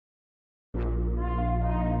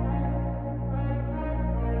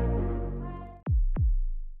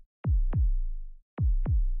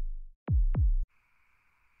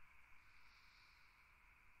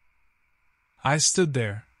I stood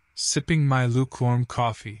there, sipping my lukewarm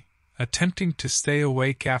coffee, attempting to stay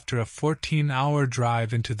awake after a 14-hour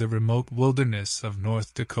drive into the remote wilderness of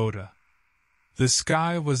North Dakota. The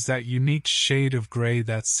sky was that unique shade of gray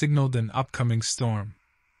that signaled an upcoming storm.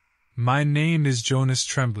 My name is Jonas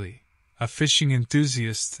Tremblay, a fishing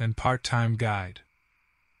enthusiast and part-time guide.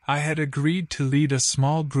 I had agreed to lead a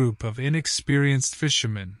small group of inexperienced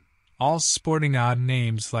fishermen, all sporting odd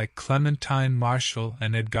names like Clementine Marshall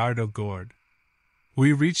and Edgardo Gord.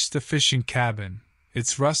 We reached the fishing cabin,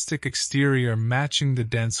 its rustic exterior matching the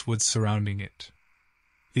dense woods surrounding it.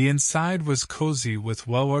 The inside was cozy with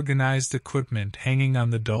well-organized equipment hanging on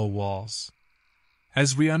the dull walls.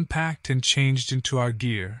 As we unpacked and changed into our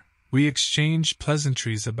gear, we exchanged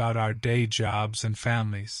pleasantries about our day jobs and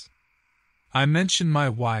families. I mentioned my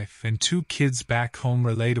wife and 2 kids back home,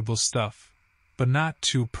 relatable stuff, but not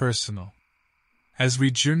too personal. As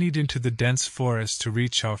we journeyed into the dense forest to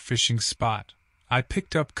reach our fishing spot, I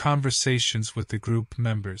picked up conversations with the group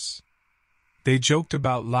members. They joked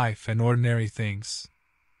about life and ordinary things.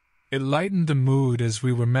 It lightened the mood as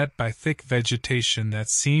we were met by thick vegetation that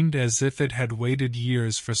seemed as if it had waited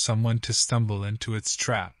years for someone to stumble into its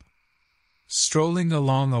trap. Strolling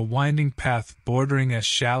along a winding path bordering a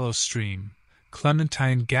shallow stream,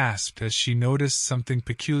 Clementine gasped as she noticed something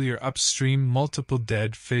peculiar upstream, multiple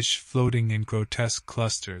dead fish floating in grotesque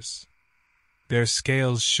clusters. Their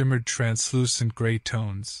scales shimmered translucent gray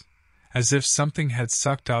tones, as if something had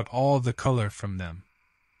sucked out all the color from them.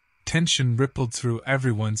 Tension rippled through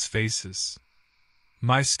everyone's faces.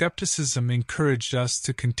 My skepticism encouraged us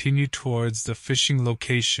to continue towards the fishing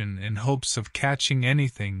location in hopes of catching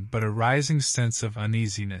anything but a rising sense of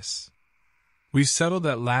uneasiness. We settled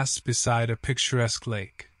at last beside a picturesque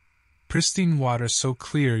lake, pristine water so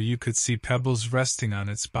clear you could see pebbles resting on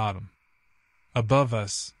its bottom. Above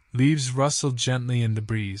us, leaves rustled gently in the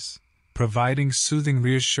breeze, providing soothing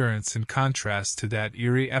reassurance in contrast to that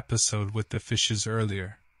eerie episode with the fishes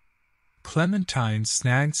earlier. Clementine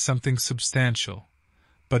snagged something substantial,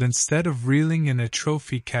 but instead of reeling in a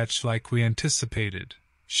trophy catch like we anticipated,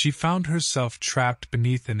 she found herself trapped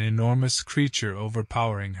beneath an enormous creature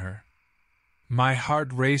overpowering her. My heart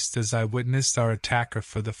raced as I witnessed our attacker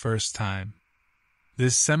for the first time.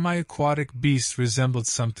 This semi-aquatic beast resembled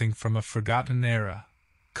something from a forgotten era,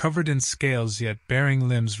 covered in scales yet bearing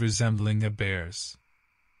limbs resembling a bear's.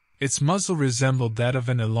 Its muzzle resembled that of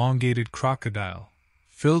an elongated crocodile,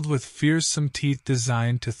 filled with fearsome teeth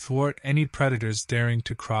designed to thwart any predators daring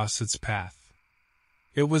to cross its path.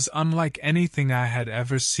 It was unlike anything I had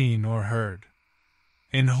ever seen or heard.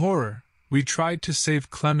 In horror, we tried to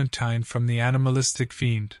save Clementine from the animalistic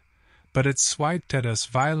fiend, but it swiped at us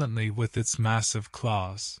violently with its massive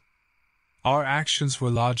claws. Our actions were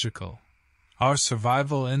logical. Our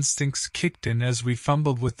survival instincts kicked in as we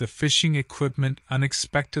fumbled with the fishing equipment,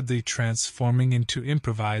 unexpectedly transforming into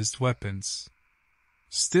improvised weapons.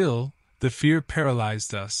 Still, the fear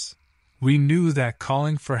paralyzed us. We knew that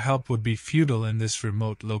calling for help would be futile in this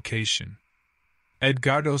remote location.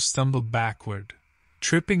 Edgardo stumbled backward,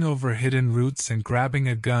 tripping over hidden roots and grabbing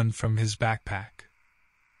a gun from his backpack.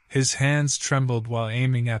 His hands trembled while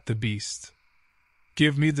aiming at the beast.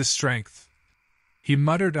 "Give me the strength," he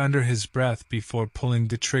muttered under his breath before pulling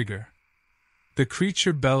the trigger. The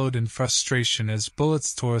creature bellowed in frustration as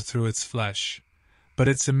bullets tore through its flesh, but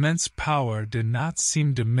its immense power did not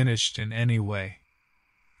seem diminished in any way.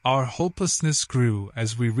 Our hopelessness grew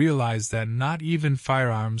as we realized that not even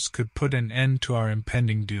firearms could put an end to our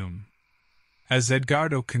impending doom. As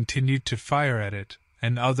Edgardo continued to fire at it,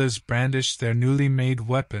 and others brandished their newly made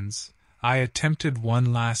weapons, I attempted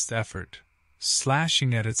one last effort,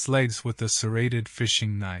 slashing at its legs with a serrated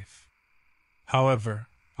fishing knife. However,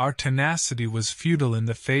 our tenacity was futile in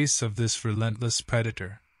the face of this relentless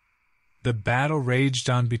predator. The battle raged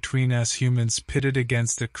on between us humans pitted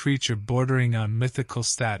against a creature bordering on mythical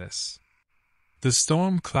status. The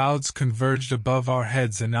storm clouds converged above our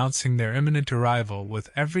heads, announcing their imminent arrival, with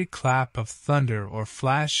every clap of thunder or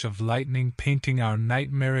flash of lightning painting our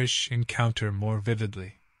nightmarish encounter more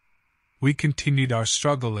vividly. We continued our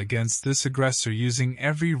struggle against this aggressor, using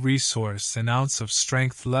every resource and ounce of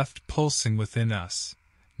strength left pulsing within us,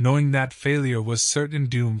 knowing that failure was certain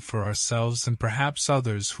doom for ourselves and perhaps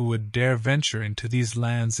others who would dare venture into these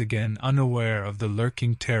lands again, unaware of the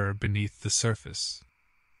lurking terror beneath the surface.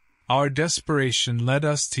 Our desperation led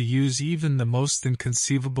us to use even the most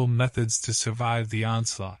inconceivable methods to survive the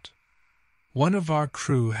onslaught. One of our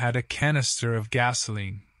crew had a canister of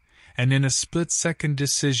gasoline, and in a split-second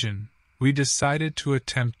decision, we decided to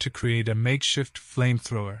attempt to create a makeshift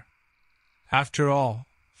flamethrower. After all,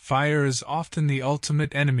 fire is often the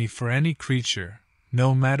ultimate enemy for any creature,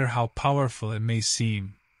 no matter how powerful it may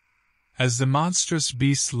seem. As the monstrous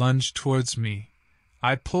beast lunged towards me,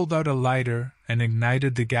 I pulled out a lighter and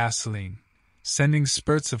ignited the gasoline, sending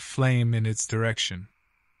spurts of flame in its direction.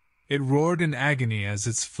 It roared in agony as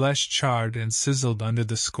its flesh charred and sizzled under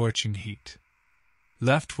the scorching heat.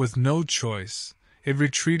 Left with no choice, it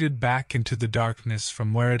retreated back into the darkness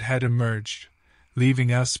from where it had emerged,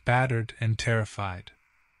 leaving us battered and terrified.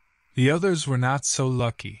 The others were not so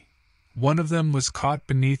lucky. One of them was caught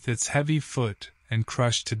beneath its heavy foot and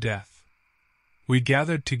crushed to death. We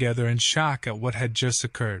gathered together in shock at what had just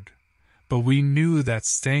occurred, but we knew that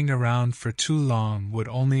staying around for too long would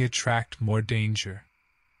only attract more danger.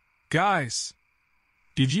 "Guys,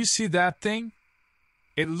 did you see that thing?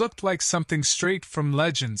 It looked like something straight from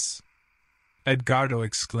Legends," Edgardo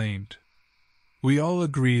exclaimed. We all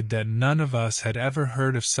agreed that none of us had ever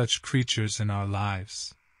heard of such creatures in our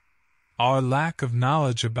lives. Our lack of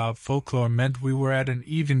knowledge about folklore meant we were at an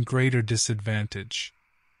even greater disadvantage.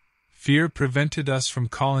 Fear prevented us from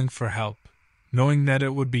calling for help, knowing that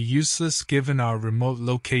it would be useless given our remote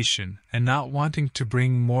location and not wanting to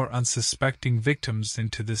bring more unsuspecting victims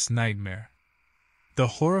into this nightmare. The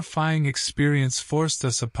horrifying experience forced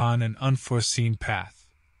us upon an unforeseen path.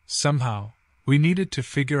 Somehow, we needed to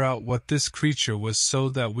figure out what this creature was so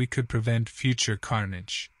that we could prevent future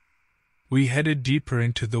carnage. We headed deeper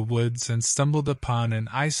into the woods and stumbled upon an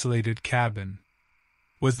isolated cabin.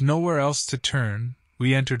 With nowhere else to turn,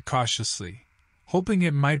 we entered cautiously, hoping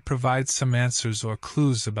it might provide some answers or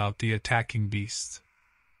clues about the attacking beast.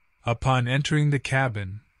 Upon entering the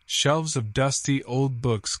cabin, shelves of dusty old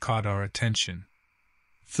books caught our attention.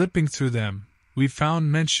 Flipping through them, we found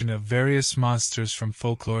mention of various monsters from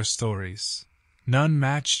folklore stories. None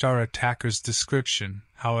matched our attacker's description,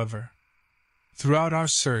 however. Throughout our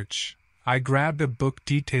search, I grabbed a book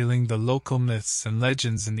detailing the local myths and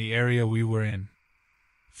legends in the area we were in.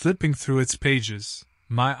 Flipping through its pages,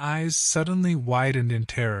 my eyes suddenly widened in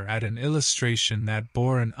terror at an illustration that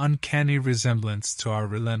bore an uncanny resemblance to our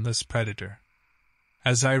relentless predator.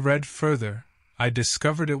 As I read further, I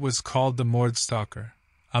discovered it was called the Mordstalker,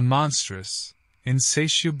 a monstrous,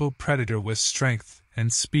 insatiable predator with strength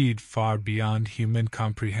and speed far beyond human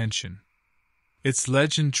comprehension. Its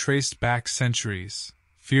legend traced back centuries,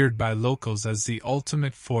 feared by locals as the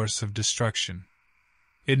ultimate force of destruction.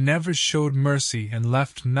 It never showed mercy and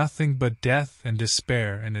left nothing but death and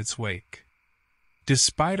despair in its wake.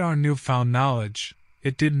 Despite our newfound knowledge,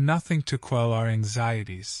 it did nothing to quell our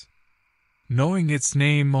anxieties. Knowing its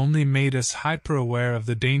name only made us hyper-aware of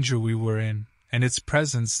the danger we were in, and its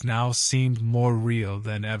presence now seemed more real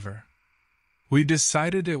than ever. We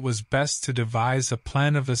decided it was best to devise a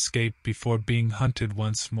plan of escape before being hunted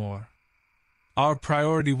once more. Our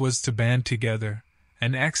priority was to band together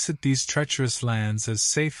and exit these treacherous lands as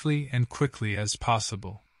safely and quickly as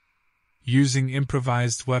possible. Using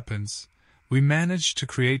improvised weapons, we managed to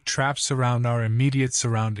create traps around our immediate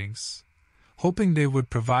surroundings, hoping they would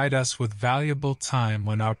provide us with valuable time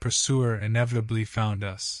when our pursuer inevitably found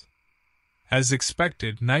us. As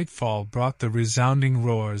expected, nightfall brought the resounding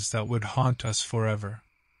roars that would haunt us forever.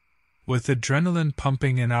 With adrenaline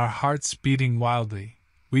pumping and our hearts beating wildly,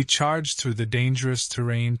 we charged through the dangerous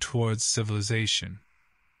terrain towards civilization.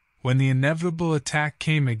 When the inevitable attack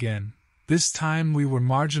came again, this time we were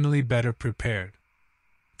marginally better prepared.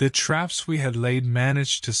 The traps we had laid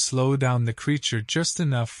managed to slow down the creature just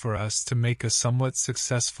enough for us to make a somewhat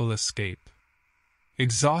successful escape.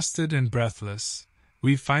 Exhausted and breathless,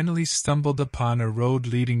 we finally stumbled upon a road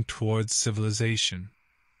leading towards civilization.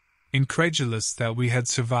 Incredulous that we had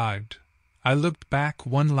survived, I looked back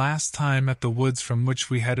one last time at the woods from which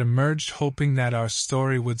we had emerged, hoping that our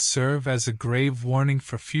story would serve as a grave warning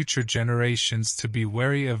for future generations to be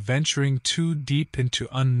wary of venturing too deep into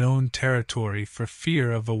unknown territory for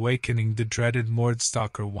fear of awakening the dreaded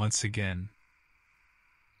Mordstalker once again.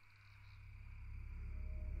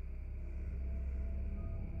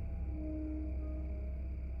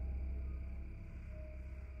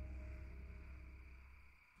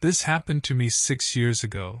 This happened to me 6 years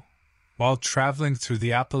ago, while traveling through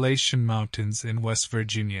the Appalachian Mountains in West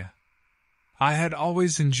Virginia. I had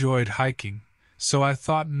always enjoyed hiking, so I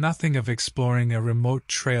thought nothing of exploring a remote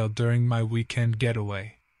trail during my weekend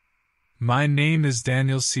getaway. My name is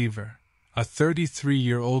Daniel Seaver, a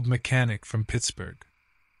 33-year-old mechanic from Pittsburgh.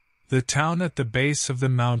 The town at the base of the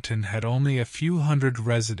mountain had only a few hundred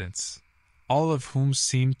residents, all of whom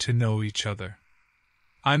seemed to know each other.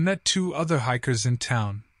 I met 2 other hikers in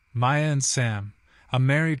town, Maya and Sam, a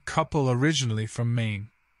married couple originally from Maine.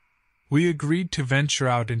 We agreed to venture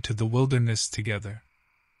out into the wilderness together.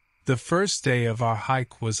 The first day of our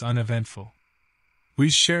hike was uneventful. We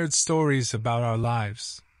shared stories about our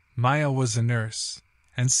lives. Maya was a nurse,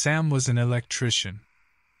 and Sam was an electrician.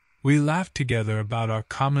 We laughed together about our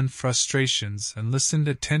common frustrations and listened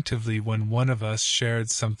attentively when one of us shared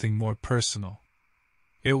something more personal.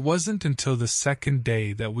 It wasn't until the second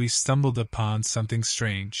day that we stumbled upon something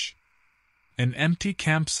strange. An empty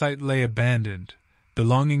campsite lay abandoned,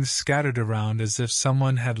 belongings scattered around as if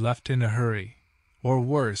someone had left in a hurry, or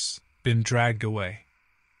worse, been dragged away.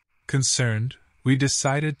 Concerned, we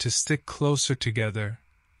decided to stick closer together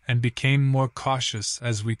and became more cautious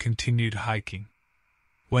as we continued hiking.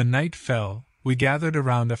 When night fell, we gathered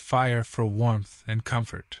around a fire for warmth and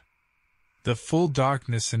comfort. The full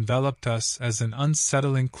darkness enveloped us as an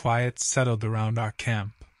unsettling quiet settled around our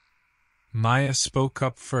camp. Maya spoke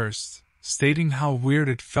up first, stating how weird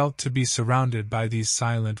it felt to be surrounded by these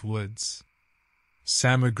silent woods.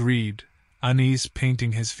 Sam agreed, unease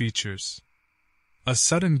painting his features. A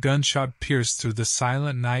sudden gunshot pierced through the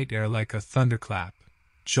silent night air like a thunderclap,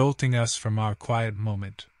 jolting us from our quiet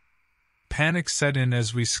moment. Panic set in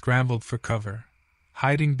as we scrambled for cover,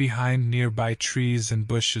 hiding behind nearby trees and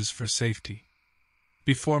bushes for safety.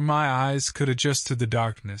 Before my eyes could adjust to the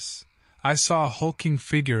darkness, I saw a hulking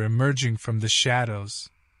figure emerging from the shadows,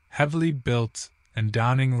 heavily built and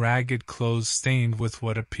donning ragged clothes stained with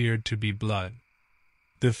what appeared to be blood.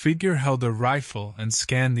 The figure held a rifle and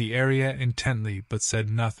scanned the area intently but said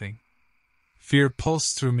nothing. Fear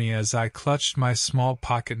pulsed through me as I clutched my small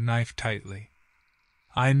pocket knife tightly.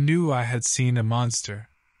 I knew I had seen a monster.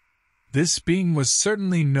 This being was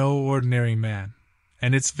certainly no ordinary man,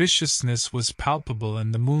 and its viciousness was palpable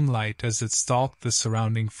in the moonlight as it stalked the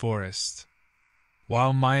surrounding forest.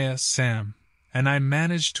 While Maya, Sam, and I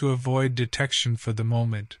managed to avoid detection for the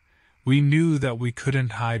moment, we knew that we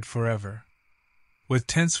couldn't hide forever. With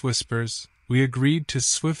tense whispers, we agreed to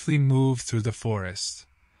swiftly move through the forest,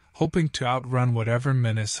 hoping to outrun whatever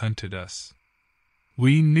menace hunted us.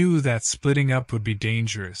 We knew that splitting up would be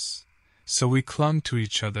dangerous, so we clung to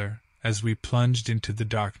each other as we plunged into the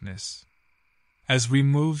darkness. As we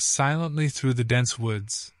moved silently through the dense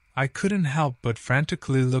woods, I couldn't help but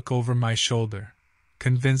frantically look over my shoulder,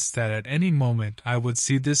 convinced that at any moment I would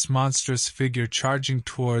see this monstrous figure charging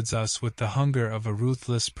towards us with the hunger of a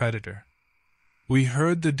ruthless predator. We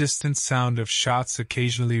heard the distant sound of shots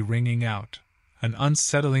occasionally ringing out, an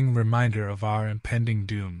unsettling reminder of our impending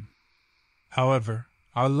doom. However,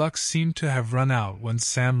 our luck seemed to have run out when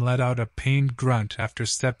Sam let out a pained grunt after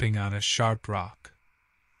stepping on a sharp rock.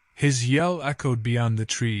 His yell echoed beyond the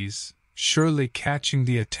trees, surely catching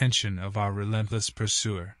the attention of our relentless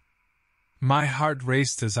pursuer. My heart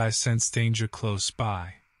raced as I sensed danger close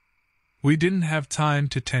by. We didn't have time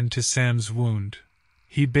to tend to Sam's wound.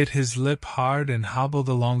 He bit his lip hard and hobbled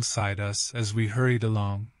alongside us as we hurried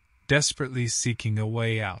along, desperately seeking a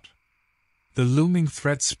way out. The looming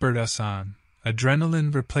threat spurred us on,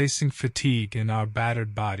 adrenaline replacing fatigue in our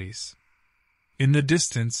battered bodies. In the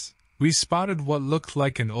distance, we spotted what looked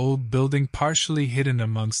like an old building partially hidden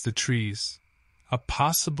amongst the trees, a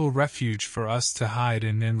possible refuge for us to hide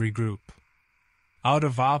in and regroup. Out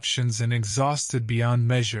of options and exhausted beyond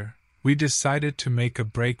measure, we decided to make a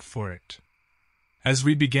break for it. As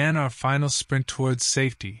we began our final sprint towards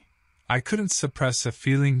safety, I couldn't suppress a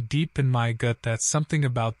feeling deep in my gut that something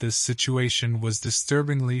about this situation was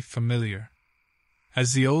disturbingly familiar.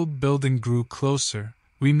 As the old building grew closer,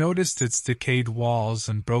 we noticed its decayed walls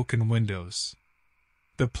and broken windows.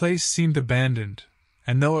 The place seemed abandoned,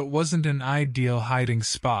 and though it wasn't an ideal hiding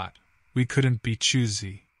spot, we couldn't be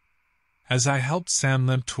choosy. As I helped Sam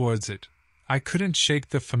limp towards it, I couldn't shake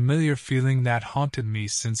the familiar feeling that haunted me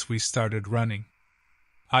since we started running.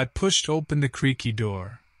 I pushed open the creaky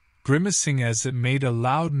door, grimacing as it made a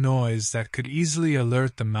loud noise that could easily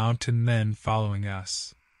alert the mountain men following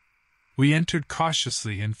us. We entered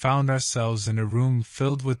cautiously and found ourselves in a room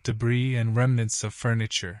filled with debris and remnants of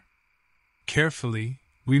furniture. Carefully,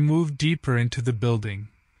 we moved deeper into the building,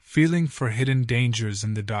 feeling for hidden dangers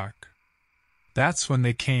in the dark. That's when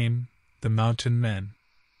they came, the mountain men.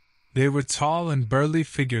 They were tall and burly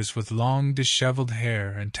figures with long disheveled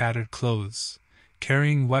hair and tattered clothes,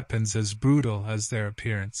 carrying weapons as brutal as their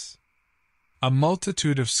appearance. A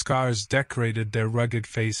multitude of scars decorated their rugged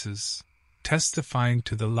faces, testifying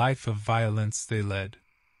to the life of violence they led.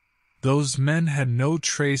 Those men had no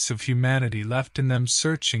trace of humanity left in them,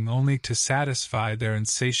 searching only to satisfy their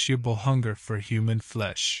insatiable hunger for human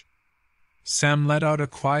flesh. Sam let out a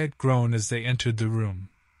quiet groan as they entered the room.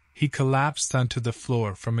 He collapsed onto the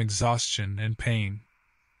floor from exhaustion and pain.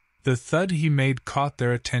 The thud he made caught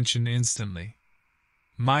their attention instantly.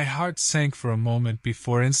 My heart sank for a moment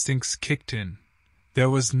before instincts kicked in. There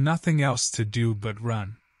was nothing else to do but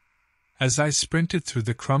run. As I sprinted through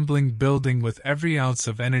the crumbling building with every ounce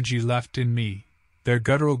of energy left in me, their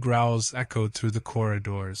guttural growls echoed through the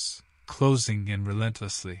corridors, closing in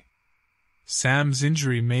relentlessly. Sam's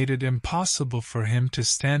injury made it impossible for him to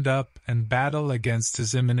stand up and battle against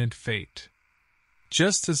his imminent fate.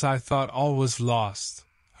 Just as I thought all was lost,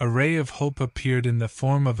 a ray of hope appeared in the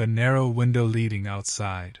form of a narrow window leading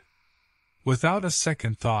outside. Without a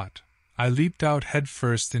second thought, I leaped out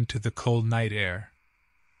headfirst into the cold night air.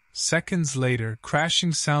 Seconds later,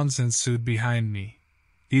 crashing sounds ensued behind me.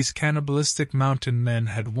 These cannibalistic mountain men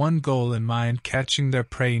had one goal in mind: catching their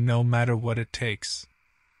prey no matter what it takes.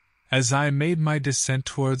 As I made my descent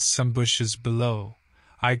towards some bushes below,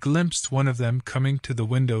 I glimpsed one of them coming to the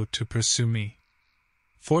window to pursue me.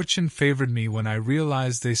 Fortune favored me when I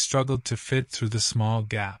realized they struggled to fit through the small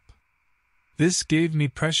gap. This gave me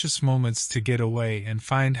precious moments to get away and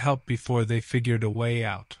find help before they figured a way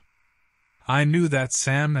out. I knew that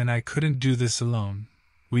Sam and I couldn't do this alone.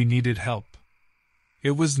 We needed help.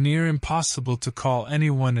 It was near impossible to call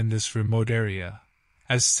anyone in this remote area,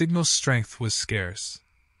 as signal strength was scarce,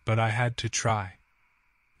 but I had to try.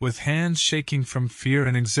 With hands shaking from fear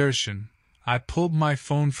and exertion, I pulled my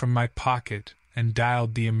phone from my pocket and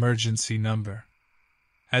dialed the emergency number.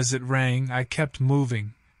 As it rang, I kept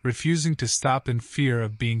moving, refusing to stop in fear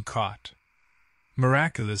of being caught.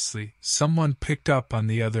 Miraculously, someone picked up on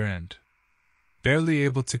the other end. Barely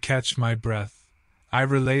able to catch my breath, I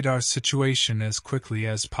relayed our situation as quickly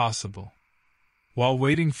as possible. While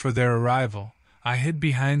waiting for their arrival, I hid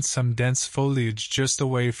behind some dense foliage just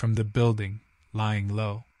away from the building, lying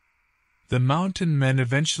low. The mountain men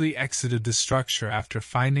eventually exited the structure after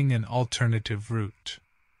finding an alternative route.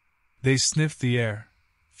 They sniffed the air,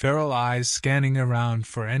 feral eyes scanning around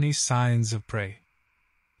for any signs of prey.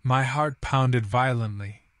 My heart pounded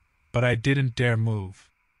violently, but I didn't dare move.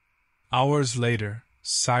 Hours later,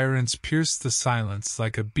 sirens pierced the silence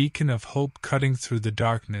like a beacon of hope cutting through the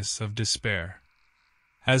darkness of despair.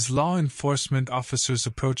 As law enforcement officers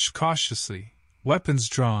approached cautiously, weapons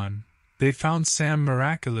drawn, they found Sam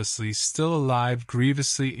miraculously still alive,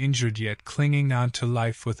 grievously injured yet clinging on to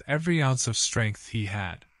life with every ounce of strength he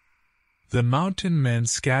had. The mountain men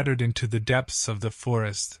scattered into the depths of the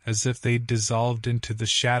forest as if they'd dissolved into the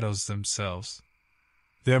shadows themselves.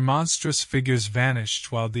 Their monstrous figures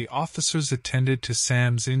vanished while the officers attended to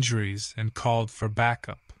Sam's injuries and called for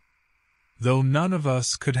backup. Though none of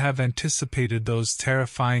us could have anticipated those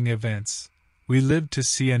terrifying events, we lived to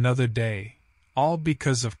see another day, all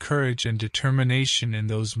because of courage and determination in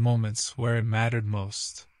those moments where it mattered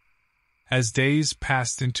most. As days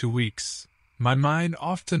passed into weeks, my mind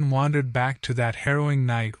often wandered back to that harrowing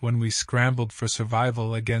night when we scrambled for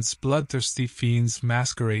survival against bloodthirsty fiends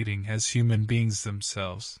masquerading as human beings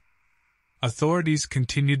themselves. Authorities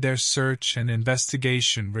continued their search and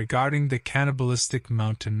investigation regarding the cannibalistic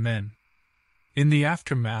mountain men. In the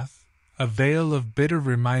aftermath, a veil of bitter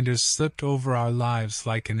reminders slipped over our lives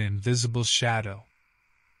like an invisible shadow.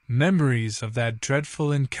 Memories of that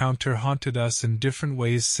dreadful encounter haunted us in different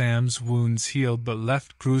ways. Sam's wounds healed but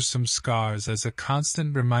left gruesome scars as a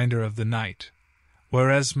constant reminder of the night,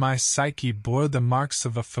 whereas my psyche bore the marks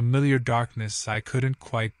of a familiar darkness I couldn't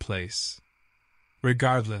quite place.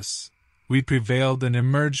 Regardless, we prevailed and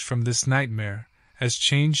emerged from this nightmare as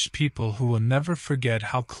changed people who will never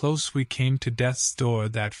forget how close we came to death's door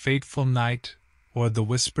that fateful night, or the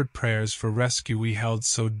whispered prayers for rescue we held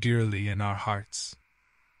so dearly in our hearts.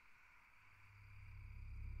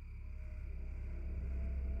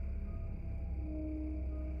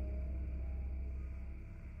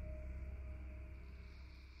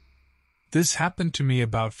 This happened to me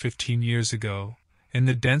about 15 years ago, in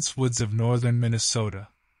the dense woods of northern Minnesota.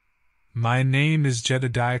 My name is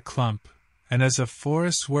Jedediah Klump, and as a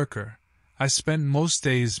forest worker, I spent most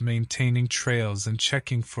days maintaining trails and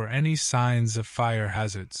checking for any signs of fire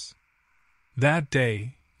hazards. That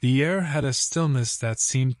day, the air had a stillness that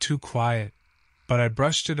seemed too quiet, but I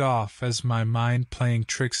brushed it off as my mind playing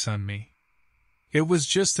tricks on me. It was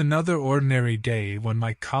just another ordinary day when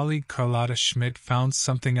my colleague Carlotta Schmidt found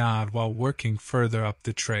something odd while working further up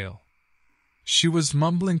the trail. She was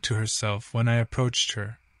mumbling to herself when I approached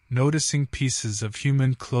her, noticing pieces of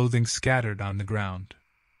human clothing scattered on the ground.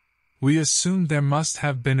 We assumed there must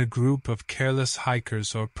have been a group of careless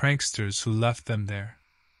hikers or pranksters who left them there.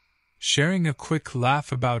 Sharing a quick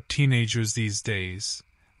laugh about teenagers these days,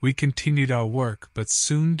 we continued our work but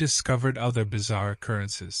soon discovered other bizarre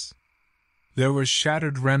occurrences. There were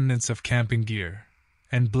shattered remnants of camping gear,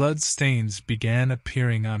 and blood stains began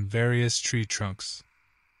appearing on various tree trunks.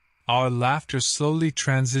 Our laughter slowly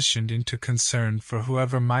transitioned into concern for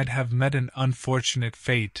whoever might have met an unfortunate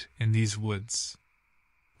fate in these woods.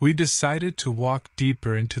 We decided to walk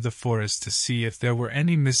deeper into the forest to see if there were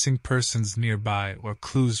any missing persons nearby or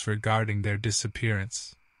clues regarding their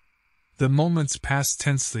disappearance. The moments passed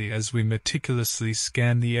tensely as we meticulously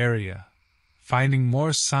scanned the area, finding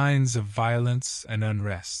more signs of violence and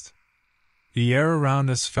unrest. The air around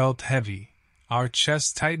us felt heavy, our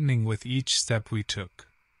chests tightening with each step we took.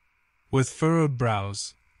 With furrowed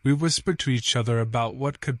brows, we whispered to each other about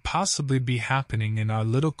what could possibly be happening in our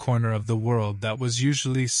little corner of the world that was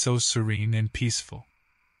usually so serene and peaceful.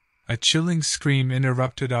 A chilling scream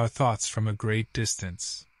interrupted our thoughts from a great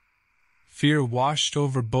distance. Fear washed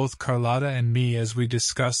over both Carlotta and me as we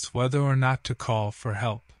discussed whether or not to call for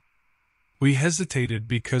help. We hesitated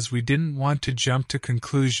because we didn't want to jump to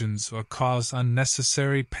conclusions or cause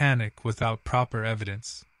unnecessary panic without proper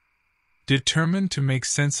evidence. Determined to make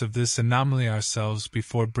sense of this anomaly ourselves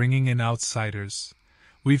before bringing in outsiders,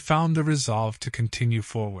 we found the resolve to continue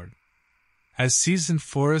forward. As seasoned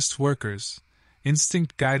forest workers,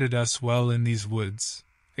 instinct guided us well in these woods,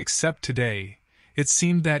 except today, it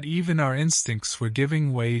seemed that even our instincts were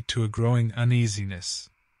giving way to a growing uneasiness.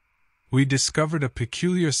 We discovered a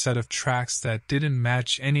peculiar set of tracks that didn't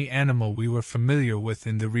match any animal we were familiar with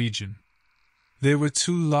in the region. They were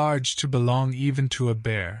too large to belong even to a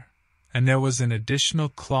bear, and there was an additional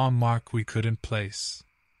claw mark we couldn't place.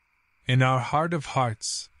 In our heart of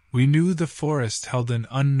hearts, we knew the forest held an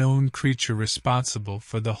unknown creature responsible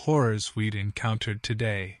for the horrors we'd encountered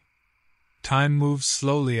today. Time moved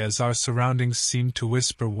slowly as our surroundings seemed to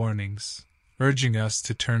whisper warnings, urging us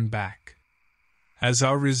to turn back. As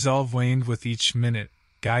our resolve waned with each minute,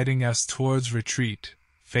 guiding us towards retreat,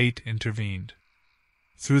 fate intervened.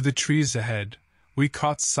 Through the trees ahead, we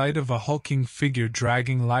caught sight of a hulking figure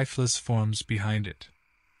dragging lifeless forms behind it.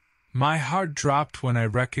 My heart dropped when I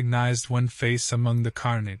recognized one face among the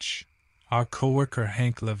carnage, our coworker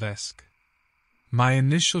Hank Levesque. My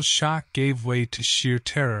initial shock gave way to sheer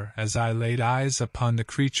terror as I laid eyes upon the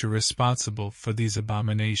creature responsible for these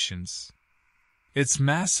abominations. Its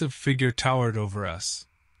massive figure towered over us,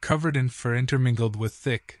 covered in fur intermingled with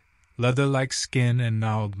thick, leather-like skin and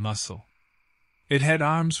gnarled muscle. It had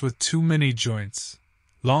arms with too many joints,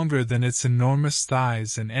 longer than its enormous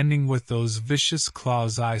thighs and ending with those vicious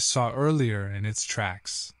claws I saw earlier in its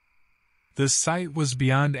tracks. The sight was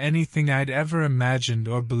beyond anything I'd ever imagined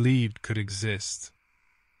or believed could exist.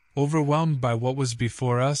 Overwhelmed by what was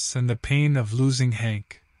before us and the pain of losing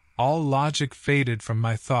Hank, all logic faded from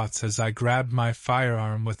my thoughts as I grabbed my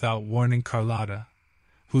firearm without warning Carlotta,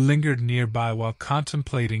 who lingered nearby while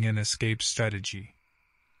contemplating an escape strategy.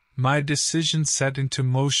 My decision set into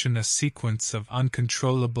motion a sequence of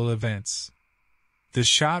uncontrollable events. The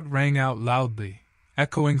shot rang out loudly,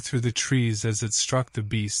 echoing through the trees as it struck the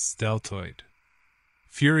beast's deltoid.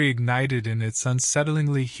 Fury ignited in its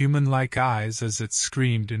unsettlingly human-like eyes as it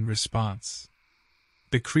screamed in response.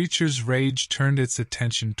 The creature's rage turned its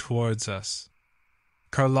attention towards us.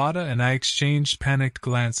 Carlotta and I exchanged panicked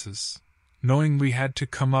glances, knowing we had to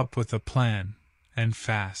come up with a plan, and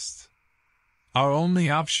fast. Our only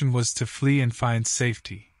option was to flee and find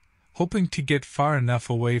safety, hoping to get far enough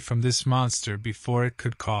away from this monster before it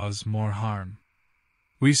could cause more harm.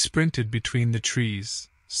 We sprinted between the trees,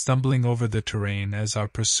 stumbling over the terrain as our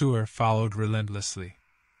pursuer followed relentlessly.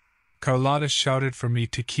 Carlotta shouted for me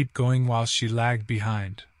to keep going while she lagged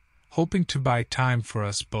behind, hoping to buy time for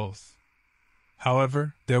us both.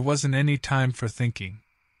 However, there wasn't any time for thinking.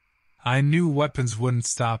 I knew weapons wouldn't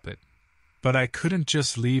stop it, but I couldn't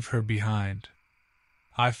just leave her behind.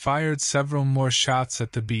 I fired several more shots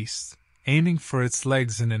at the beast, aiming for its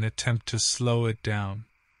legs in an attempt to slow it down.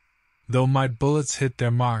 Though my bullets hit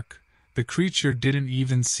their mark, the creature didn't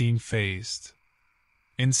even seem fazed.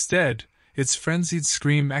 Instead, its frenzied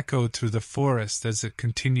scream echoed through the forest as it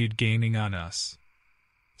continued gaining on us.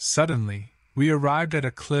 Suddenly, we arrived at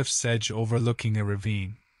a cliff's edge overlooking a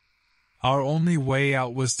ravine. Our only way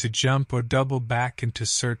out was to jump or double back into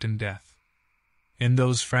certain death. In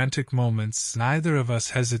those frantic moments, neither of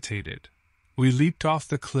us hesitated. We leaped off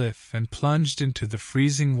the cliff and plunged into the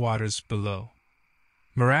freezing waters below.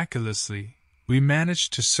 Miraculously, we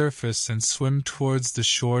managed to surface and swim towards the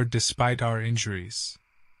shore despite our injuries.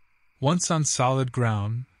 Once on solid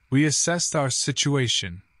ground, we assessed our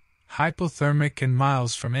situation, hypothermic and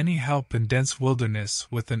miles from any help in dense wilderness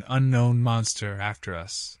with an unknown monster after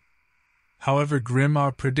us. However grim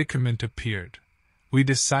our predicament appeared, we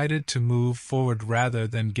decided to move forward rather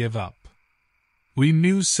than give up. We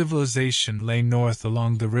knew civilization lay north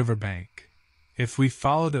along the riverbank. If we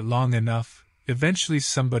followed it long enough, eventually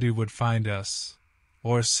somebody would find us,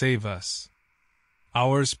 or save us.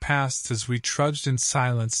 Hours passed as we trudged in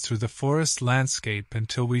silence through the forest landscape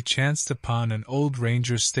until we chanced upon an old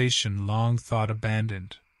ranger station long thought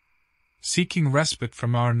abandoned. Seeking respite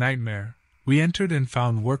from our nightmare, we entered and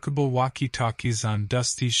found workable walkie-talkies on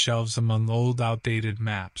dusty shelves among old outdated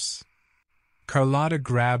maps. Carlotta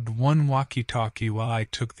grabbed one walkie-talkie while I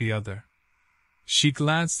took the other. She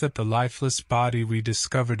glanced at the lifeless body we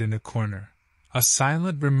discovered in a corner, a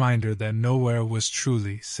silent reminder that nowhere was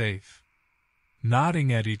truly safe.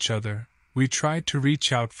 Nodding at each other, we tried to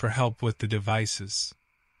reach out for help with the devices.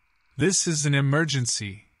 "This is an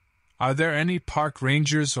emergency. Are there any park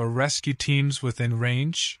rangers or rescue teams within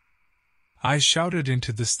range?" I shouted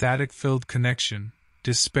into the static-filled connection,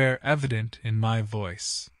 despair evident in my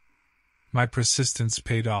voice. My persistence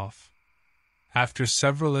paid off. After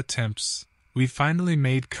several attempts, we finally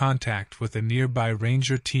made contact with a nearby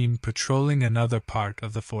ranger team patrolling another part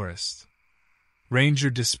of the forest. "Ranger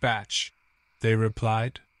dispatch," they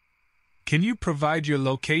replied. "Can you provide your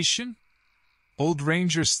location?" "Old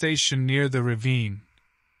ranger station near the ravine,"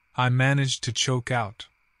 I managed to choke out.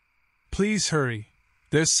 "Please hurry.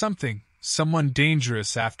 There's someone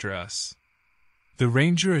dangerous after us." The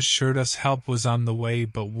ranger assured us help was on the way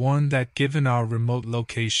but warned that given our remote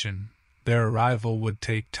location, their arrival would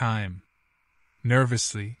take time.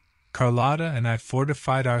 Nervously, Carlotta and I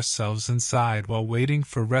fortified ourselves inside while waiting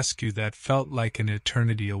for rescue that felt like an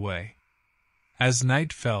eternity away. As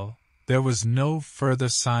night fell, there was no further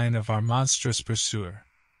sign of our monstrous pursuer.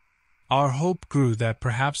 Our hope grew that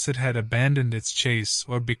perhaps it had abandoned its chase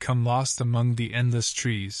or become lost among the endless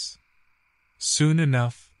trees. Soon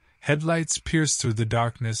enough, headlights pierced through the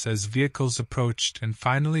darkness as vehicles approached and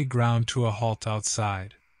finally ground to a halt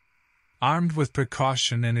outside. Armed with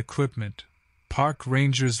precaution and equipment, park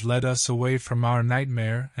rangers led us away from our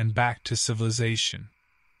nightmare and back to civilization.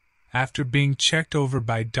 After being checked over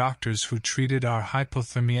by doctors who treated our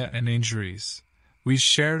hypothermia and injuries, we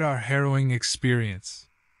shared our harrowing experience.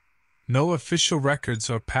 No official records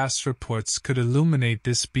or past reports could illuminate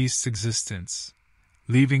this beast's existence,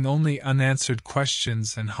 leaving only unanswered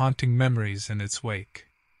questions and haunting memories in its wake.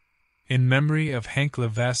 In memory of Hank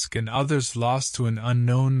Levesque and others lost to an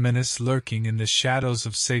unknown menace lurking in the shadows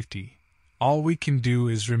of safety, all we can do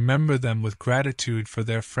is remember them with gratitude for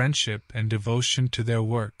their friendship and devotion to their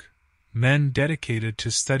work. Men dedicated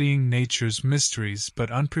to studying nature's mysteries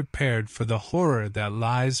but unprepared for the horror that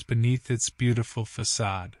lies beneath its beautiful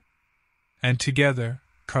facade. And together,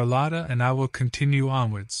 Carlotta and I will continue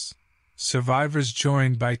onwards, survivors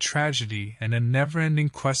joined by tragedy and a never-ending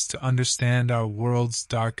quest to understand our world's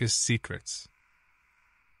darkest secrets.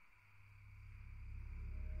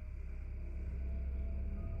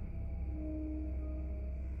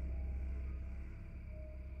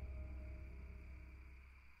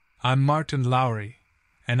 I'm Martin Lowry,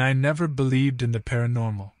 and I never believed in the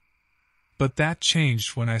paranormal. But that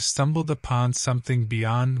changed when I stumbled upon something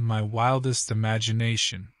beyond my wildest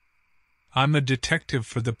imagination. I'm a detective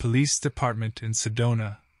for the police department in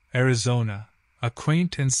Sedona, Arizona, a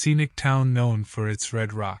quaint and scenic town known for its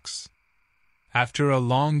red rocks. After a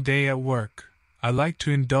long day at work, I like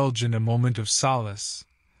to indulge in a moment of solace,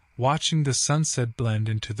 watching the sunset blend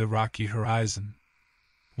into the rocky horizon.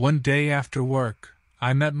 One day after work,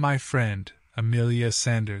 I met my friend, Amelia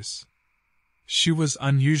Sanders. She was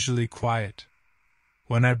unusually quiet.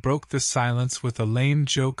 When I broke the silence with a lame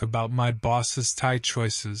joke about my boss's tie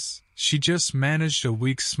choices, she just managed a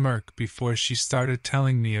weak smirk before she started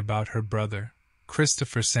telling me about her brother,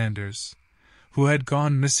 Christopher Sanders, who had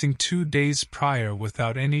gone missing 2 days prior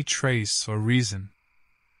without any trace or reason.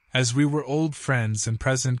 As we were old friends and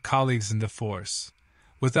present colleagues in the force,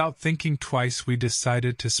 without thinking twice we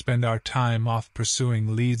decided to spend our time off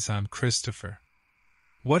pursuing leads on Christopher.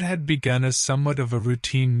 What had begun as somewhat of a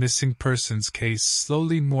routine missing persons case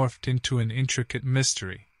slowly morphed into an intricate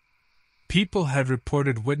mystery. People had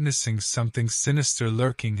reported witnessing something sinister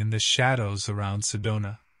lurking in the shadows around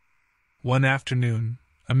Sedona. One afternoon,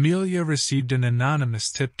 Amelia received an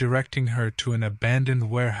anonymous tip directing her to an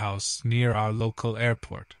abandoned warehouse near our local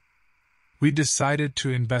airport. We decided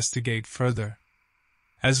to investigate further.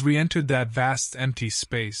 As we entered that vast empty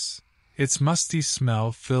space, its musty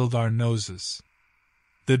smell filled our noses.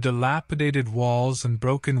 The dilapidated walls and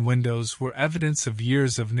broken windows were evidence of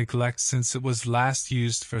years of neglect since it was last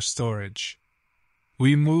used for storage.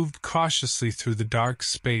 We moved cautiously through the dark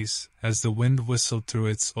space as the wind whistled through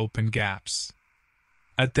its open gaps.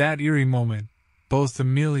 At that eerie moment, both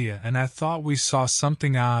Amelia and I thought we saw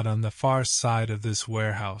something odd on the far side of this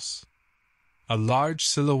warehouse. A large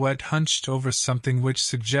silhouette hunched over something which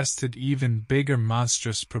suggested even bigger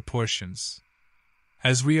monstrous proportions.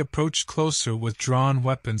 As we approached closer with drawn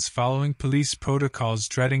weapons, following police protocols,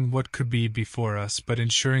 dreading what could be before us but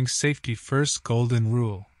ensuring safety first, golden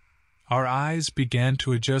rule, our eyes began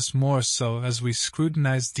to adjust more so as we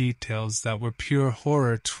scrutinized details that were pure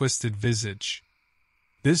horror. Twisted visage.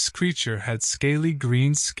 This creature had scaly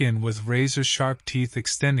green skin with razor-sharp teeth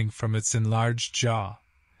extending from its enlarged jaw,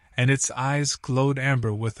 and its eyes glowed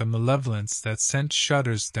amber with a malevolence that sent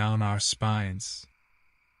shudders down our spines.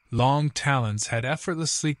 Long talons had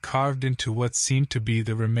effortlessly carved into what seemed to be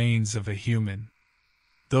the remains of a human.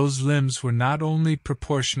 Those limbs were not only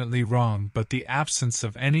proportionately wrong, but the absence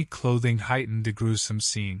of any clothing heightened the gruesome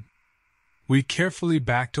scene. We carefully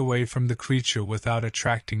backed away from the creature without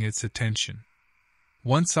attracting its attention.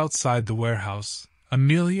 Once outside the warehouse,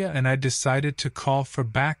 Amelia and I decided to call for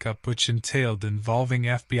backup, which entailed involving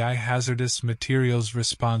FBI Hazardous Materials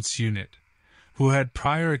Response Unit, who had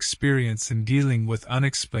prior experience in dealing with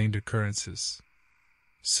unexplained occurrences.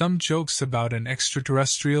 Some jokes about an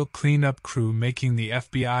extraterrestrial cleanup crew making the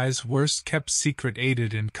FBI's worst-kept secret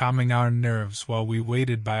aided in calming our nerves while we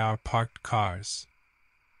waited by our parked cars.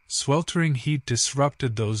 Sweltering heat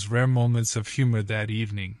disrupted those rare moments of humor that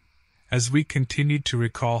evening, as we continued to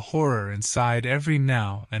recall horror inside every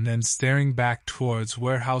now and then, staring back towards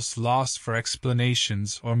warehouse, lost for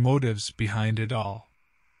explanations or motives behind it all.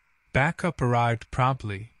 Backup arrived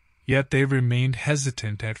promptly, yet they remained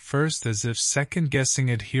hesitant at first, as if second-guessing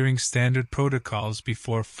adhering standard protocols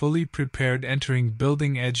before fully prepared entering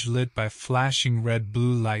building edge lit by flashing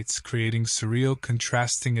red-blue lights, creating surreal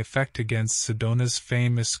contrasting effect against Sedona's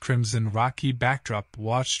famous crimson rocky backdrop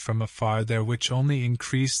watched from afar there, which only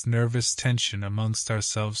increased nervous tension amongst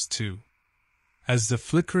ourselves too. As the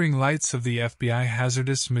flickering lights of the FBI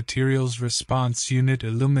Hazardous Materials Response Unit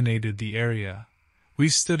illuminated the area, we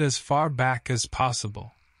stood as far back as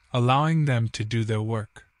possible, allowing them to do their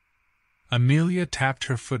work. Amelia tapped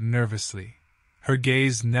her foot nervously, her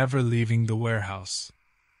gaze never leaving the warehouse.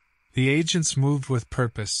 The agents moved with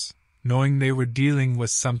purpose, knowing they were dealing with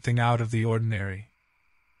something out of the ordinary.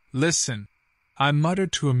 "Listen," I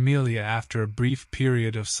muttered to Amelia after a brief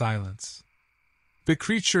period of silence. "The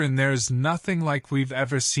creature in there is nothing like we've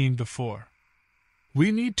ever seen before. We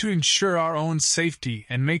need to ensure our own safety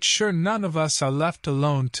and make sure none of us are left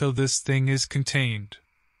alone till this thing is contained."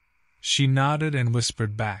 She nodded and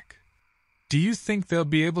whispered back, "Do you think they'll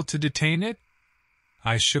be able to detain it?"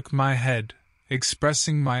 I shook my head,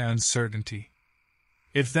 expressing my uncertainty.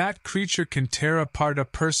 If that creature can tear apart a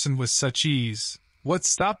person with such ease, what's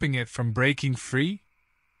stopping it from breaking free?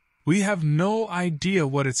 We have no idea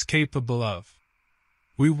what it's capable of.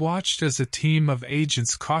 We watched as a team of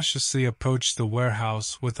agents cautiously approached the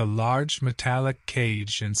warehouse with a large metallic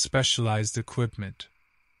cage and specialized equipment.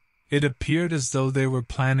 It appeared as though they were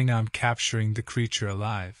planning on capturing the creature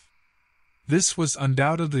alive. This was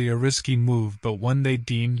undoubtedly a risky move, but one they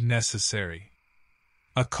deemed necessary.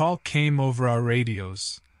 A call came over our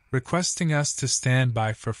radios, requesting us to stand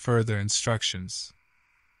by for further instructions.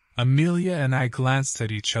 Amelia and I glanced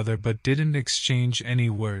at each other but didn't exchange any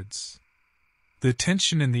words. The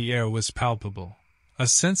tension in the air was palpable, a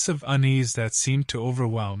sense of unease that seemed to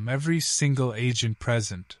overwhelm every single agent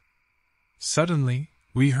present. Suddenly,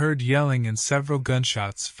 we heard yelling and several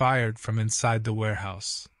gunshots fired from inside the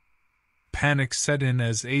warehouse. Panic set in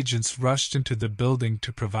as agents rushed into the building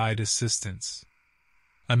to provide assistance.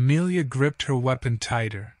 Amelia gripped her weapon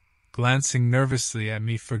tighter, glancing nervously at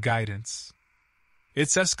me for guidance.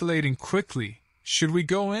 "It's escalating quickly. Should we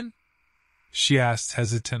go in?" she asked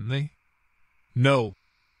hesitantly. "No,"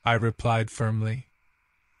 I replied firmly.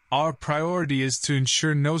 "Our priority is to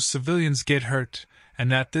ensure no civilians get hurt, and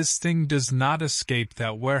that this thing does not escape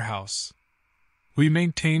that warehouse." We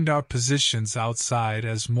maintained our positions outside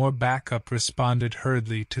as more backup responded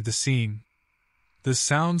hurriedly to the scene. The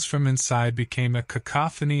sounds from inside became a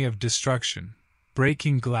cacophony of destruction,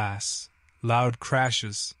 breaking glass, loud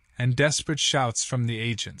crashes, and desperate shouts from the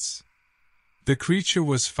agents. The creature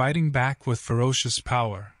was fighting back with ferocious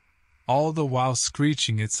power, all the while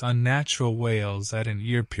screeching its unnatural wails at an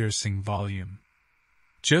ear-piercing volume.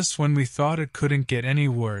 Just when we thought it couldn't get any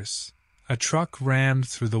worse, a truck rammed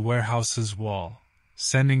through the warehouse's wall,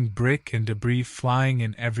 sending brick and debris flying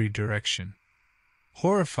in every direction.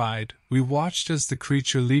 Horrified, we watched as the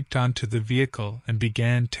creature leaped onto the vehicle and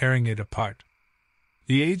began tearing it apart.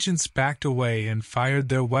 The agents backed away and fired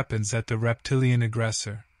their weapons at the reptilian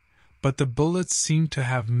aggressor, but the bullets seemed to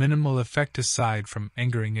have minimal effect aside from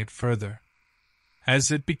angering it further. As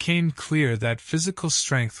it became clear that physical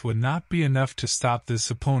strength would not be enough to stop this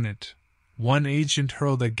opponent, one agent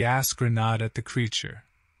hurled a gas grenade at the creature.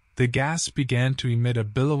 The gas began to emit a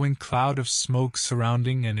billowing cloud of smoke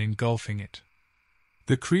surrounding and engulfing it.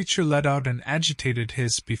 The creature let out an agitated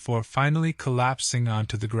hiss before finally collapsing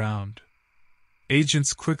onto the ground.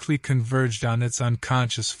 Agents quickly converged on its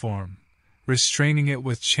unconscious form, restraining it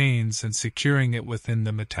with chains and securing it within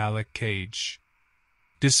the metallic cage.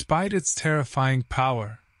 Despite its terrifying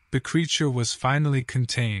power, the creature was finally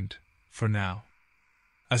contained, for now.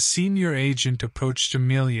 A senior agent approached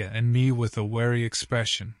Amelia and me with a wary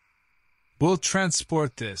expression. "We'll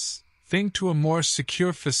transport this thing to a more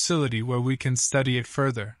secure facility where we can study it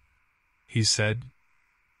further," he said.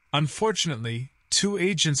 "Unfortunately, 2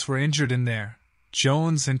 agents were injured in there,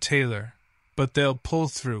 Jones and Taylor, but they'll pull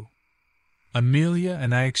through." Amelia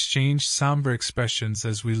and I exchanged somber expressions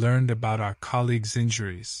as we learned about our colleagues'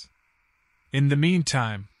 injuries. "In the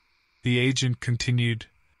meantime," the agent continued,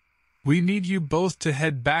 "we need you both to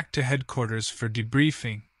head back to headquarters for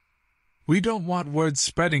debriefing. We don't want word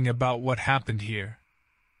spreading about what happened here."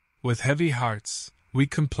 With heavy hearts, we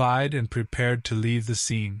complied and prepared to leave the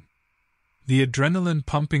scene. The adrenaline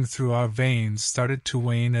pumping through our veins started to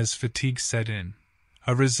wane as fatigue set in,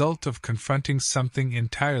 a result of confronting something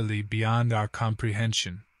entirely beyond our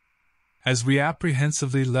comprehension. As we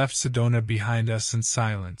apprehensively left Sedona behind us in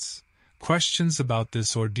silence, questions about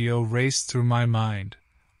this ordeal raced through my mind.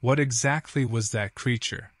 What exactly was that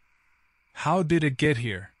creature? How did it get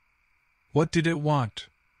here? What did it want?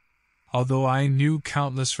 Although I knew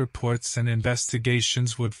countless reports and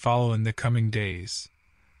investigations would follow in the coming days,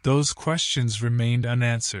 those questions remained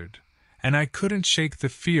unanswered, and I couldn't shake the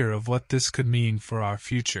fear of what this could mean for our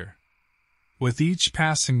future. With each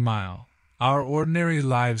passing mile, our ordinary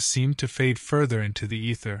lives seemed to fade further into the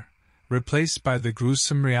ether, replaced by the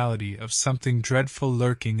gruesome reality of something dreadful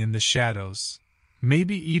lurking in the shadows,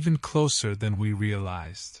 maybe even closer than we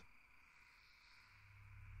realized.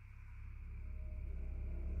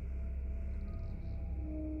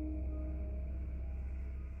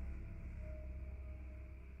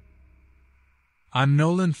 I'm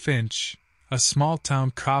Nolan Finch, a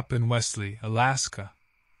small-town cop in Wesley, Alaska.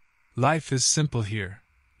 Life is simple here.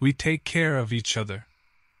 We take care of each other.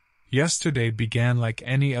 Yesterday began like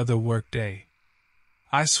any other workday.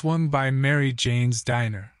 I swung by Mary Jane's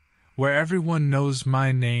Diner, where everyone knows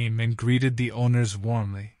my name, and greeted the owners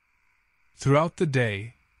warmly. Throughout the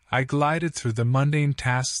day, I glided through the mundane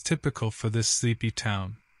tasks typical for this sleepy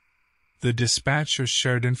town. The dispatcher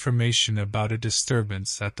shared information about a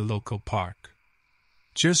disturbance at the local park.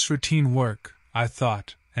 Just routine work, I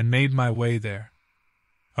thought, and made my way there.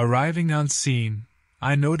 Arriving on scene,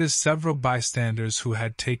 I noticed several bystanders who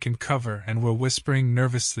had taken cover and were whispering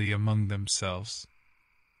nervously among themselves.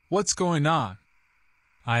 "What's going on?"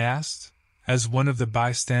 I asked, as one of the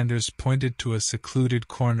bystanders pointed to a secluded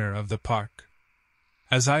corner of the park.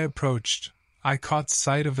 As I approached, I caught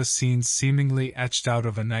sight of a scene seemingly etched out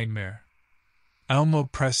of a nightmare. Elmo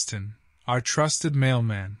Preston, our trusted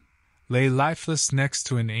mailman, lay lifeless next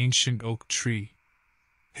to an ancient oak tree.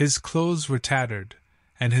 His clothes were tattered,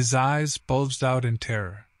 and his eyes bulged out in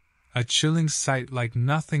terror, a chilling sight like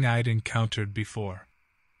nothing I'd encountered before.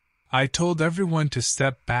 I told everyone to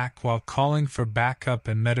step back while calling for backup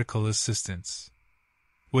and medical assistance.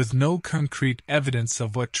 With no concrete evidence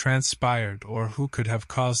of what transpired or who could have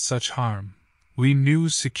caused such harm, we knew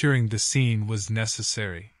securing the scene was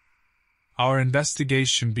necessary. Our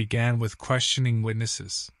investigation began with questioning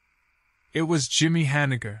witnesses. "It was Jimmy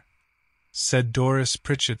Hanniger," said Doris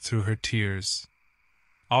Pritchett through her tears.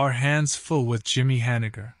 Our hands full with Jimmy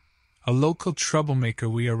Hanniger, a local troublemaker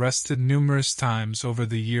we arrested numerous times over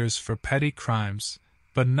the years for petty crimes,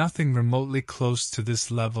 but nothing remotely close to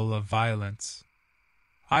this level of violence.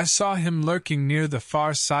 "I saw him lurking near the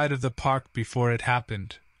far side of the park before it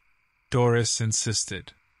happened," Doris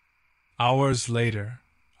insisted. Hours later,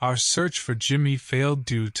 our search for Jimmy failed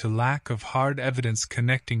due to lack of hard evidence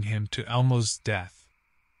connecting him to Elmo's death.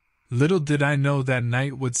 Little did I know that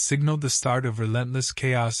night would signal the start of relentless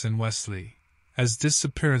chaos in Wesley, as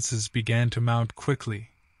disappearances began to mount quickly.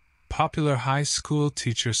 Popular high school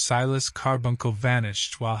teacher Silas Carbuncle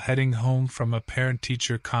vanished while heading home from a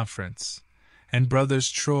parent-teacher conference, and brothers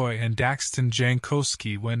Troy and Daxton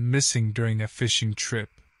Jankowski went missing during a fishing trip.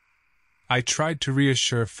 I tried to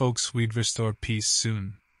reassure folks we'd restore peace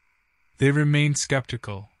soon. They remained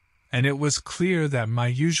skeptical, and it was clear that my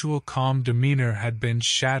usual calm demeanor had been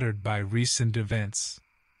shattered by recent events.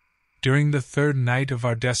 During the third night of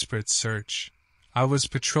our desperate search, I was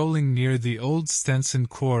patrolling near the old Stenson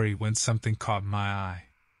quarry when something caught my eye.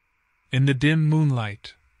 In the dim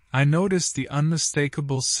moonlight, I noticed the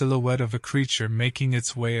unmistakable silhouette of a creature making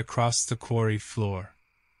its way across the quarry floor.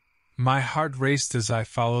 My heart raced as I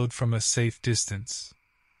followed from a safe distance.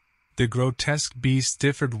 The grotesque beast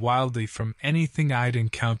differed wildly from anything I'd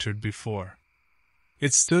encountered before.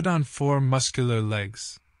 It stood on four muscular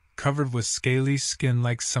legs, covered with scaly skin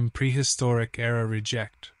like some prehistoric era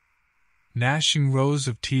reject. Gnashing rows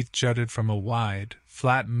of teeth jutted from a wide,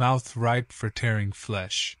 flat mouth ripe for tearing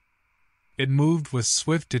flesh. It moved with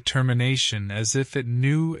swift determination as if it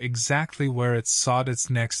knew exactly where it sought its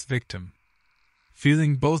next victim.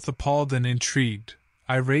 Feeling both appalled and intrigued,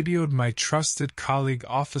 I radioed my trusted colleague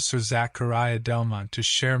Officer Zachariah Delmont to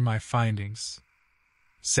share my findings.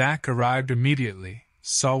 Zach arrived immediately,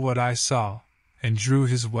 saw what I saw, and drew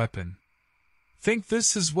his weapon. "Think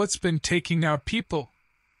this is what's been taking our people?"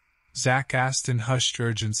 Zach asked in hushed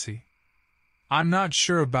urgency. "I'm not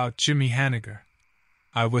sure about Jimmy Hanniger,"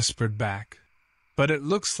 I whispered back, "but it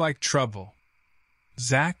looks like trouble."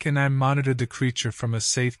 Zach and I monitored the creature from a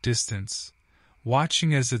safe distance,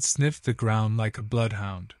 watching as it sniffed the ground like a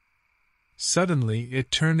bloodhound. Suddenly,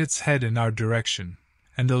 it turned its head in our direction,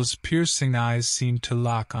 and those piercing eyes seemed to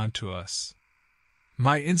lock onto us.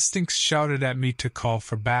 My instincts shouted at me to call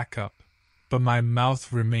for backup, but my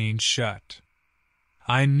mouth remained shut.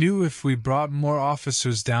 I knew if we brought more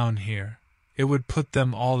officers down here, it would put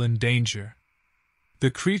them all in danger. The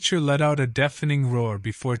creature let out a deafening roar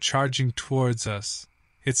before charging towards us,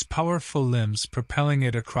 its powerful limbs propelling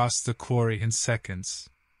it across the quarry in seconds.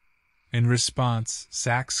 In response,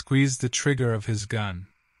 Zach squeezed the trigger of his gun.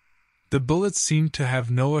 The bullets seemed to have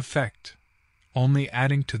no effect, only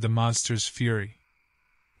adding to the monster's fury.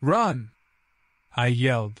 "Run!" I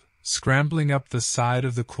yelled, scrambling up the side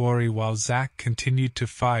of the quarry while Zach continued to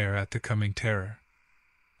fire at the coming terror.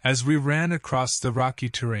 As we ran across the rocky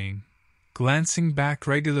terrain, glancing back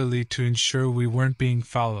regularly to ensure we weren't being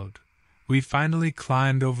followed, we finally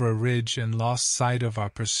climbed over a ridge and lost sight of our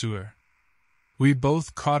pursuer. We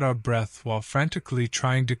both caught our breath while frantically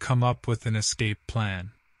trying to come up with an escape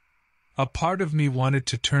plan. A part of me wanted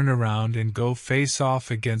to turn around and go face off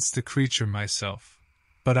against the creature myself,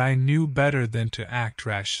 but I knew better than to act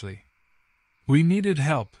rashly. We needed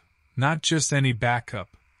help, not just any backup,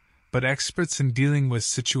 but experts in dealing with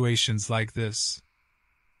situations like this.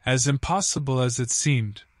 As impossible as it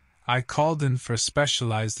seemed, I called in for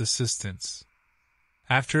specialized assistance.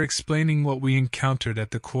 After explaining what we encountered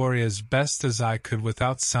at the quarry as best as I could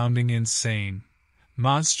without sounding insane,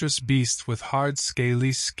 monstrous beast with hard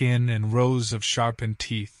scaly skin and rows of sharpened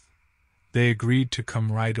teeth, they agreed to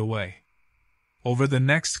come right away. Over the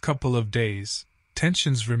next couple of days,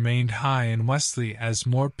 tensions remained high in Wesley as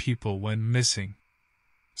more people went missing.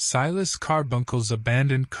 Silas Carbuncle's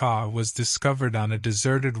abandoned car was discovered on a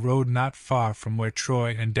deserted road not far from where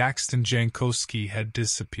Troy and Daxton Jankowski had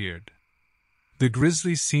disappeared. The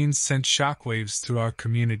grisly scene sent shockwaves through our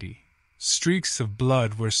community. Streaks of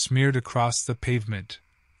blood were smeared across the pavement,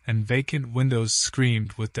 and vacant windows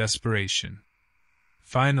screamed with desperation.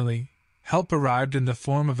 Finally, help arrived in the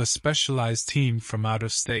form of a specialized team from out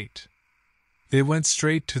of state. They went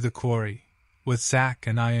straight to the quarry, with Zach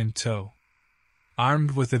and I in tow.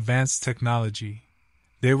 Armed with advanced technology,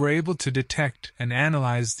 they were able to detect and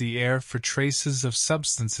analyze the air for traces of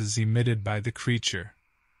substances emitted by the creature.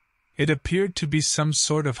 It appeared to be some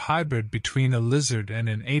sort of hybrid between a lizard and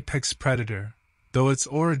an apex predator, though its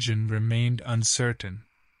origin remained uncertain.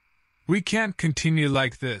 "We can't continue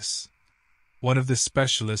like this," one of the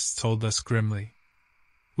specialists told us grimly.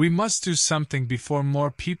 "We must do something before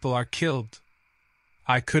more people are killed."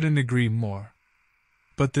 I couldn't agree more.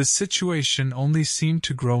 But the situation only seemed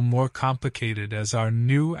to grow more complicated as our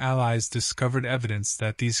new allies discovered evidence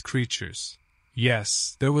that these creatures,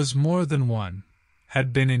 yes, there was more than one,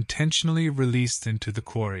 had been intentionally released into the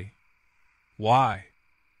quarry. Why?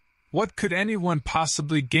 What could anyone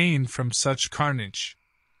possibly gain from such carnage?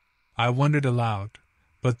 I wondered aloud,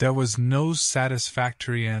 but there was no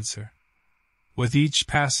satisfactory answer. With each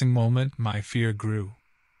passing moment, my fear grew.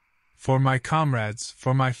 For my comrades,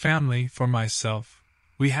 for my family, for myself,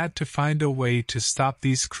 we had to find a way to stop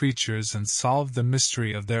these creatures and solve the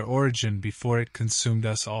mystery of their origin before it consumed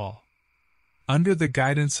us all. Under the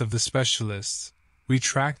guidance of the specialists, we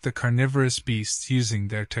tracked the carnivorous beasts using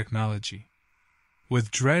their technology.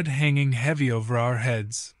 With dread hanging heavy over our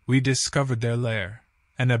heads, we discovered their lair,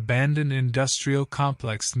 an abandoned industrial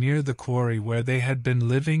complex near the quarry where they had been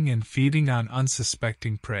living and feeding on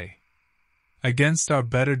unsuspecting prey. Against our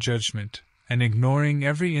better judgment, and ignoring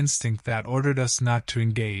every instinct that ordered us not to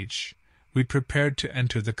engage, we prepared to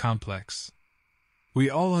enter the complex. We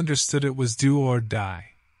all understood it was do or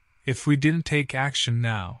die. If we didn't take action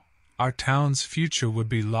now, our town's future would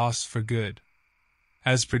be lost for good.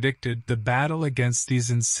 As predicted, the battle against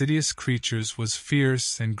these insidious creatures was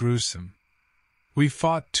fierce and gruesome. We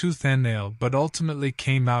fought tooth and nail but ultimately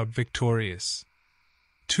came out victorious.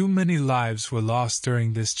 Too many lives were lost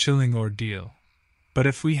during this chilling ordeal, but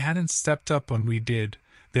if we hadn't stepped up when we did,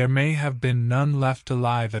 there may have been none left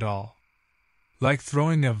alive at all. Like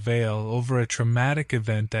throwing a veil over a traumatic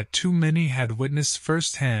event that too many had witnessed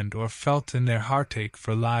firsthand or felt in their heartache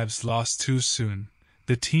for lives lost too soon,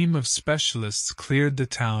 the team of specialists cleared the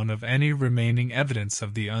town of any remaining evidence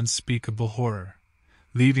of the unspeakable horror,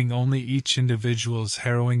 leaving only each individual's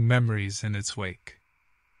harrowing memories in its wake.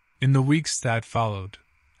 In the weeks that followed,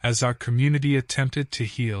 as our community attempted to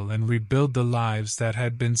heal and rebuild the lives that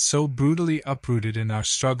had been so brutally uprooted in our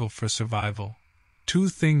struggle for survival, two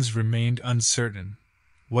things remained uncertain: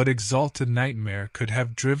 what exalted nightmare could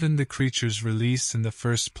have driven the creature's release in the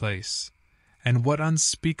first place, and what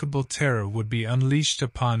unspeakable terror would be unleashed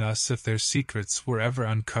upon us if their secrets were ever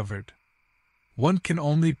uncovered. One can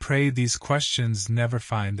only pray these questions never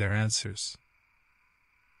find their answers.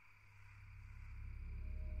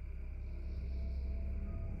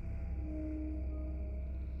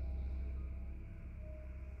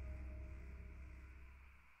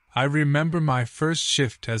 I remember my first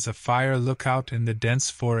shift as a fire lookout in the dense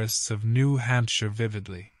forests of New Hampshire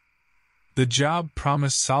vividly. The job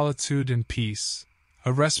promised solitude and peace,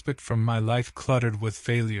 a respite from my life cluttered with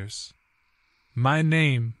failures. My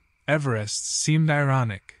name, Everest, seemed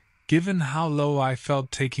ironic, given how low I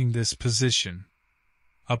felt taking this position.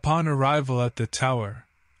 Upon arrival at the tower,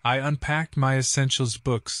 I unpacked my essentials: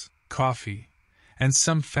 books, coffee, and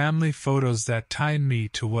some family photos that tied me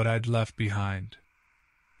to what I'd left behind.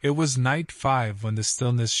 It was night 5 when the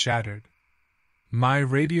stillness shattered. My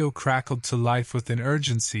radio crackled to life with an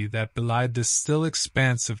urgency that belied the still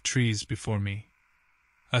expanse of trees before me.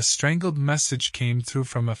 A strangled message came through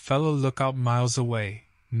from a fellow lookout miles away,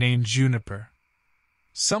 named Juniper.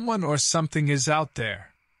 "Someone or something is out there.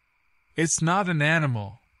 It's not an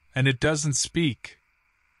animal, and it doesn't speak.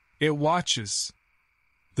 It watches."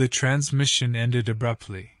 The transmission ended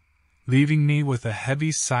abruptly, leaving me with a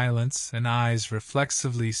heavy silence and eyes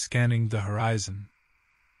reflexively scanning the horizon.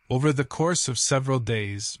 Over the course of several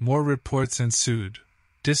days, more reports ensued: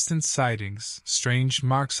 distant sightings, strange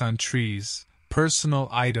marks on trees, personal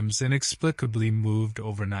items inexplicably moved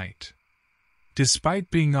overnight.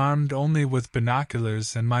 Despite being armed only with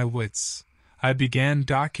binoculars and my wits, I began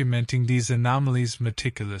documenting these anomalies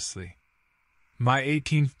meticulously. My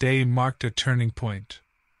 18th day marked a turning point.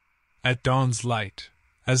 At dawn's light,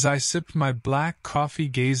 as I sipped my black coffee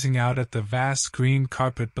gazing out at the vast green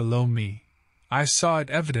carpet below me, I saw it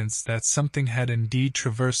evidence that something had indeed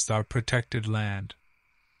traversed our protected land.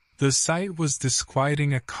 The sight was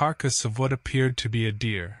disquieting: a carcass of what appeared to be a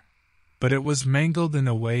deer, but it was mangled in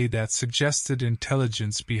a way that suggested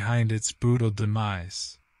intelligence behind its brutal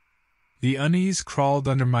demise. The unease crawled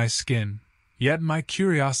under my skin, yet my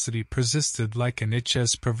curiosity persisted like an itch,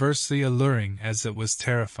 as perversely alluring as it was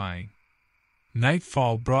terrifying.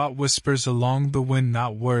 Nightfall brought whispers along the wind,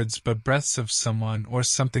 not words but breaths of someone or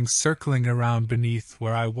something circling around beneath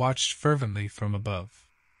where I watched fervently from above.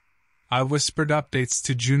 I whispered updates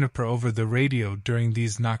to Juniper over the radio during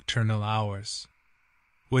these nocturnal hours.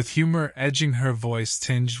 With humor edging her voice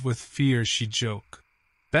tinged with fear, she joked,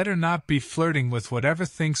 "Better not be flirting with whatever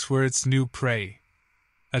thinks we're its new prey,"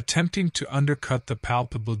 attempting to undercut the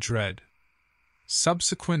palpable dread.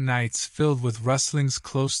 Subsequent nights filled with rustlings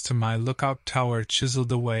close to my lookout tower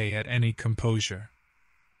chiseled away at any composure.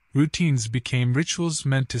 Routines became rituals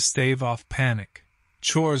meant to stave off panic.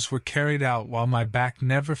 Chores were carried out while my back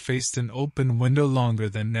never faced an open window longer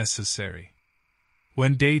than necessary.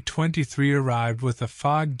 When day 23 arrived with a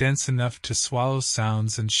fog dense enough to swallow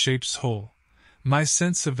sounds and shapes whole, my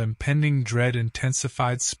sense of impending dread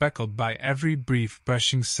intensified, speckled by every brief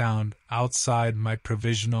brushing sound outside my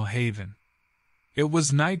provisional haven. It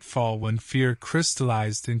was nightfall when fear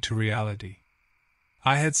crystallized into reality.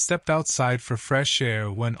 I had stepped outside for fresh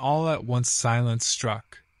air when all at once silence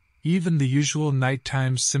struck. Even the usual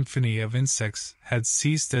nighttime symphony of insects had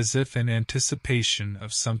ceased, as if in anticipation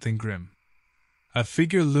of something grim. A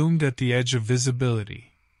figure loomed at the edge of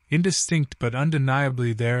visibility, indistinct but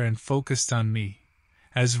undeniably there and focused on me,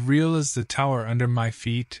 as real as the tower under my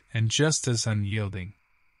feet and just as unyielding.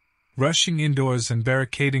 Rushing indoors and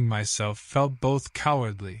barricading myself felt both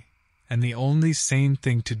cowardly and the only sane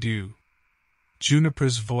thing to do.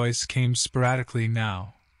 Juniper's voice came sporadically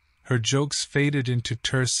now. Her jokes faded into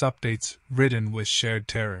terse updates ridden with shared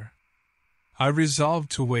terror. I resolved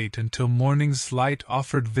to wait until morning's light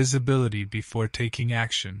offered visibility before taking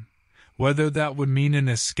action. Whether that would mean an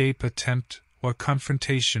escape attempt or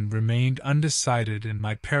confrontation remained undecided in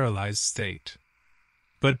my paralyzed state.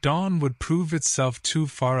 But dawn would prove itself too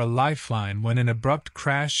far a lifeline when an abrupt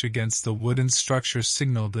crash against the wooden structure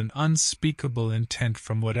signaled an unspeakable intent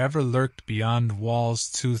from whatever lurked beyond walls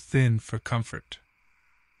too thin for comfort.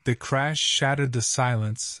 The crash shattered the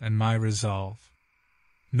silence and my resolve.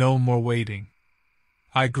 No more waiting.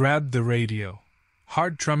 I grabbed the radio,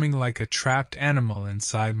 heart drumming like a trapped animal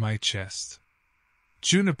inside my chest.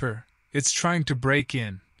 "Juniper, it's trying to break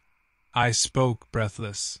in." I spoke,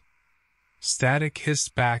 breathless. Static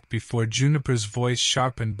hissed back before Juniper's voice,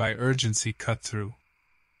 sharpened by urgency, cut through.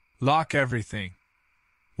 "Lock everything.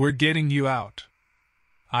 We're getting you out."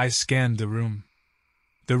 I scanned the room.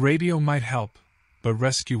 The radio might help, but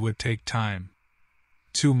rescue would take time.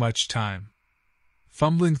 Too much time.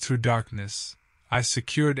 Fumbling through darkness, I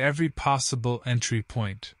secured every possible entry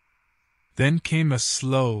point. Then came a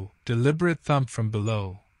slow, deliberate thump from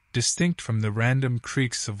below, distinct from the random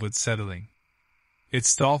creaks of wood settling. It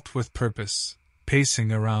stalked with purpose,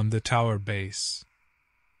 pacing around the tower base.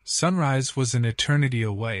 Sunrise was an eternity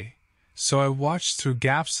away, so I watched through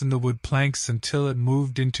gaps in the wood planks until it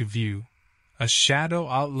moved into view, a shadow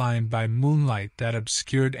outlined by moonlight that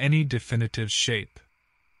obscured any definitive shape.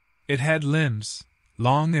 It had limbs,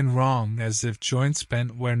 long and wrong as if joints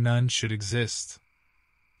bent where none should exist.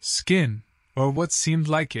 Skin, or what seemed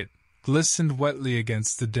like it, glistened wetly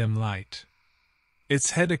against the dim light.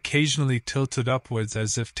 Its head occasionally tilted upwards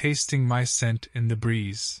as if tasting my scent in the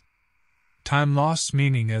breeze. Time lost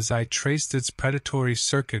meaning as I traced its predatory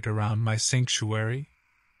circuit around my sanctuary.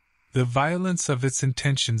 The violence of its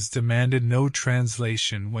intentions demanded no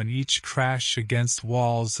translation when each crash against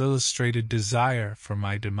walls illustrated desire for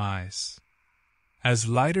my demise. As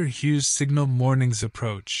lighter hues signal morning's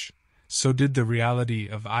approach, so did the reality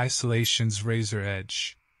of isolation's razor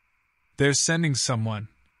edge. "They're sending someone,"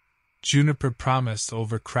 Juniper promised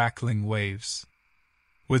over crackling waves.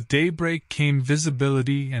 With daybreak came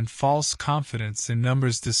visibility and false confidence in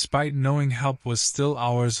numbers despite knowing help was still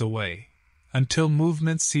hours away, until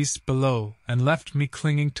movement ceased below and left me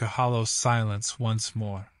clinging to hollow silence once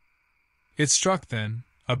more. It struck then,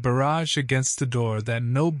 a barrage against the door that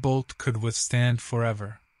no bolt could withstand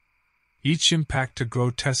forever. Each impact a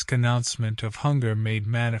grotesque announcement of hunger made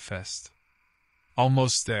manifest.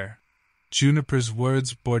 "Almost there." Juniper's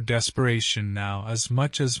words bore desperation now as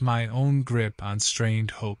much as my own grip on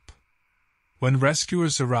strained hope. When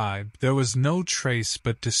rescuers arrived, there was no trace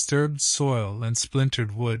but disturbed soil and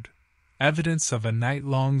splintered wood, evidence of a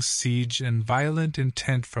night-long siege and violent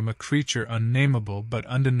intent from a creature unnameable but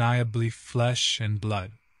undeniably flesh and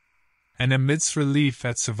blood. And amidst relief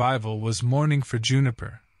at survival was mourning for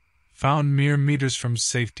Juniper, found mere meters from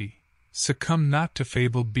safety, succumbed not to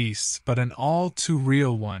fabled beasts but an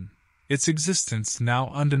all-too-real one, its existence now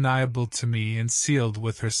undeniable to me and sealed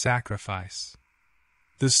with her sacrifice.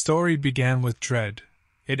 The story began with dread.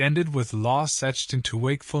 It ended with loss etched into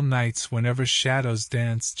wakeful nights whenever shadows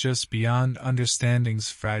danced just beyond understanding's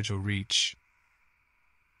fragile reach.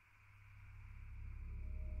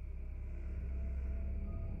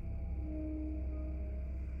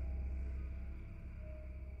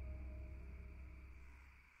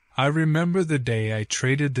 I remember the day I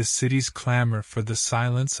traded the city's clamor for the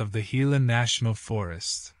silence of the Gila National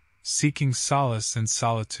Forest, seeking solace in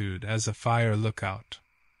solitude as a fire lookout.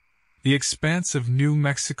 The expanse of New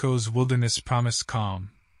Mexico's wilderness promised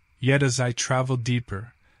calm, yet as I traveled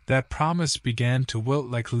deeper, that promise began to wilt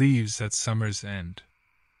like leaves at summer's end.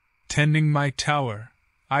 Tending my tower,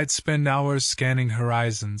 I'd spend hours scanning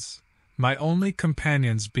horizons, my only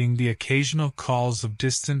companions being the occasional calls of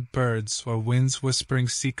distant birds or winds whispering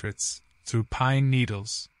secrets through pine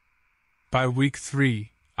needles. By week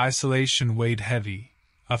 3, isolation weighed heavy,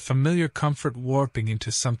 a familiar comfort warping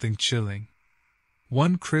into something chilling.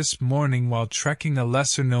 One crisp morning while trekking a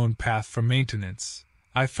lesser-known path for maintenance,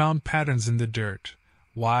 I found patterns in the dirt,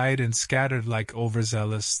 wide and scattered like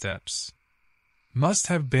overzealous steps. Must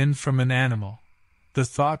have been from an animal. The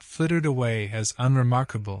thought flittered away as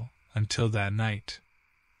unremarkable, until that night.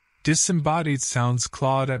 Disembodied sounds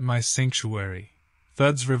clawed at my sanctuary,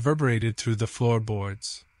 thuds reverberated through the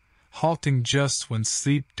floorboards, halting just when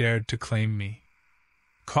sleep dared to claim me.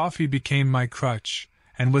 Coffee became my crutch,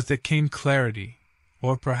 and with it came clarity,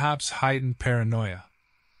 or perhaps heightened paranoia.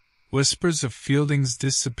 Whispers of Fielding's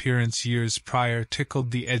disappearance years prior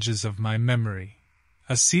tickled the edges of my memory,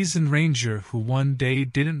 a seasoned ranger who one day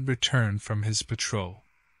didn't return from his patrol.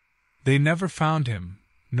 They never found him,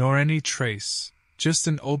 nor any trace, just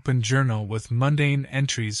an open journal with mundane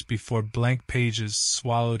entries before blank pages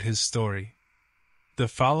swallowed his story. The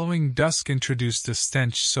following dusk introduced a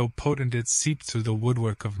stench so potent it seeped through the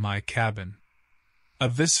woodwork of my cabin. A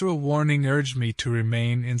visceral warning urged me to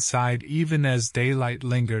remain inside even as daylight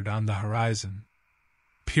lingered on the horizon.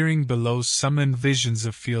 Peering below summoned visions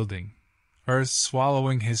of Fielding, earth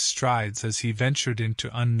swallowing his strides as he ventured into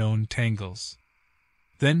unknown tangles.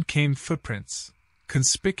 Then came footprints,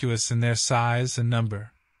 conspicuous in their size and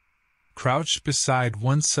number. Crouched beside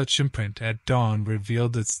one such imprint at dawn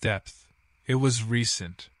revealed its depth. It was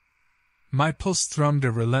recent. My pulse thrummed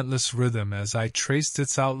a relentless rhythm as I traced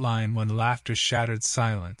its outline when laughter shattered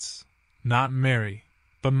silence. Not merry,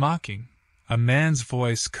 but mocking, a man's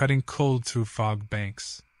voice cutting cold through fog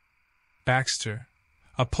banks. Baxter,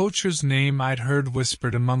 a poacher's name I'd heard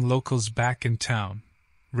whispered among locals back in town,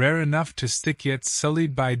 rare enough to stick yet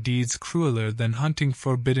sullied by deeds crueler than hunting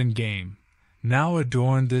forbidden game, now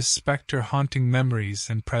adorned this spectre-haunting memories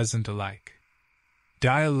and present alike.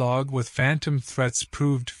 Dialogue with phantom threats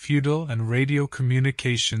proved futile, and radio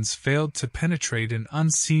communications failed to penetrate an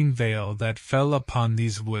unseen veil that fell upon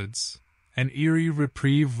these woods, an eerie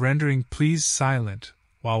reprieve rendering pleas silent,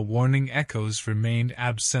 while warning echoes remained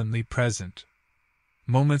absently present.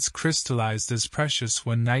 Moments crystallized as precious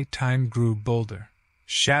when nighttime grew bolder.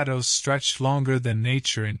 Shadows stretched longer than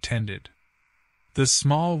nature intended. The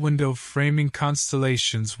small window framing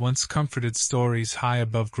constellations once comforted stories high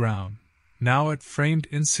above ground. Now it framed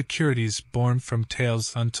insecurities born from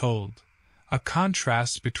tales untold, a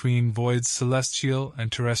contrast between voids celestial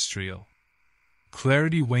and terrestrial.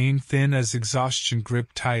 Clarity waned thin as exhaustion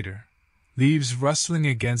gripped tighter. Leaves rustling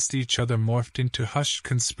against each other morphed into hushed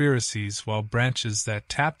conspiracies, while branches that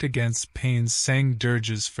tapped against panes sang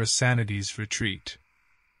dirges for sanity's retreat.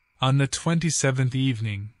 On the 27th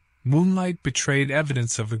evening, moonlight betrayed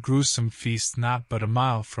evidence of a gruesome feast not but a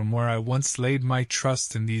mile from where I once laid my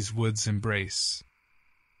trust in these woods' embrace.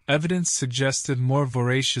 Evidence suggested more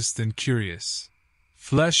voracious than curious.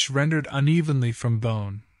 Flesh rendered unevenly from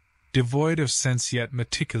bone, devoid of sense yet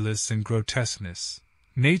meticulous in grotesqueness.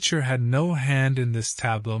 Nature had no hand in this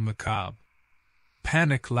tableau macabre.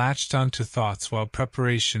 Panic latched onto thoughts while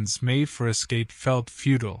preparations made for escape felt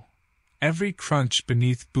futile. Every crunch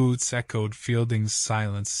beneath boots echoed Fielding's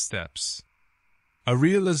silenced steps. A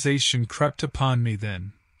realization crept upon me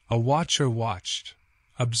then. A watcher watched.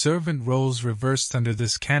 Observant roles reversed under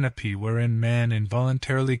this canopy wherein man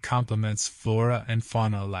involuntarily complements flora and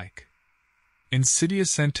fauna alike.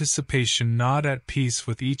 Insidious anticipation gnawed at peace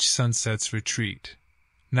with each sunset's retreat.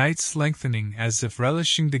 Nights lengthening as if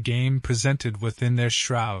relishing the game presented within their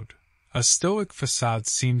shroud. A stoic facade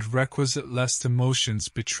seemed requisite lest emotions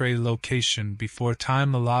betray location before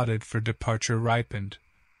time allotted for departure ripened.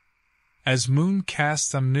 As moon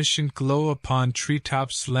cast omniscient glow upon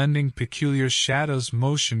treetops lending peculiar shadows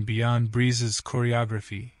motion beyond breezes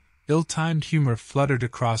choreography, ill-timed humor fluttered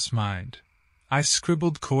across mind. I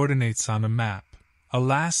scribbled coordinates on a map, a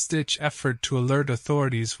last-ditch effort to alert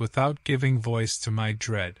authorities without giving voice to my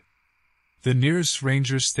dread. The nearest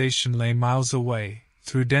ranger station lay miles away,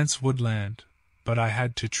 through dense woodland, but I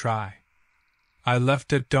had to try. I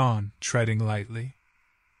left at dawn, treading lightly.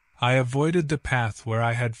 I avoided the path where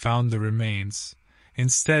I had found the remains,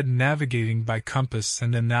 instead navigating by compass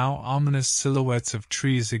and the now ominous silhouettes of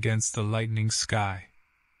trees against the lightening sky.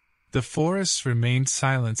 The forest remained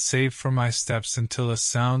silent save for my steps until a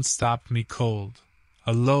sound stopped me cold,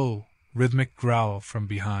 a low, rhythmic growl from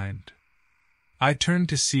behind. I turned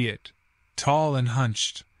to see it, tall and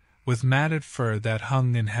hunched, with matted fur that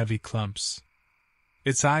hung in heavy clumps.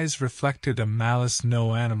 Its eyes reflected a malice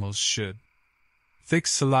no animals should. Thick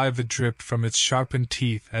saliva dripped from its sharpened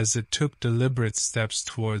teeth as it took deliberate steps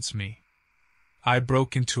towards me. I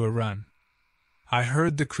broke into a run. I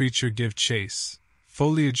heard the creature give chase,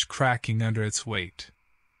 foliage cracking under its weight.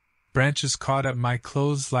 Branches caught at my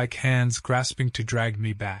clothes like hands grasping to drag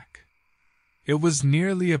me back. It was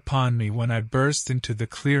nearly upon me when I burst into the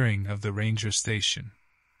clearing of the ranger station.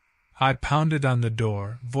 I pounded on the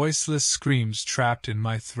door, voiceless screams trapped in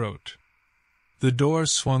my throat. The door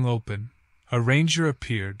swung open. A ranger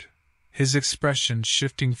appeared, his expression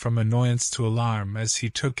shifting from annoyance to alarm as he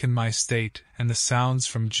took in my state and the sounds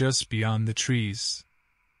from just beyond the trees.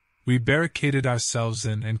 We barricaded ourselves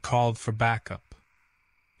in and called for backup.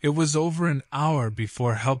 It was over an hour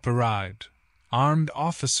before help arrived, armed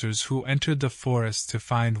officers who entered the forest to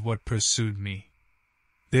find what pursued me.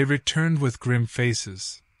 They returned with grim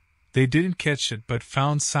faces. They didn't catch it but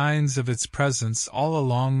found signs of its presence all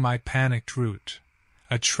along my panicked route,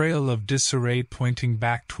 a trail of disarray pointing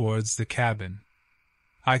back towards the cabin.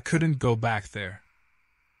 I couldn't go back there.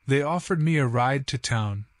 They offered me a ride to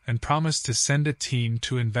town and promised to send a team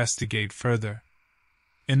to investigate further.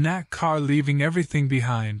 In that car, leaving everything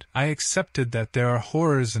behind, I accepted that there are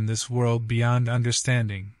horrors in this world beyond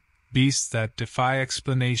understanding, beasts that defy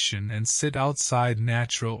explanation and sit outside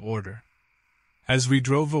natural order. As we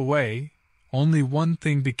drove away, only one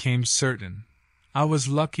thing became certain. I was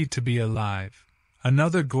lucky to be alive.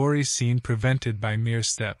 Another gory scene prevented by mere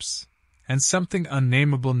steps, and something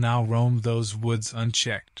unnameable now roamed those woods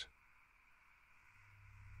unchecked.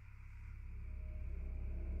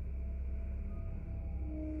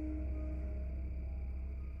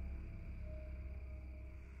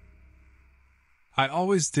 I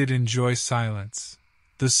always did enjoy silence,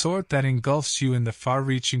 the sort that engulfs you in the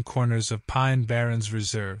far-reaching corners of Pine Barrens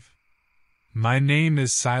Reserve. My name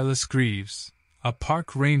is Silas Greaves, a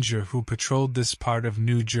park ranger who patrolled this part of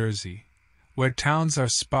New Jersey, where towns are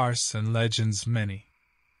sparse and legends many.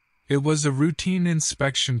 It was a routine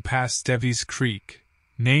inspection past Devy's Creek,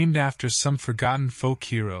 named after some forgotten folk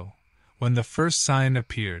hero, when the first sign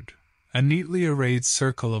appeared, a neatly arrayed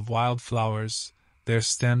circle of wildflowers, their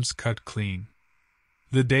stems cut clean.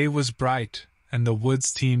 The day was bright, and the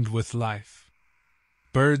woods teemed with life.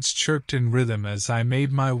 Birds chirped in rhythm as I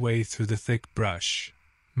made my way through the thick brush,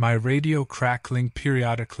 my radio crackling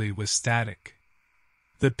periodically with static.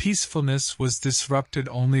 The peacefulness was disrupted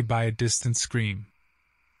only by a distant scream.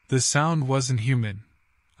 The sound wasn't human.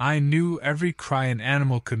 I knew every cry an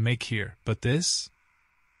animal could make here, but this?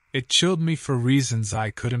 It chilled me for reasons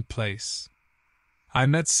I couldn't place. I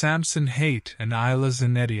met Samson Haight and Isla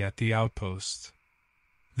Zanetti at the outpost.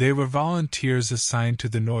 They were volunteers assigned to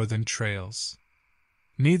the northern trails.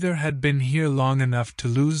 Neither had been here long enough to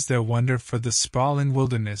lose their wonder for the sprawling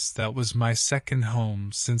wilderness that was my second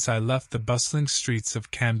home since I left the bustling streets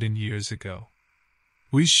of Camden years ago.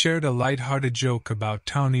 We shared a light-hearted joke about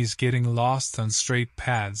townies getting lost on straight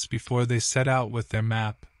paths before they set out with their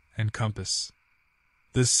map and compass.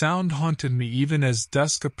 The sound haunted me even as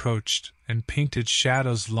dusk approached and painted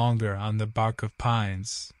shadows longer on the bark of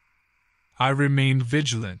pines. I remained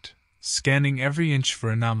vigilant, scanning every inch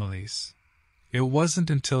for anomalies. It wasn't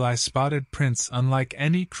until I spotted prints unlike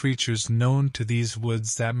any creatures known to these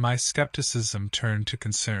woods that my skepticism turned to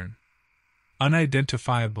concern.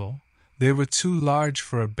 Unidentifiable, they were too large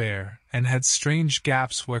for a bear and had strange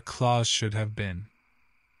gaps where claws should have been.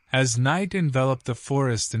 As night enveloped the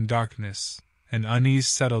forest in darkness, an unease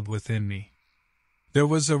settled within me. There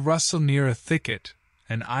was a rustle near a thicket,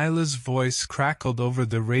 and Isla's voice crackled over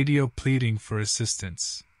the radio pleading for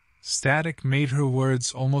assistance. Static made her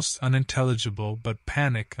words almost unintelligible, but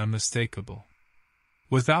panic unmistakable.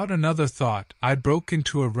 Without another thought, I broke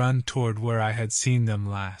into a run toward where I had seen them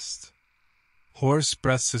last. Hoarse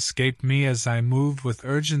breaths escaped me as I moved with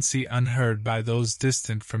urgency unheard by those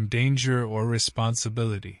distant from danger or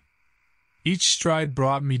responsibility. Each stride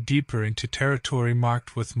brought me deeper into territory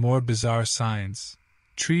marked with more bizarre signs.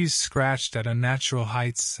 Trees scratched at unnatural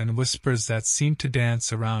heights and whispers that seemed to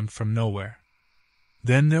dance around from nowhere.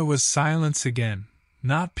 Then there was silence again,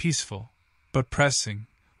 not peaceful, but pressing,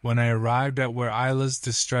 when I arrived at where Isla's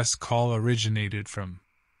distress call originated from.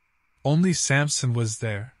 Only Samson was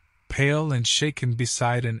there, pale and shaken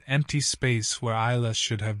beside an empty space where Isla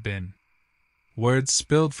should have been. Words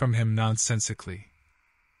spilled from him nonsensically.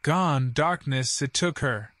 "Gone, darkness, it took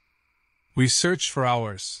her." We searched for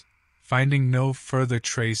hours, finding no further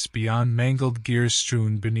trace beyond mangled gear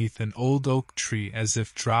strewn beneath an old oak tree as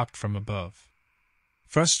if dropped from above.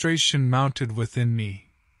 Frustration mounted within me.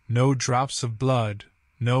 No drops of blood,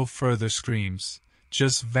 no further screams,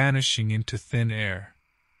 just vanishing into thin air.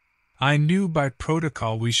 I knew by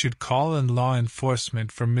protocol we should call in law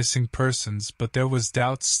enforcement for missing persons, but there was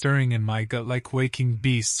doubt stirring in my gut like waking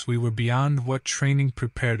beasts. We were beyond what training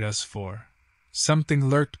prepared us for. Something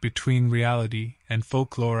lurked between reality and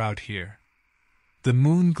folklore out here. The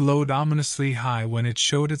moon glowed ominously high when it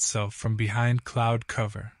showed itself from behind cloud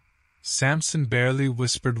cover. Samson barely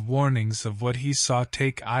whispered warnings of what he saw,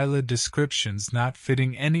 take Isla descriptions not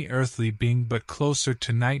fitting any earthly being but closer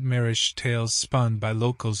to nightmarish tales spun by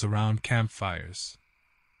locals around campfires.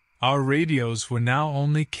 Our radios were now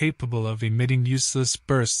only capable of emitting useless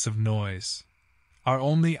bursts of noise. Our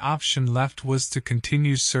only option left was to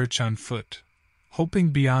continue search on foot, hoping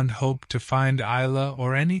beyond hope to find Isla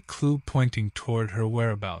or any clue pointing toward her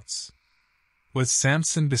whereabouts. With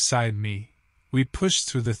Samson beside me, we pushed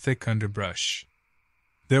through the thick underbrush.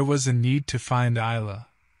 There was a need to find Isla,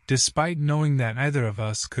 despite knowing that neither of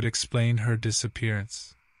us could explain her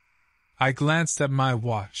disappearance. I glanced at my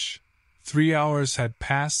watch. 3 hours had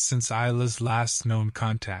passed since Isla's last known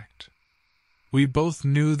contact. We both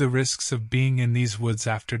knew the risks of being in these woods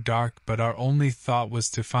after dark, but our only thought was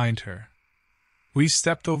to find her. We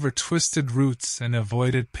stepped over twisted roots and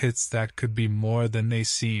avoided pits that could be more than they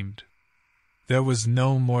seemed. There was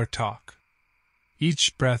no more talk.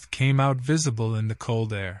 Each breath came out visible in the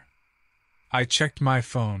cold air. I checked my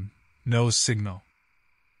phone. No signal.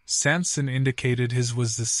 Samson indicated his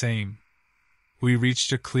was the same. We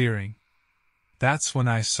reached a clearing. That's when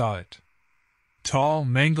I saw it. Tall,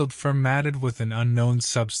 mangled fir matted with an unknown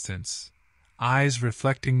substance, eyes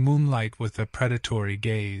reflecting moonlight with a predatory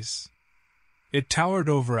gaze. It towered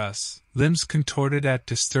over us, limbs contorted at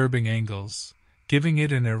disturbing angles, giving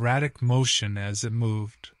it an erratic motion as it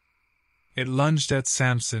moved. It lunged at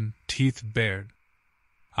Samson, teeth bared.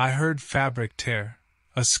 I heard fabric tear,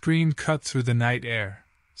 a scream cut through the night air.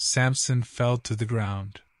 Samson fell to the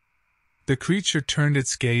ground. The creature turned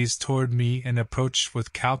its gaze toward me and approached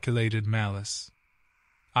with calculated malice.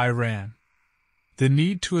 I ran. The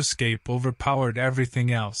need to escape overpowered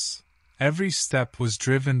everything else. Every step was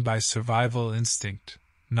driven by survival instinct,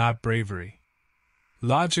 not bravery.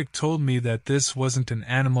 Logic told me that this wasn't an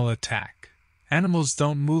animal attack. Animals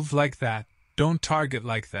don't move like that, don't target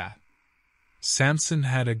like that. Samson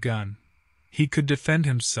had a gun. He could defend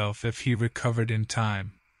himself if he recovered in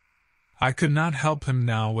time. I could not help him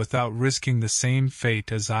now without risking the same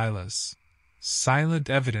fate as Isla's.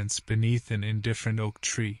 Silent evidence beneath an indifferent oak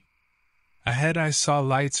tree. Ahead I saw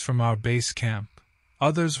lights from our base camp.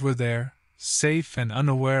 Others were there, safe and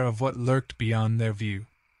unaware of what lurked beyond their view.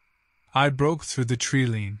 I broke through the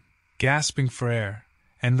tree-line, gasping for air,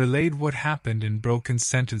 and relayed what happened in broken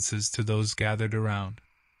sentences to those gathered around.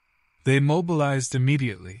 They mobilized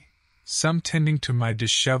immediately, some tending to my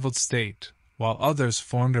disheveled state, while others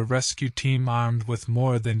formed a rescue team armed with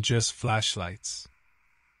more than just flashlights.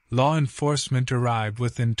 Law enforcement arrived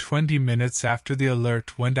within 20 minutes after the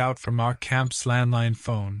alert went out from our camp's landline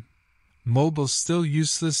phone. Mobile still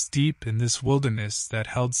useless deep in this wilderness that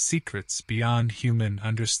held secrets beyond human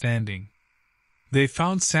understanding. They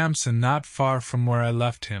found Samson not far from where I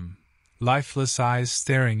left him, lifeless eyes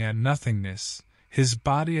staring at nothingness, his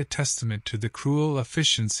body a testament to the cruel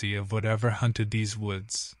efficiency of whatever hunted these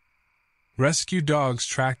woods. Rescue dogs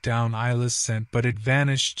tracked down Isla's scent, but it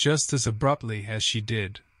vanished just as abruptly as she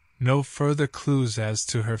did. No further clues as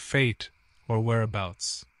to her fate or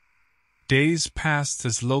whereabouts. Days passed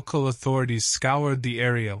as local authorities scoured the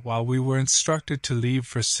area while we were instructed to leave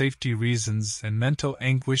for safety reasons and mental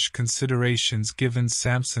anguish considerations given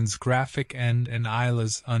Samson's graphic end and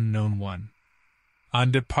Isla's unknown one.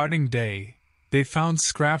 On departing day, they found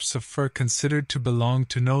scraps of fur considered to belong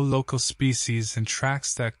to no local species and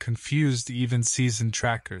tracks that confused even seasoned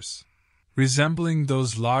trackers, resembling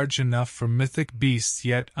those large enough for mythic beasts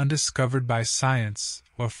yet undiscovered by science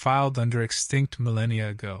or filed under extinct millennia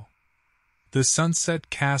ago. The sunset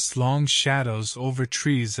cast long shadows over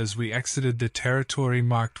trees as we exited the territory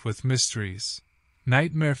marked with mysteries,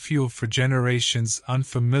 nightmare fuel for generations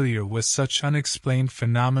unfamiliar with such unexplained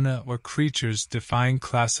phenomena or creatures defying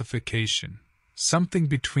classification. Something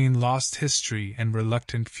between lost history and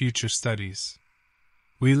reluctant future studies.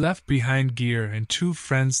 We left behind gear and two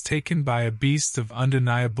friends taken by a beast of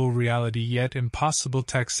undeniable reality yet impossible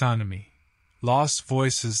taxonomy. Lost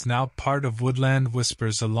voices now part of woodland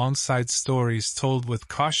whispers alongside stories told with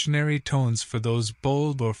cautionary tones for those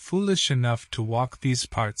bold or foolish enough to walk these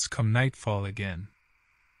parts come nightfall again.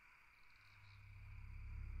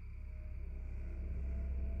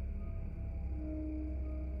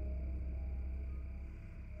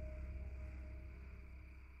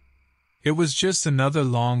 It was just another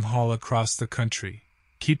long haul across the country,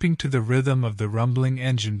 keeping to the rhythm of the rumbling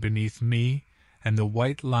engine beneath me and the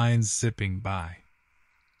white lines zipping by.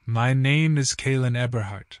 My name is Kalen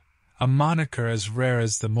Eberhardt, a moniker as rare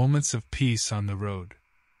as the moments of peace on the road.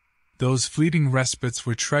 Those fleeting respites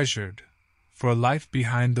were treasured, for life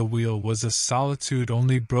behind the wheel was a solitude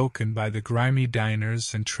only broken by the grimy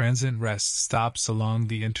diners and transient rest stops along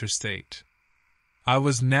the interstate. I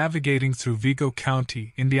was navigating through Vigo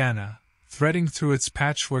County, Indiana, threading through its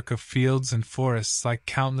patchwork of fields and forests like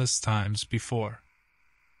countless times before.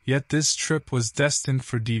 Yet this trip was destined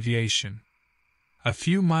for deviation. A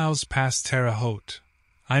few miles past Terre Haute,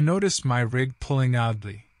 I noticed my rig pulling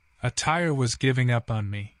oddly. A tire was giving up on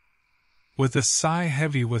me. With a sigh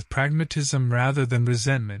heavy with pragmatism rather than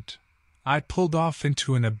resentment, I pulled off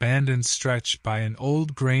into an abandoned stretch by an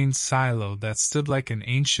old grain silo that stood like an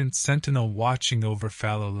ancient sentinel watching over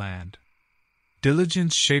fallow land.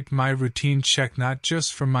 Diligence shaped my routine check not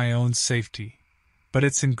just for my own safety, but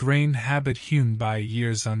its ingrained habit hewn by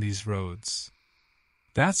years on these roads.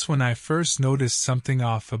 That's when I first noticed something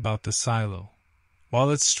off about the silo. While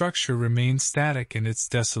its structure remained static in its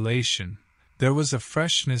desolation, there was a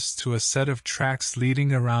freshness to a set of tracks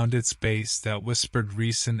leading around its base that whispered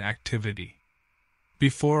recent activity.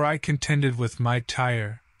 Before I contended with my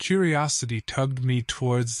tire, curiosity tugged me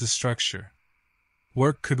towards the structure.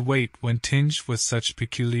 Work could wait when tinged with such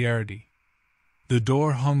peculiarity. The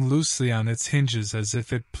door hung loosely on its hinges as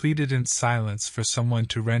if it pleaded in silence for someone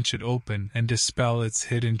to wrench it open and dispel its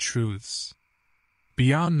hidden truths.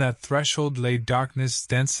 Beyond that threshold lay darkness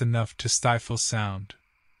dense enough to stifle sound.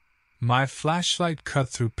 My flashlight cut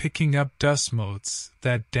through, picking up dust motes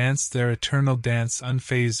that danced their eternal dance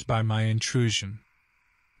unfazed by my intrusion.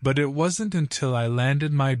 But it wasn't until I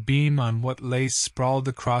landed my beam on what lay sprawled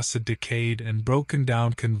across a decayed and broken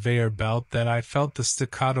down conveyor belt that I felt the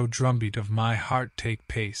staccato drumbeat of my heart take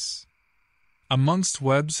pace. Amongst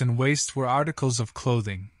webs and waste were articles of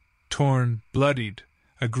clothing, torn, bloodied,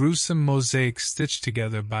 a gruesome mosaic stitched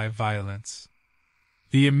together by violence.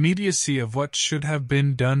 The immediacy of what should have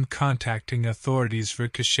been done contacting authorities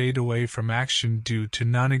ricocheted away from action due to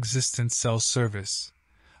non-existent cell service,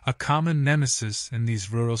 a common nemesis in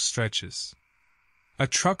these rural stretches. A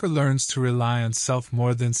trucker learns to rely on self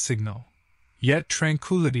more than signal, yet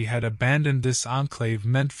tranquility had abandoned this enclave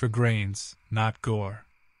meant for grains, not gore.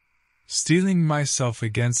 Steeling myself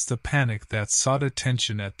against the panic that sought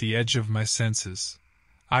attention at the edge of my senses,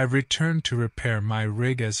 I returned to repair my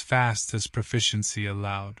rig as fast as proficiency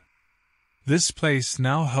allowed. This place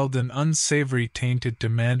now held an unsavory taint. It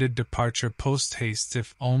demanded departure post-haste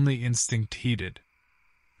if only instinct heeded.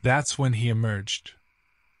 That's when he emerged.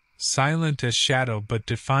 Silent as shadow but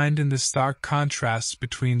defined in the stark contrast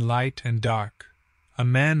between light and dark, a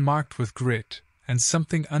man marked with grit, and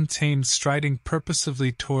something untamed striding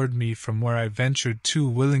purposively toward me from where I ventured too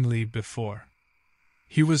willingly before.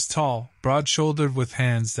 He was tall, broad-shouldered, with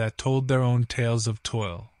hands that told their own tales of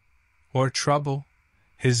toil or trouble,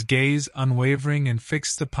 his gaze unwavering and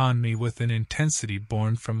fixed upon me with an intensity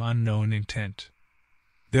born from unknown intent.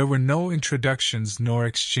 There were no introductions nor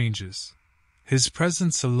exchanges. His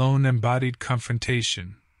presence alone embodied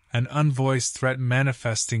confrontation, an unvoiced threat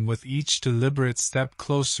manifesting with each deliberate step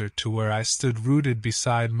closer to where I stood rooted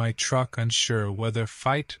beside my truck, unsure whether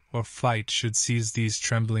fight or flight should seize these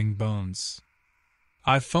trembling bones.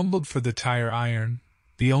 I fumbled for the tire iron,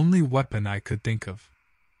 the only weapon I could think of.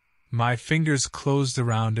 My fingers closed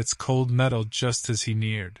around its cold metal just as he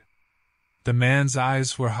neared. The man's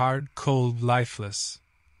eyes were hard, cold, lifeless,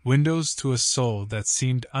 windows to a soul that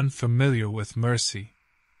seemed unfamiliar with mercy.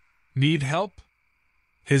 "Need help?"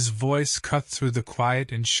 His voice cut through the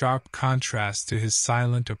quiet in sharp contrast to his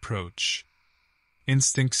silent approach.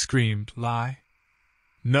 Instinct screamed, "Lie."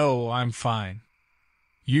 "No, I'm fine."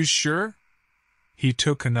 "You sure?" He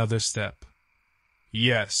took another step.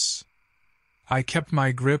 "Yes." I kept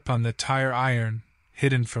my grip on the tire iron,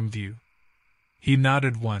 hidden from view. He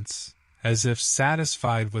nodded once, as if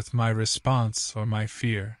satisfied with my response or my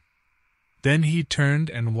fear. Then he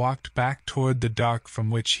turned and walked back toward the dark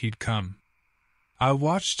from which he'd come. I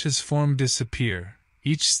watched his form disappear,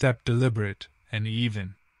 each step deliberate and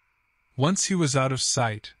even. Once he was out of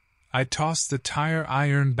sight, I tossed the tire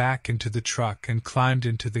iron back into the truck and climbed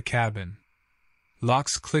into the cabin.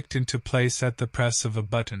 Locks clicked into place at the press of a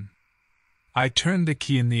button. I turned the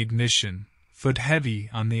key in the ignition, foot heavy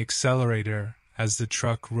on the accelerator as the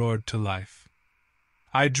truck roared to life.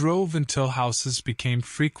 I drove until houses became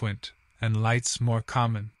frequent and lights more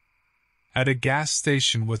common. At a gas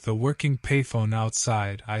station with a working payphone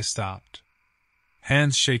outside, I stopped.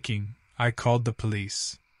 Hands shaking, I called the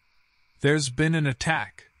police. "There's been an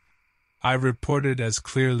attack," I reported as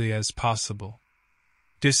clearly as possible,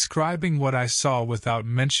 describing what I saw without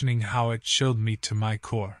mentioning how it chilled me to my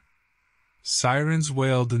core. Sirens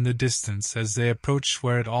wailed in the distance as they approached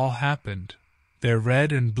where it all happened, their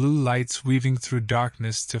red and blue lights weaving through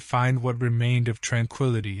darkness to find what remained of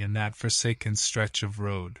tranquility in that forsaken stretch of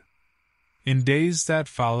road. In days that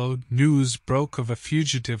followed, news broke of a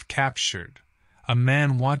fugitive captured, a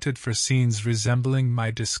man wanted for scenes resembling my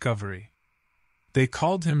discovery. They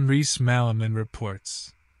called him Reese Malum in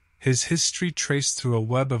reports, his history traced through a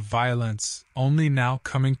web of violence only now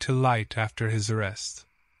coming to light after his arrest.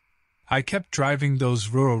 I kept driving those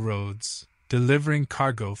rural roads, delivering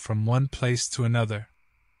cargo from one place to another.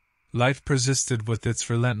 Life persisted with its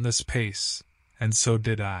relentless pace, and so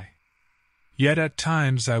did I. Yet at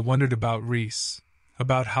times I wondered about Reese,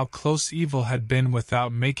 about how close evil had been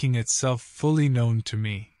without making itself fully known to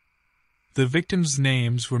me. The victims'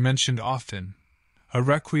 names were mentioned often, a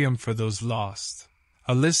requiem for those lost,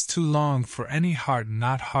 a list too long for any heart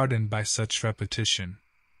not hardened by such repetition.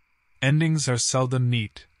 Endings are seldom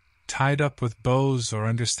neat, tied up with bows or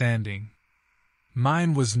understanding.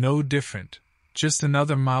 Mine was no different, just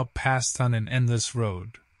another mile passed on an endless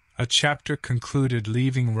road, a chapter concluded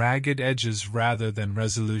leaving ragged edges rather than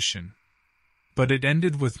resolution. But it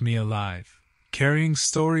ended with me alive, carrying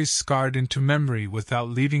stories scarred into memory without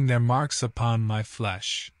leaving their marks upon my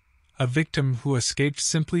flesh, a victim who escaped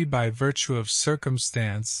simply by virtue of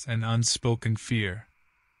circumstance and unspoken fear.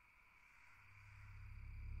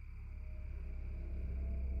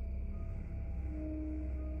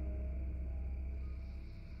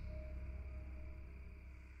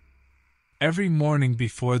 Every morning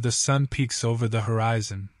before the sun peeks over the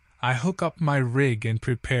horizon, I hook up my rig and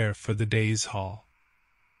prepare for the day's haul.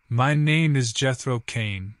 My name is Jethro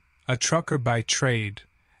Kane, a trucker by trade,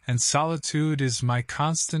 and solitude is my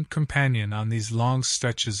constant companion on these long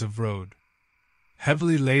stretches of road.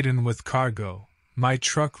 Heavily laden with cargo, my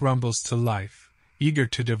truck rumbles to life, eager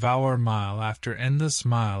to devour mile after endless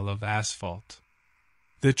mile of asphalt.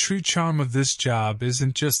 The true charm of this job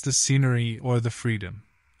isn't just the scenery or the freedom.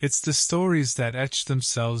 It's the stories that etch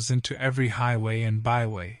themselves into every highway and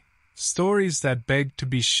byway, stories that beg to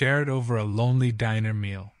be shared over a lonely diner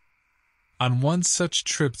meal. On one such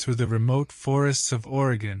trip through the remote forests of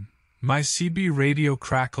Oregon, my CB radio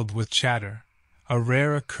crackled with chatter, a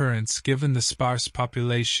rare occurrence given the sparse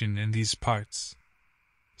population in these parts.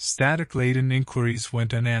 Static-laden inquiries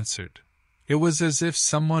went unanswered. It was as if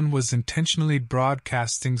someone was intentionally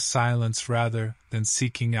broadcasting silence rather than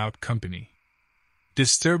seeking out company.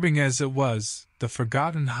 Disturbing as it was, the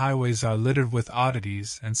forgotten highways are littered with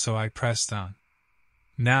oddities, and so I pressed on.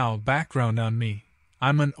 Now, background on me.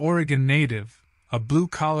 I'm an Oregon native, a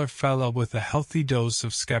blue-collar fellow with a healthy dose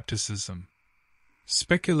of skepticism.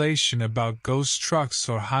 Speculation about ghost trucks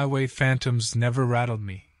or highway phantoms never rattled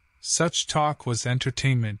me. Such talk was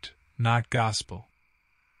entertainment, not gospel.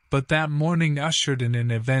 But that morning ushered in an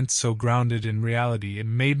event so grounded in reality it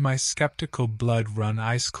made my skeptical blood run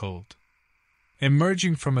ice-cold.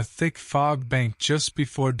 Emerging from a thick fog bank just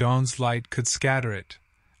before dawn's light could scatter it,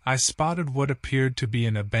 I spotted what appeared to be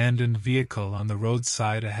an abandoned vehicle on the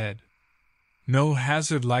roadside ahead. No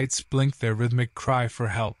hazard lights blinked their rhythmic cry for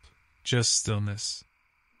help, just stillness.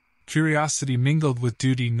 Curiosity mingled with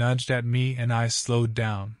duty nudged at me and I slowed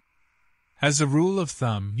down. As a rule of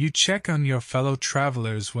thumb, you check on your fellow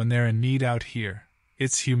travelers when they're in need out here.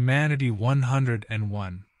 It's humanity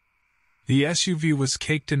 101. The SUV was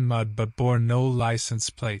caked in mud but bore no license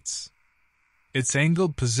plates. Its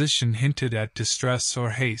angled position hinted at distress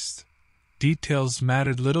or haste. Details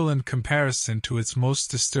mattered little in comparison to its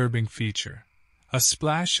most disturbing feature. A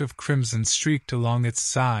splash of crimson streaked along its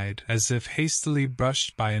side as if hastily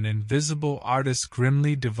brushed by an invisible artist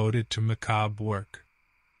grimly devoted to macabre work.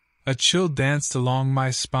 A chill danced along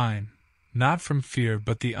my spine, not from fear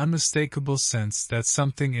but the unmistakable sense that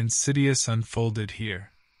something insidious unfolded here.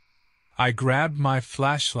 I grabbed my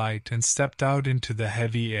flashlight and stepped out into the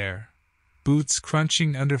heavy air, boots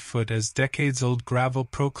crunching underfoot as decades-old gravel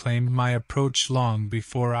proclaimed my approach long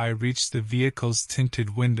before I reached the vehicle's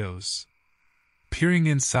tinted windows. Peering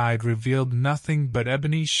inside revealed nothing but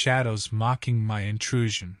ebony shadows mocking my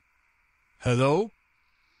intrusion. "Hello?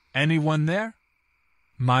 Anyone there?"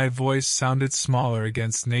 My voice sounded smaller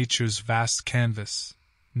against nature's vast canvas.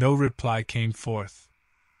 No reply came forth.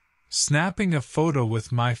 Snapping a photo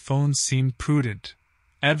with my phone seemed prudent,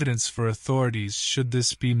 evidence for authorities should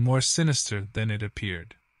this be more sinister than it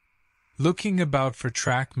appeared. Looking about for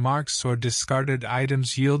track marks or discarded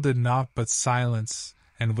items yielded naught but silence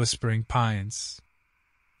and whispering pines.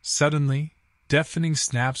 Suddenly, deafening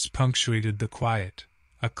snaps punctuated the quiet,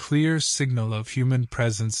 a clear signal of human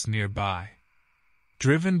presence nearby.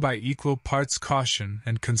 Driven by equal parts caution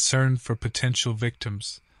and concern for potential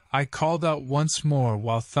victims, I called out once more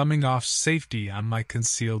while thumbing off safety on my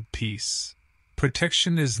concealed piece.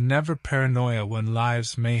 Protection is never paranoia when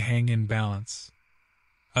lives may hang in balance.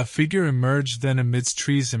 A figure emerged then amidst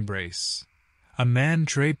trees' embrace. A man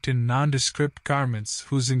draped in nondescript garments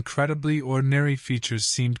whose incredibly ordinary features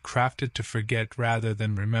seemed crafted to forget rather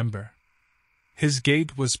than remember. His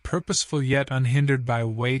gait was purposeful yet unhindered by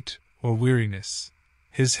weight or weariness.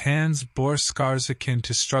 His hands bore scars akin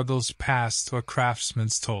to struggles past or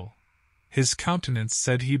craftsman's toil. His countenance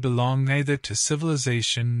said he belonged neither to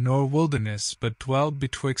civilization nor wilderness but dwelled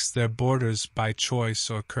betwixt their borders by choice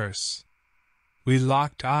or curse. We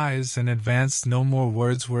locked eyes and advanced. No more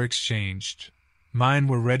words were exchanged. Mine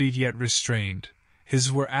were ready yet restrained.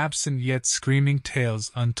 His were absent yet screaming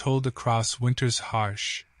tales untold across winter's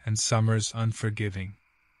harsh and summer's unforgiving.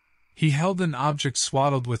 He held an object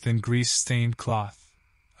swaddled within grease-stained cloth,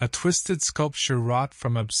 a twisted sculpture wrought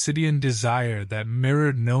from obsidian desire that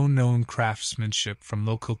mirrored no known craftsmanship from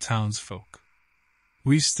local townsfolk.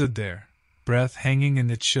 We stood there, breath hanging in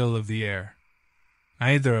the chill of the air.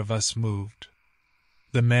 Neither of us moved.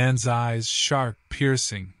 The man's eyes, sharp,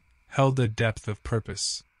 piercing, held a depth of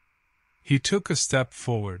purpose. He took a step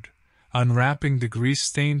forward, unwrapping the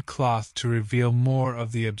grease-stained cloth to reveal more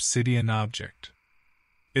of the obsidian object.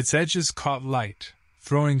 Its edges caught light,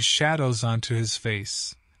 throwing shadows onto his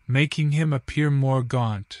face, making him appear more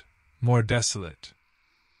gaunt, more desolate.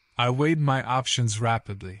 I weighed my options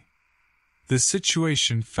rapidly. The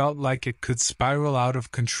situation felt like it could spiral out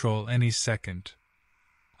of control any second.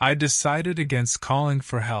 I decided against calling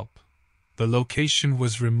for help. The location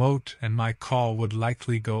was remote and my call would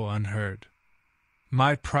likely go unheard.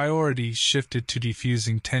 My priority shifted to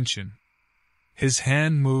defusing tension. His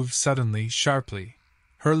hand moved suddenly, sharply,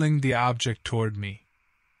 hurling the object toward me.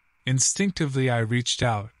 Instinctively I reached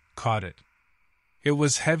out, caught it. It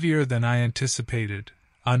was heavier than I anticipated,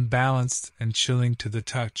 unbalanced and chilling to the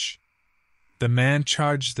touch. The man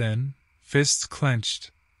charged then, fists clenched,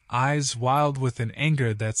 eyes wild with an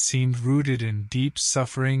anger that seemed rooted in deep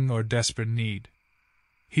suffering or desperate need.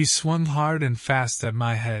 He swung hard and fast at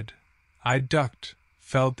my head. I ducked,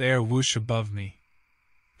 felt air whoosh above me.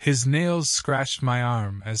 His nails scratched my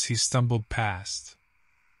arm as he stumbled past.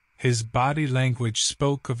 His body language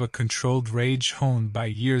spoke of a controlled rage honed by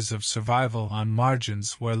years of survival on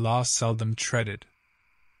margins where law seldom treaded.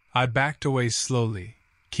 I backed away slowly,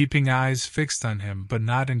 keeping eyes fixed on him but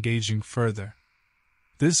not engaging further.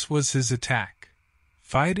 This was his attack.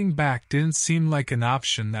 Fighting back didn't seem like an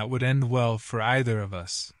option that would end well for either of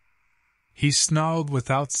us. He snarled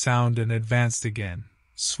without sound and advanced again,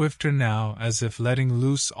 swifter now as if letting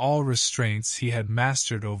loose all restraints he had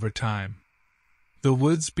mastered over time. The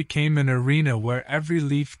woods became an arena where every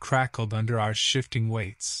leaf crackled under our shifting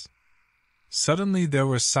weights. Suddenly there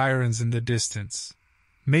were sirens in the distance.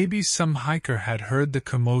 Maybe some hiker had heard the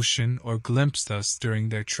commotion or glimpsed us during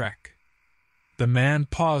their trek. The man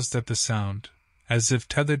paused at the sound, as if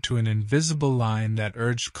tethered to an invisible line that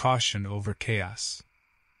urged caution over chaos.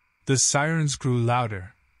 The sirens grew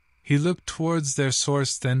louder. He looked towards their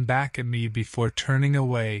source, then back at me before turning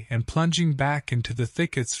away and plunging back into the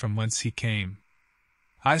thickets from whence he came.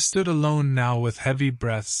 I stood alone now with heavy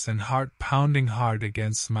breaths and heart pounding hard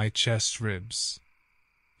against my chest ribs.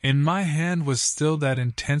 In my hand was still that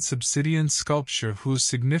intense obsidian sculpture whose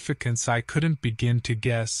significance I couldn't begin to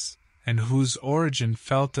guess, and whose origin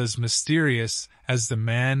felt as mysterious as the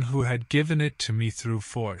man who had given it to me through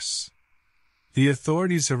force. The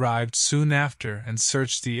authorities arrived soon after and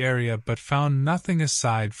searched the area but found nothing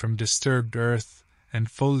aside from disturbed earth and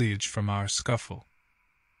foliage from our scuffle.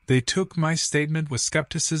 They took my statement with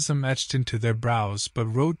skepticism etched into their brows but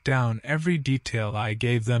wrote down every detail I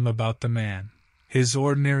gave them about the man, his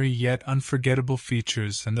ordinary yet unforgettable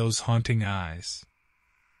features and those haunting eyes.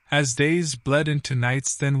 As days bled into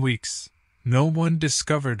nights then weeks, no one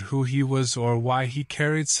discovered who he was or why he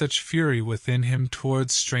carried such fury within him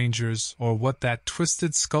towards strangers or what that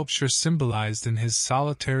twisted sculpture symbolized in his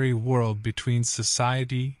solitary world between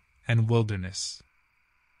society and wilderness.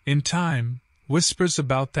 In time, whispers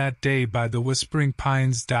about that day by the whispering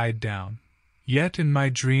pines died down, yet in my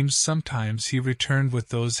dreams sometimes he returned with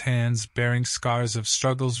those hands bearing scars of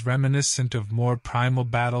struggles reminiscent of more primal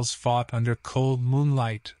battles fought under cold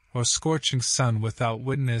moonlight or scorching sun without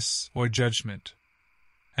witness or judgment.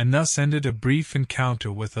 And thus ended a brief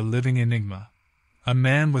encounter with a living enigma, a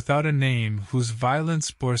man without a name whose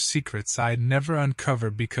violence bore secrets I'd never uncover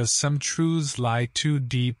because some truths lie too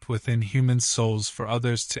deep within human souls for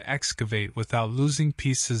others to excavate without losing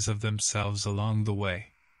pieces of themselves along the way.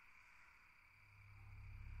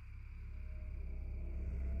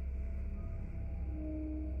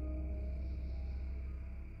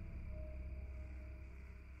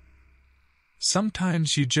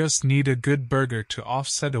 Sometimes you just need a good burger to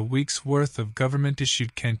offset a week's worth of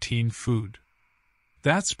government-issued canteen food.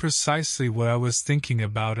 That's precisely what I was thinking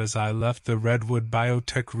about as I left the Redwood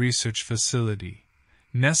Biotech Research Facility,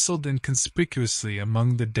 nestled inconspicuously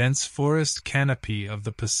among the dense forest canopy of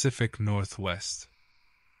the Pacific Northwest.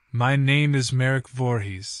 My name is Merrick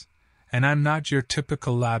Voorhees, and I'm not your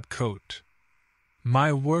typical lab coat.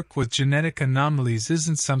 My work with genetic anomalies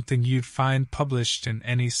isn't something you'd find published in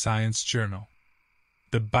any science journal.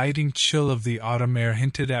 The biting chill of the autumn air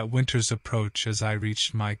hinted at winter's approach as I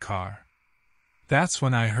reached my car. That's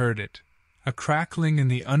when I heard it, a crackling in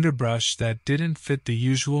the underbrush that didn't fit the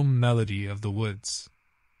usual melody of the woods.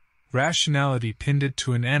 Rationality pinned it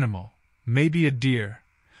to an animal, maybe a deer,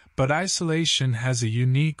 but isolation has a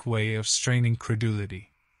unique way of straining credulity.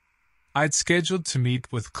 I'd scheduled to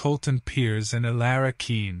meet with Colton Piers and Ilara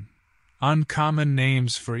Keene, uncommon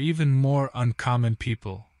names for even more uncommon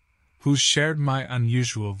people, who shared my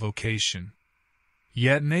unusual vocation.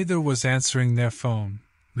 Yet neither was answering their phone,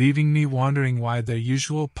 leaving me wondering why their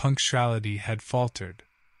usual punctuality had faltered.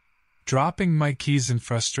 Dropping my keys in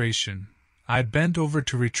frustration, I bent over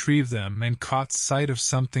to retrieve them and caught sight of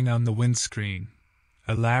something on the windscreen,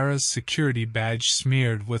 Ilara's security badge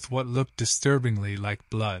smeared with what looked disturbingly like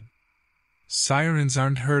blood. Sirens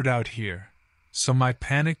aren't heard out here, so my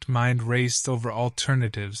panicked mind raced over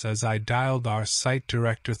alternatives as I dialed our site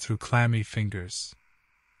director through clammy fingers.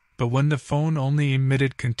 But when the phone only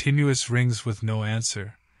emitted continuous rings with no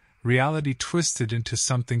answer, reality twisted into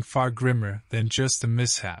something far grimmer than just a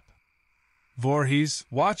mishap. "Voorhees,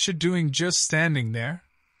 what you doing just standing there?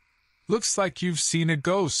 Looks like you've seen a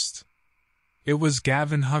ghost." It was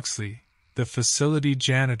Gavin Huxley, the facility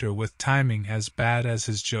janitor with timing as bad as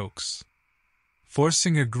his jokes.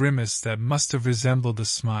 Forcing a grimace that must have resembled a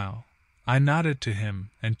smile, I nodded to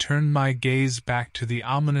him and turned my gaze back to the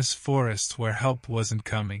ominous forest where help wasn't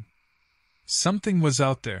coming. Something was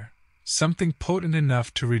out there, something potent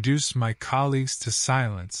enough to reduce my colleagues to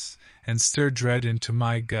silence and stir dread into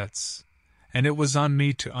my guts, and it was on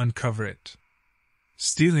me to uncover it.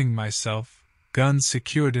 Steeling myself, gun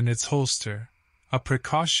secured in its holster, a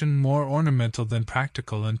precaution more ornamental than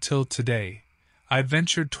practical until today, I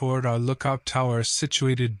ventured toward our lookout tower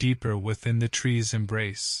situated deeper within the tree's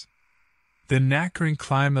embrace. The knackering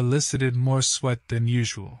climb elicited more sweat than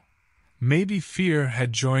usual. Maybe fear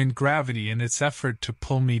had joined gravity in its effort to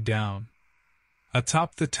pull me down.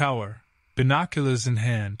 Atop the tower, binoculars in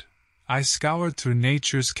hand, I scoured through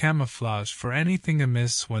nature's camouflage for anything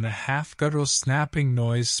amiss when a half-guttural snapping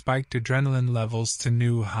noise spiked adrenaline levels to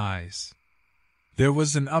new highs. There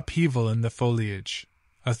was an upheaval in the foliage,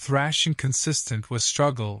 a thrashing consistent with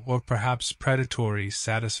struggle or perhaps predatory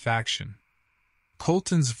satisfaction.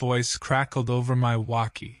 Colton's voice crackled over my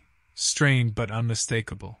walkie, strained but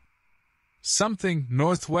unmistakable. "Something,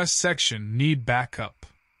 northwest section, need backup."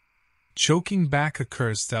 Choking back a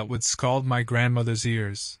curse that would scald my grandmother's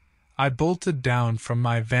ears, I bolted down from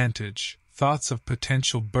my vantage, thoughts of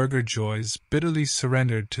potential burger joys bitterly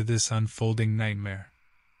surrendered to this unfolding nightmare.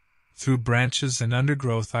 Through branches and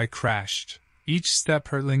undergrowth I crashed, each step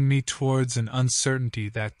hurtling me towards an uncertainty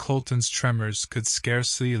that Colton's tremors could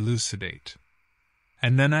scarcely elucidate.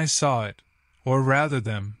 And then I saw it, or rather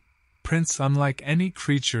them, prints unlike any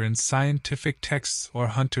creature in scientific texts or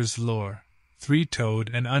hunter's lore, three-toed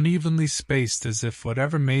and unevenly spaced as if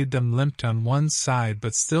whatever made them limped on one side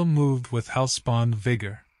but still moved with hellspawn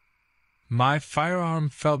vigor. My firearm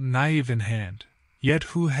felt naive in hand, yet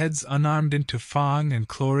who heads unarmed into fog and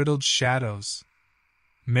chloridal shadows?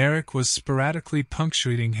 Merrick was sporadically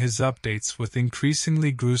punctuating his updates with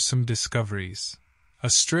increasingly gruesome discoveries. A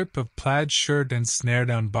strip of plaid shirt and snared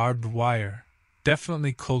on barbed wire,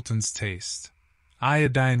 definitely Colton's taste.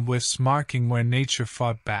 Iodine whiffs marking where nature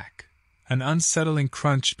fought back. An unsettling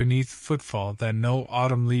crunch beneath footfall that no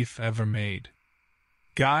autumn leaf ever made.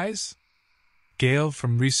 "Guys?" Gale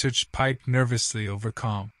from research piped nervously over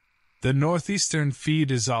comm. "The northeastern feed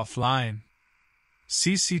is offline.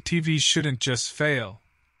 CCTV shouldn't just fail."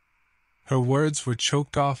 Her words were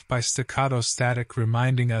choked off by staccato static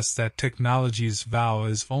reminding us that technology's vow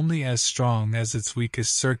is only as strong as its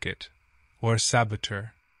weakest circuit, or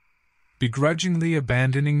saboteur. Begrudgingly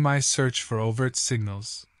abandoning my search for overt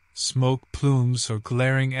signals, smoke plumes or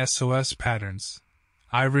glaring SOS patterns,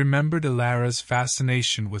 I remembered Alara's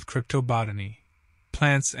fascination with cryptobotany,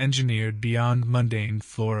 plants engineered beyond mundane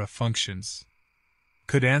flora functions.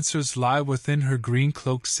 Could answers lie within her green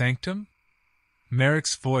cloak sanctum?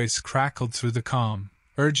 Merrick's voice crackled through the calm,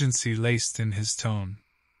 urgency laced in his tone.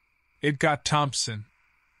 "It got Thompson.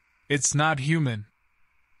 It's not human.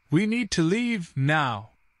 We need to leave now."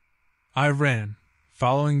 I ran,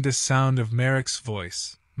 following the sound of Merrick's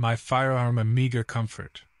voice, my firearm a meager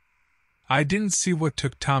comfort. I didn't see what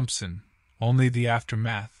took Thompson, only the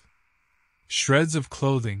aftermath. Shreds of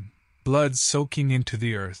clothing, blood soaking into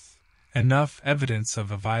the earth, enough evidence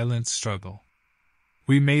of a violent struggle.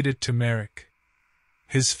 We made it to Merrick.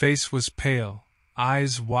 His face was pale,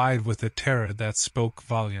 eyes wide with a terror that spoke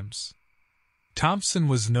volumes. Thompson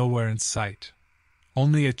was nowhere in sight.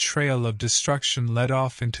 Only a trail of destruction led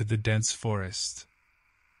off into the dense forest.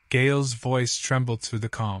 Gale's voice trembled through the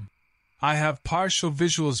calm. "I have partial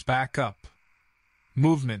visuals back up.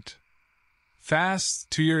 Movement.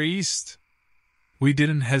 Fast, to your east." We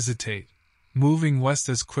didn't hesitate, moving west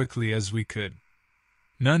as quickly as we could.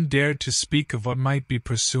 None dared to speak of what might be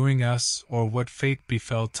pursuing us or what fate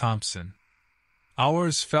befell Thompson.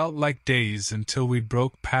 Hours felt like days until we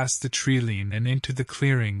broke past the tree line and into the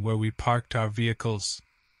clearing where we parked our vehicles.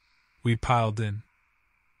 We piled in.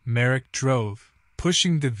 Merrick drove,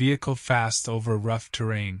 pushing the vehicle fast over rough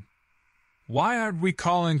terrain. "Why aren't we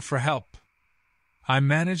calling for help?" I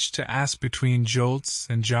managed to ask between jolts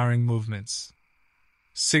and jarring movements.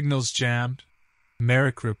 "Signals jammed,"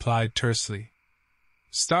 Merrick replied tersely.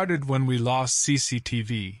 "Started when we lost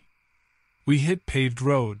CCTV. We hit paved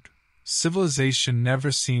road. Civilization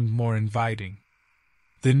never seemed more inviting."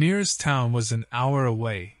 The nearest town was an hour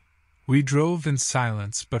away. We drove in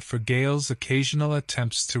silence but for Gale's occasional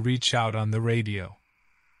attempts to reach out on the radio.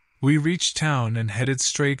 We reached town and headed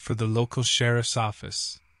straight for the local sheriff's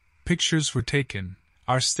office. Pictures were taken,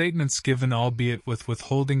 our statements given albeit with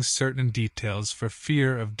withholding certain details for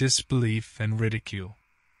fear of disbelief and ridicule.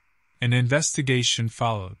 An investigation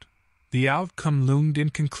followed. The outcome loomed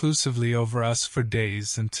inconclusively over us for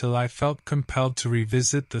days until I felt compelled to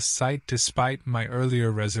revisit the site despite my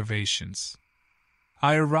earlier reservations.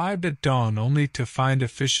 I arrived at dawn only to find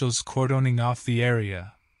officials cordoning off the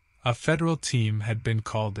area. A federal team had been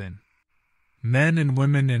called in. Men and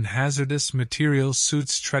women in hazardous material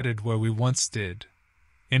suits treaded where we once did.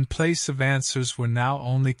 In place of answers were now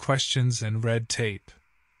only questions and red tape.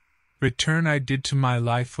 Return I did to my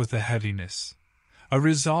life with a heaviness, a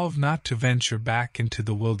resolve not to venture back into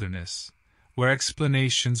the wilderness, where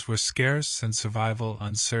explanations were scarce and survival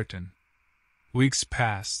uncertain. Weeks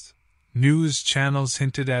passed. News channels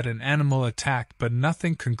hinted at an animal attack, but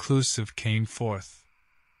nothing conclusive came forth.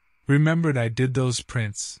 Remembered I did those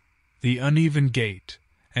prints, the uneven gait,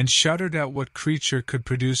 and shuddered at what creature could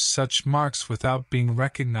produce such marks without being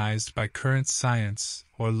recognized by current science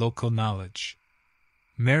or local knowledge.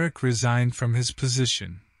 Merrick resigned from his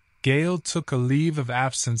position. Gale took a leave of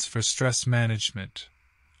absence for stress management.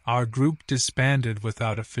 Our group disbanded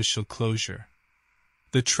without official closure.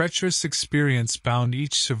 The treacherous experience bound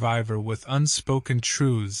each survivor with unspoken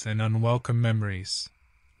truths and unwelcome memories.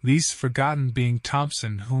 Least forgotten being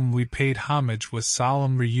Thompson, whom we paid homage with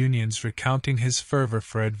solemn reunions recounting his fervor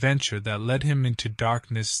for adventure that led him into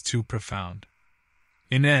darkness too profound.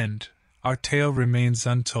 In end, our tale remains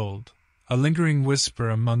untold, a lingering whisper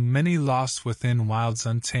among many lost within wilds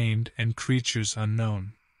untamed and creatures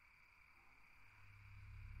unknown.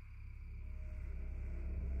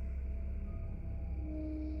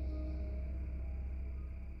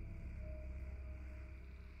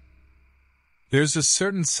 There's a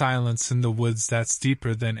certain silence in the woods that's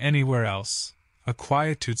deeper than anywhere else, a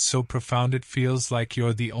quietude so profound it feels like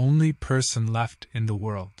you're the only person left in the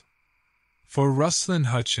world. For Rustlin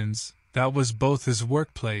Hutchins, that was both his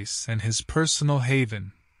workplace and his personal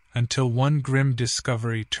haven, until one grim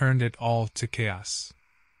discovery turned it all to chaos.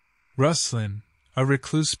 Rustlin, a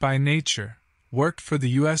recluse by nature, worked for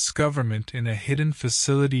the U.S. government in a hidden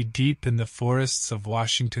facility deep in the forests of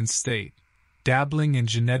Washington state, dabbling in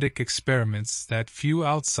genetic experiments that few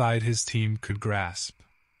outside his team could grasp.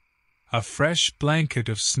 A fresh blanket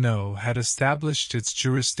of snow had established its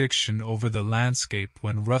jurisdiction over the landscape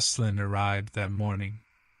when Rustlin arrived that morning.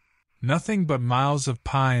 Nothing but miles of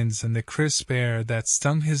pines and the crisp air that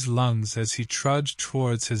stung his lungs as he trudged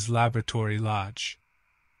towards his laboratory lodge.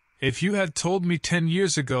 If you had told me 10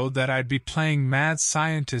 years ago that I'd be playing mad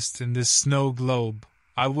scientist in this snow globe,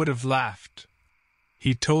 I would have laughed,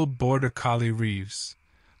 he told Border Collie Reeves,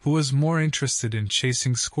 who was more interested in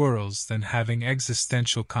chasing squirrels than having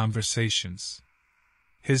existential conversations.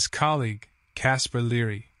 His colleague, Casper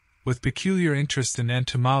Leary, with peculiar interest in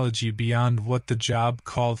entomology beyond what the job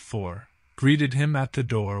called for, greeted him at the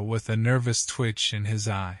door with a nervous twitch in his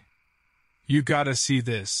eye. "You gotta see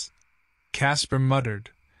this," Casper muttered,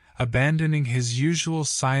 abandoning his usual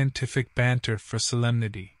scientific banter for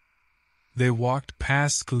solemnity. They walked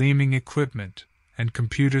past gleaming equipment and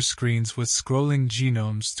computer screens with scrolling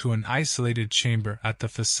genomes to an isolated chamber at the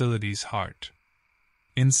facility's heart.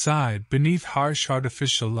 Inside, beneath harsh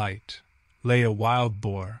artificial light, lay a wild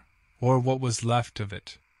boar, or what was left of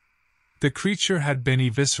it. The creature had been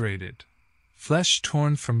eviscerated, flesh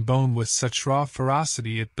torn from bone with such raw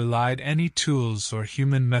ferocity it belied any tools or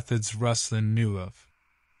human methods Rustlin knew of.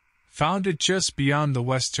 "Found it just beyond the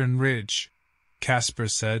western ridge," Casper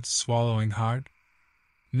said, swallowing hard.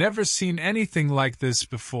 "Never seen anything like this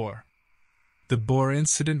before." The boar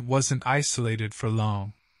incident wasn't isolated for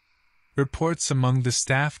long. Reports among the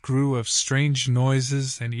staff grew of strange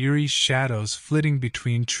noises and eerie shadows flitting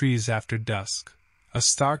between trees after dusk, a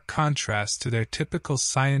stark contrast to their typical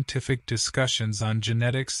scientific discussions on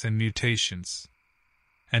genetics and mutations.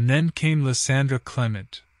 And then came Lysandra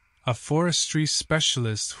Clement, a forestry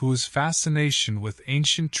specialist whose fascination with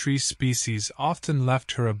ancient tree species often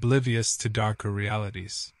left her oblivious to darker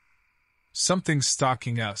realities. "Something's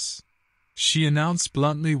stalking us," she announced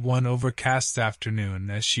bluntly one overcast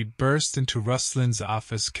afternoon as she burst into Rustlin's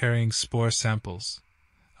office carrying spore samples,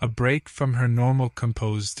 a break from her normal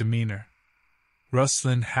composed demeanor.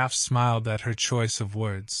 Rustlin half smiled at her choice of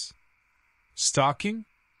words. "Stalking?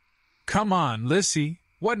 Come on, Lissy,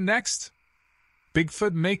 what next?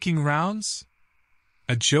 Bigfoot making rounds?"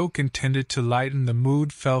 A joke intended to lighten the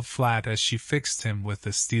mood fell flat as she fixed him with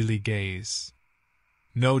a steely gaze.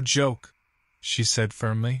 "No joke," she said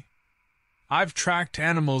firmly. "I've tracked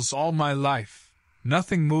animals all my life.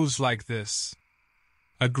 Nothing moves like this."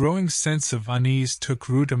 A growing sense of unease took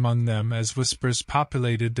root among them as whispers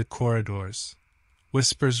populated the corridors.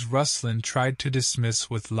 whispers Rustlin tried to dismiss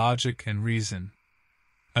with logic and reason.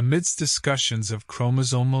 Amidst discussions of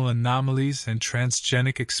chromosomal anomalies and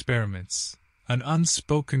transgenic experiments, an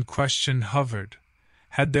unspoken question hovered.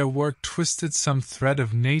 Had their work twisted some thread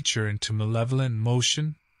of nature into malevolent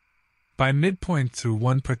motion? By midpoint through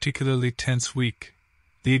one particularly tense week,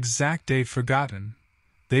 the exact day forgotten,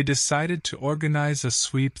 they decided to organize a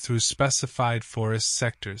sweep through specified forest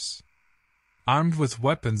sectors. Armed with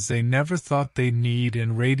weapons they never thought they'd need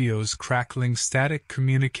and radios crackling static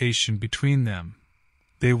communication between them,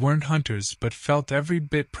 they weren't hunters but felt every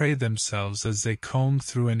bit prey themselves as they combed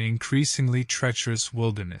through an increasingly treacherous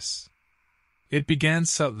wilderness. It began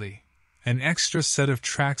subtly, an extra set of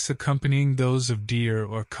tracks accompanying those of deer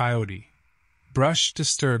or coyote, brush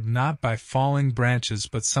disturbed not by falling branches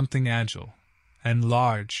but something agile and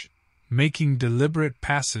large, making deliberate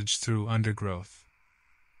passage through undergrowth.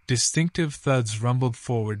 Distinctive thuds rumbled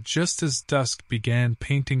forward just as dusk began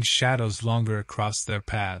painting shadows longer across their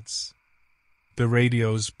paths. The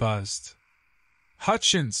radios buzzed.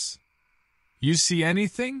 "Hutchins! You see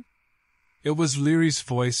anything?" It was Leary's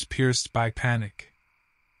voice pierced by panic.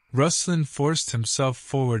 Rustlin forced himself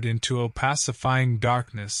forward into opacifying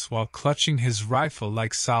darkness while clutching his rifle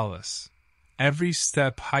like solace, every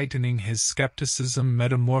step heightening his skepticism,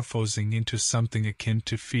 metamorphosing into something akin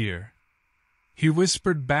to fear. He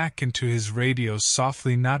whispered back into his radio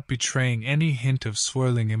softly, not betraying any hint of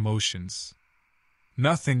swirling emotions.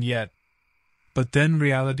 "Nothing yet." But then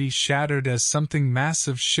reality shattered as something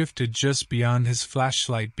massive shifted just beyond his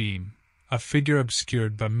flashlight beam, a figure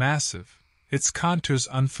obscured but massive, its contours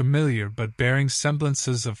unfamiliar but bearing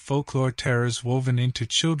semblances of folklore terrors woven into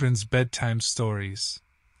children's bedtime stories.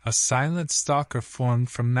 A silent stalker formed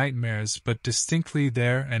from nightmares but distinctly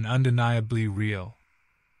there and undeniably real.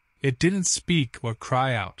 It didn't speak or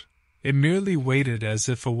cry out. It merely waited as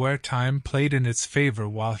if aware time played in its favor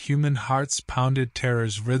while human hearts pounded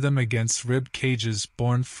terror's rhythm against rib cages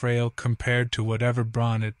born frail compared to whatever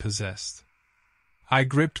brawn it possessed. I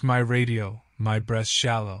gripped my radio, my breast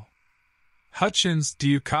shallow. "Hutchins, do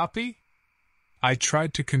you copy?" I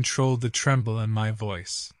tried to control the tremble in my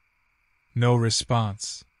voice. No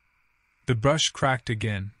response. The brush cracked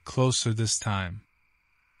again, closer this time.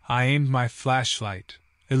 I aimed my flashlight,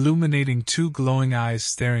 illuminating two glowing eyes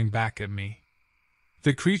staring back at me.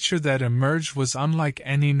 The creature that emerged was unlike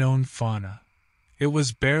any known fauna. It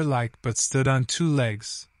was bear-like but stood on two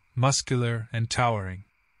legs, muscular and towering.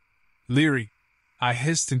 "Leary," I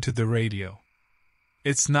hissed into the radio.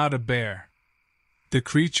 "It's not a bear." The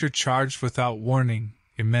creature charged without warning,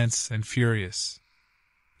 immense and furious.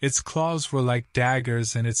 Its claws were like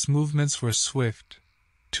daggers and its movements were swift,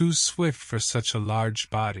 too swift for such a large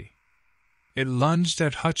body. It lunged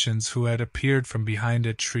at Hutchins, who had appeared from behind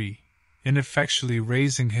a tree, ineffectually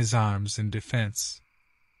raising his arms in defense.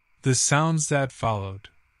 The sounds that followed,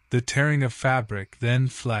 the tearing of fabric, then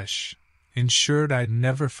flesh, ensured I'd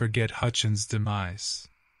never forget Hutchins' demise.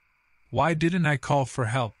 Why didn't I call for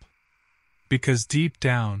help? Because deep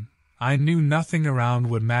down, I knew nothing around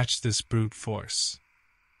would match this brute force.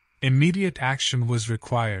 Immediate action was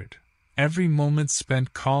required. Every moment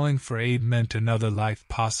spent calling for aid meant another life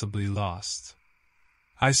possibly lost.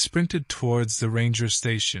 I sprinted towards the ranger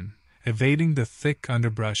station, evading the thick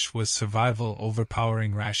underbrush with survival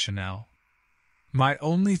overpowering rationale. My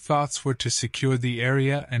only thoughts were to secure the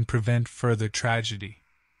area and prevent further tragedy.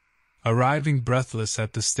 Arriving breathless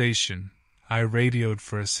at the station, I radioed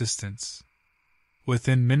for assistance.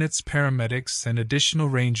 Within minutes paramedics and additional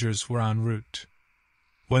rangers were en route.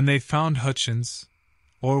 When they found Hutchins,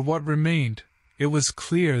 or what remained, it was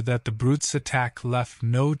clear that the brute's attack left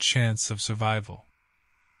no chance of survival.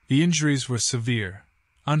 The injuries were severe.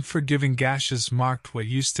 Unforgiving gashes marked what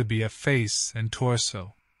used to be a face and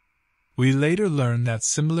torso. We later learned that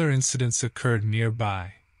similar incidents occurred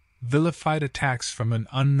nearby, vilified attacks from an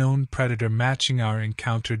unknown predator matching our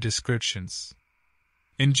encounter descriptions.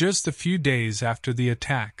 In just a few days after the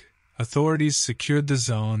attack, authorities secured the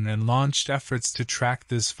zone and launched efforts to track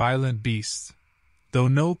this violent beast, though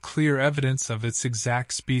no clear evidence of its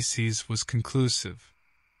exact species was conclusive.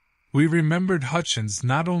 We remembered Hutchins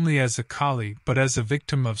not only as a collie but as a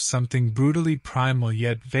victim of something brutally primal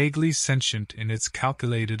yet vaguely sentient in its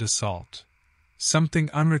calculated assault, something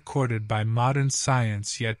unrecorded by modern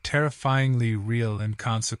science yet terrifyingly real in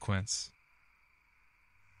consequence.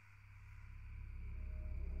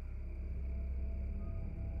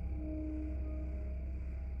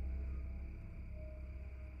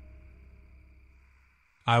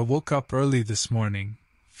 I woke up early this morning,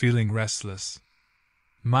 feeling restless.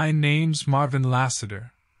 My name's Marvin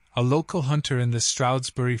Lassiter, a local hunter in the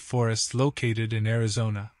Stroudsbury Forest located in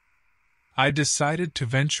Arizona. I decided to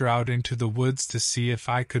venture out into the woods to see if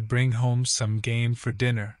I could bring home some game for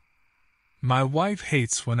dinner. My wife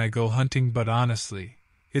hates when I go hunting, but honestly,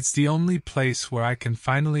 it's the only place where I can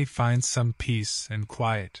finally find some peace and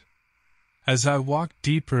quiet. As I walked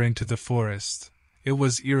deeper into the forest, it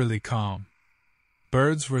was eerily calm.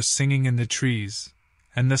 Birds were singing in the trees,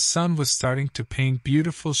 and the sun was starting to paint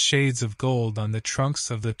beautiful shades of gold on the trunks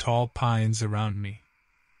of the tall pines around me.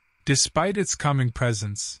 Despite its calming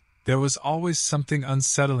presence, there was always something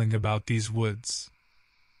unsettling about these woods.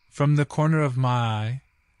 From the corner of my eye,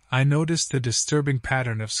 I noticed a disturbing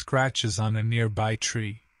pattern of scratches on a nearby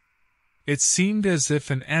tree. It seemed as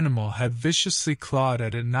if an animal had viciously clawed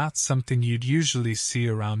at it, not something you'd usually see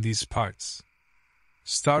around these parts.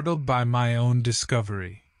 Startled by my own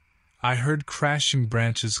discovery, I heard crashing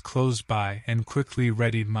branches close by and quickly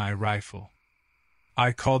readied my rifle.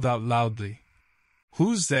 I called out loudly,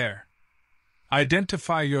 "Who's there?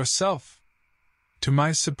 Identify yourself!" To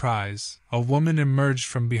my surprise, a woman emerged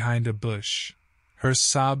from behind a bush, her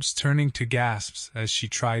sobs turning to gasps as she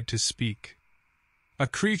tried to speak. "A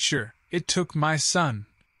creature, it took my son,"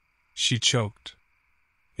 she choked.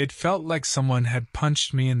 It felt like someone had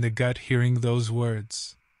punched me in the gut hearing those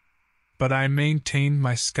words. But I maintained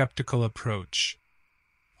my skeptical approach.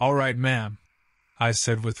 "All right, ma'am," I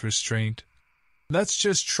said with restraint. "Let's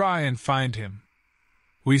just try and find him."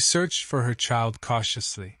 We searched for her child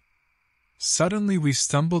cautiously. Suddenly we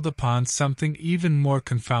stumbled upon something even more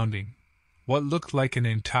confounding. What looked like an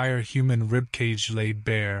entire human ribcage laid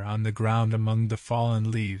bare on the ground among the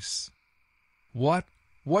fallen leaves. What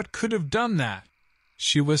could have done that?"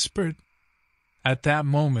 she whispered. At that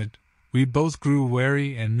moment, we both grew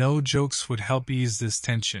wary, and no jokes would help ease this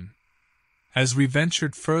tension. As we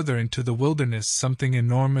ventured further into the wilderness, something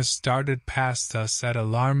enormous darted past us at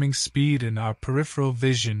alarming speed. In our peripheral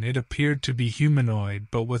vision, it appeared to be humanoid,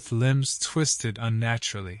 but with limbs twisted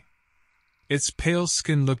unnaturally. Its pale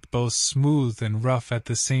skin looked both smooth and rough at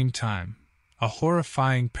the same time, a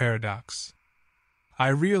horrifying paradox. I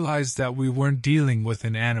realized that we weren't dealing with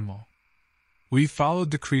an animal. We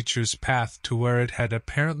followed the creature's path to where it had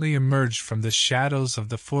apparently emerged from the shadows of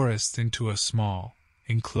the forest into a small,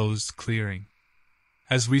 enclosed clearing.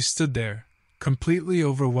 As we stood there, completely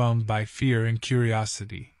overwhelmed by fear and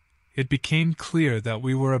curiosity, it became clear that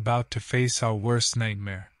we were about to face our worst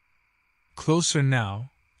nightmare. Closer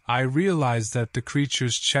now, I realized that the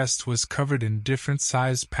creature's chest was covered in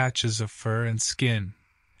different-sized patches of fur and skin,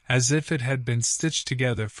 as if it had been stitched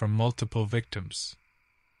together from multiple victims.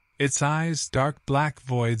 Its eyes, dark black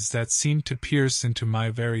voids that seemed to pierce into my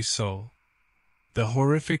very soul. The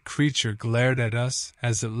horrific creature glared at us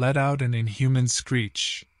as it let out an inhuman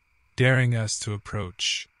screech, daring us to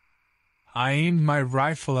approach. I aimed my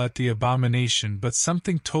rifle at the abomination, but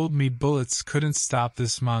something told me bullets couldn't stop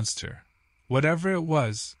this monster. Whatever it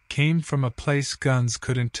was, came from a place guns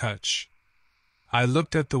couldn't touch. I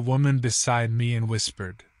looked at the woman beside me and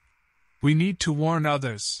whispered, "We need to warn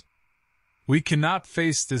others. We cannot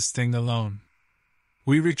face this thing alone."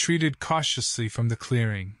 We retreated cautiously from the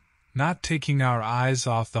clearing, not taking our eyes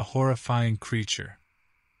off the horrifying creature.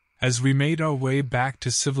 As we made our way back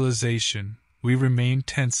to civilization, we remained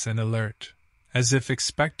tense and alert, as if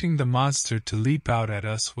expecting the monster to leap out at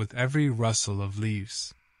us with every rustle of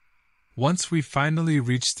leaves. Once we finally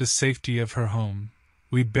reached the safety of her home,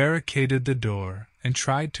 we barricaded the door and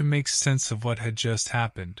tried to make sense of what had just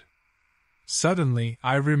happened. Suddenly,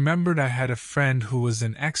 I remembered I had a friend who was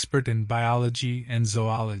an expert in biology and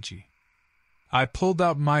zoology. I pulled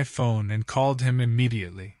out my phone and called him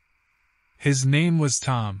immediately. His name was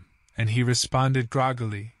Tom, and he responded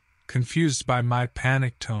groggily, confused by my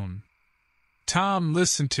panicked tone. "Tom,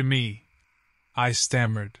 listen to me," I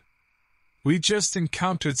stammered. "We just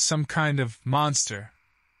encountered some kind of monster.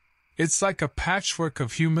 It's like a patchwork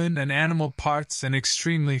of human and animal parts and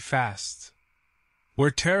extremely fast. We're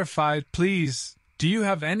terrified. Please, do you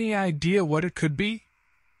have any idea what it could be?"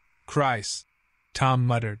 "Christ," Tom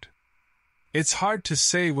muttered. "It's hard to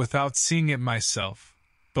say without seeing it myself,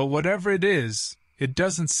 but whatever it is, it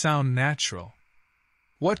doesn't sound natural.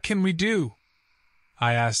 What can we do?"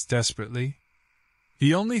 I asked desperately.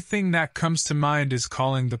 "The only thing that comes to mind is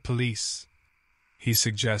calling the police," he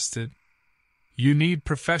suggested. "You need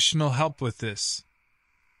professional help with this."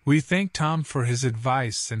 We thanked Tom for his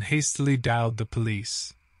advice and hastily dialed the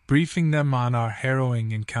police, briefing them on our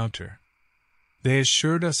harrowing encounter. They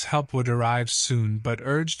assured us help would arrive soon but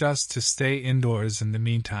urged us to stay indoors in the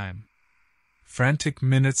meantime. Frantic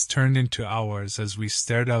minutes turned into hours as we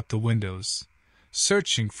stared out the windows,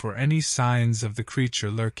 searching for any signs of the creature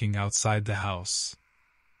lurking outside the house.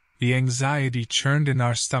 The anxiety churned in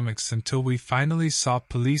our stomachs until we finally saw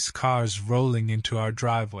police cars rolling into our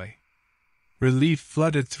driveway. Relief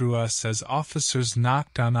flooded through us as officers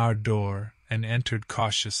knocked on our door and entered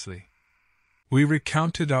cautiously. We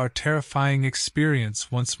recounted our terrifying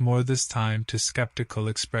experience once more, this time to skeptical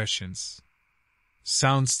expressions.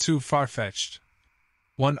 "Sounds too far-fetched,"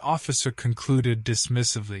 one officer concluded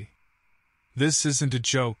dismissively. "This isn't a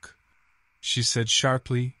joke," she said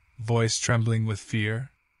sharply, voice trembling with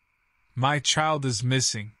fear. "My child is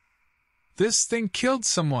missing. This thing killed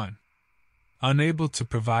someone." Unable to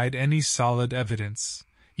provide any solid evidence,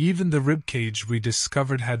 even the ribcage we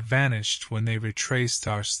discovered had vanished when they retraced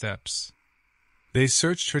our steps. They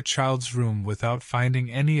searched her child's room without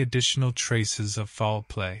finding any additional traces of foul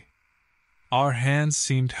play. Our hands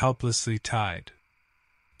seemed helplessly tied.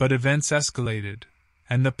 But events escalated,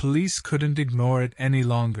 and the police couldn't ignore it any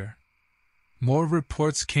longer. More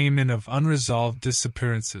reports came in of unresolved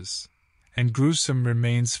disappearances, and gruesome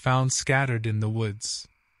remains found scattered in the woods.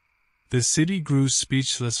 The city grew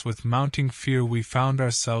speechless with mounting fear. We found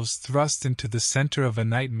ourselves thrust into the center of a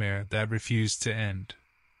nightmare that refused to end.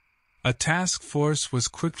 A task force was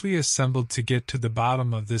quickly assembled to get to the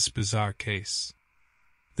bottom of this bizarre case.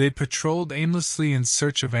 They patrolled aimlessly in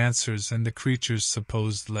search of answers and the creature's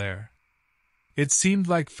supposed lair. It seemed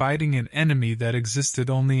like fighting an enemy that existed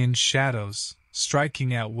only in shadows,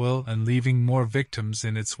 striking at will and leaving more victims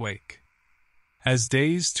in its wake. As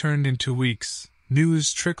days turned into weeks,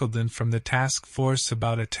 news trickled in from the task force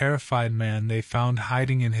about a terrified man they found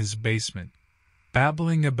hiding in his basement,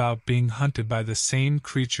 babbling about being hunted by the same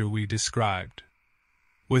creature we described.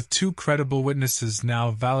 With 2 credible witnesses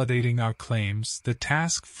now validating our claims, the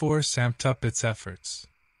task force amped up its efforts.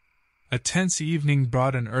 A tense evening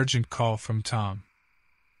brought an urgent call from Tom.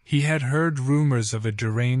 He had heard rumors of a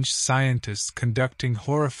deranged scientist conducting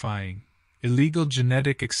horrifying, illegal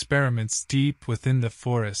genetic experiments deep within the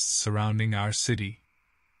forests surrounding our city.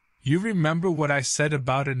 "You remember what I said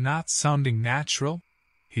about it not sounding natural?"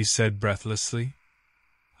 he said breathlessly.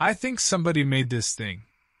 "I think somebody made this thing."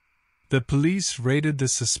 The police raided the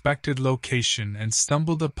suspected location and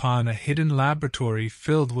stumbled upon a hidden laboratory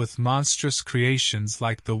filled with monstrous creations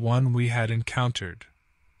like the one we had encountered.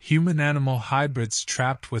 Human-animal hybrids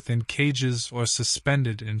trapped within cages or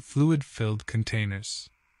suspended in fluid-filled containers.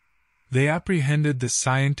 They apprehended the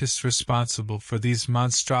scientist responsible for these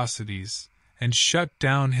monstrosities and shut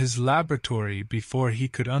down his laboratory before he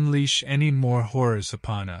could unleash any more horrors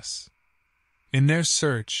upon us. In their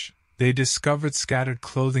search, they discovered scattered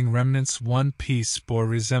clothing remnants. One piece bore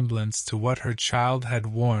resemblance to what her child had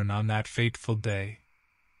worn on that fateful day.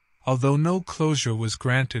 Although no closure was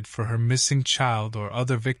granted for her missing child or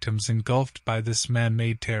other victims engulfed by this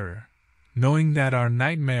man-made terror, knowing that our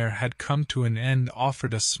nightmare had come to an end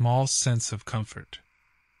offered a small sense of comfort.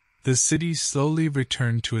 The city slowly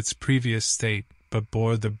returned to its previous state, but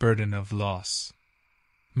bore the burden of loss.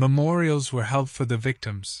 Memorials were held for the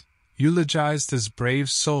victims, eulogized as brave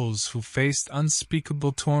souls who faced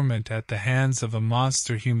unspeakable torment at the hands of a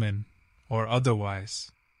monster, human or otherwise.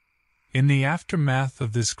 In the aftermath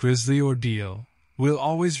of this grisly ordeal, we'll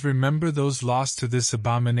always remember those lost to this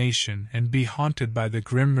abomination and be haunted by the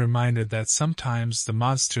grim reminder that sometimes the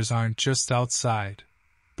monsters aren't just outside,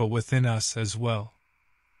 but within us as well.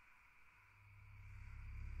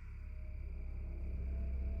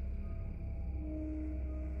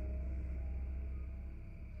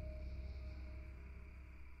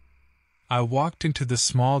 I walked into the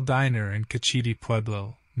small diner in Cachiti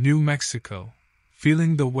Pueblo, New Mexico,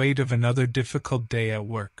 feeling the weight of another difficult day at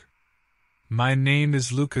work. My name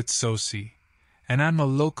is Luca Tsosi, and I'm a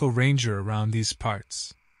local ranger around these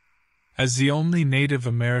parts. As the only Native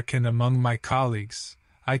American among my colleagues,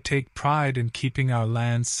 I take pride in keeping our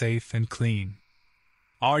land safe and clean.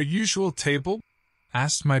 "Our usual table?"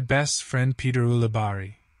 asked my best friend Peter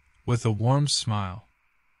Ulibarri, with a warm smile.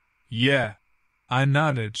 "Yeah," I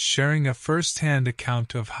nodded, sharing a first-hand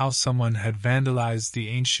account of how someone had vandalized the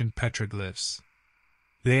ancient petroglyphs.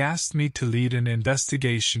 They asked me to lead an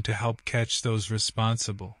investigation to help catch those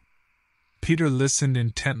responsible. Peter listened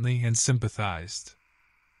intently and sympathized.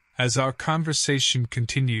 As our conversation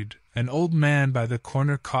continued, an old man by the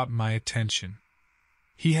corner caught my attention.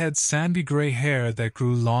 He had sandy gray hair that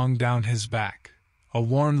grew long down his back, a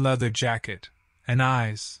worn leather jacket, and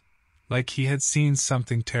eyes, like he had seen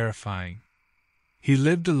something terrifying. He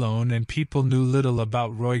lived alone and people knew little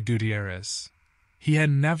about Roy Gutierrez. He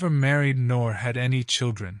had never married nor had any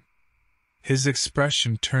children. His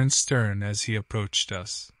expression turned stern as he approached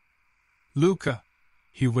us. "Luca,"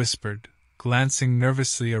 he whispered, glancing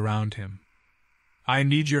nervously around him. "I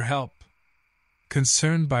need your help."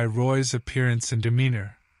 Concerned by Roy's appearance and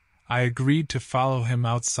demeanor, I agreed to follow him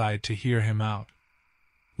outside to hear him out.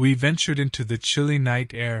 We ventured into the chilly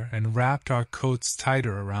night air and wrapped our coats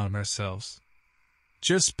tighter around ourselves.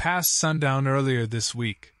 Just past sundown earlier this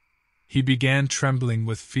week, he began, trembling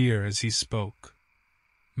with fear as he spoke.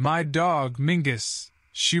 My dog, Mingus,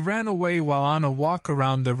 she ran away while on a walk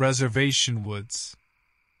around the reservation woods.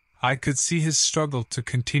 I could see his struggle to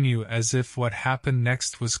continue, as if what happened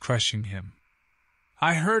next was crushing him.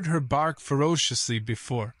 I heard her bark ferociously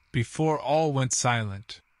before all went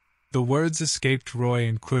silent. The words escaped Roy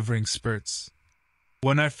in quivering spurts.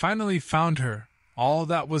 When I finally found her, all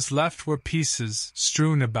that was left were pieces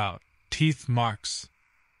strewn about, teeth marks.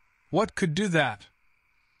 What could do that?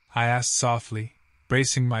 I asked softly,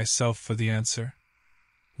 bracing myself for the answer.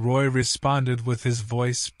 Roy responded with his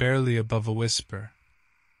voice barely above a whisper.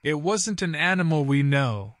 It wasn't an animal we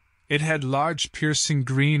know. It had large piercing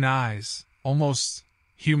green eyes, almost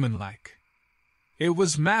human-like. It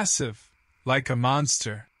was massive, like a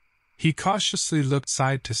monster. He cautiously looked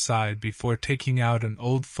side to side before taking out an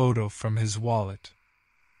old photo from his wallet.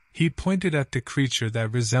 He pointed at the creature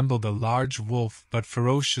that resembled a large wolf but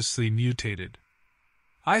ferociously mutated.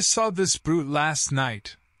 I saw this brute last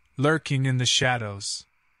night, lurking in the shadows.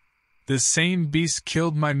 The same beast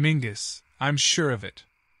killed my Mingus, I'm sure of it.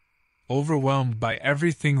 Overwhelmed by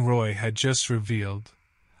everything Roy had just revealed,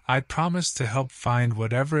 I promised to help find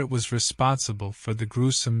whatever it was responsible for the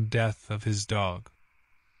gruesome death of his dog.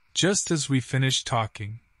 Just as we finished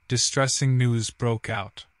talking, distressing news broke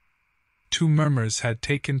out. 2 murders had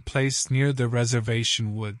taken place near the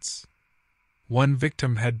reservation woods. One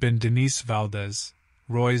victim had been Denise Valdez,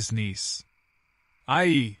 Roy's niece.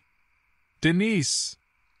 I.e. Denise!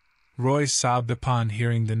 Roy sobbed upon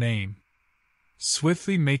hearing the name.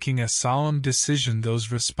 Swiftly making a solemn decision,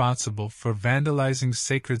 those responsible for vandalizing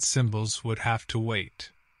sacred symbols would have to wait.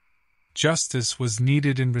 Justice was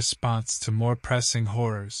needed in response to more pressing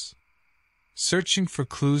horrors. Searching for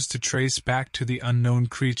clues to trace back to the unknown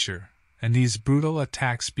creature, and these brutal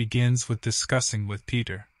attacks begins with discussing with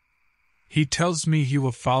Peter. He tells me he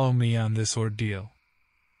will follow me on this ordeal.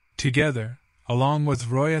 Together, along with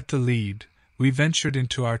Roy at the lead, we ventured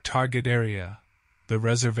into our target area, the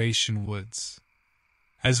reservation woods.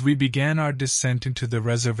 As we began our descent into the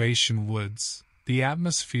reservation woods, the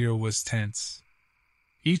atmosphere was tense.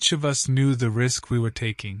 Each of us knew the risk we were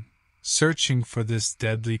taking, searching for this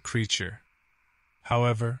deadly creature.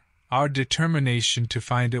 However, our determination to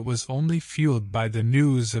find it was only fueled by the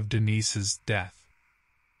news of Denise's death.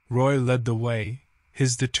 Roy led the way,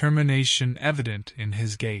 his determination evident in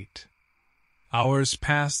his gait. Hours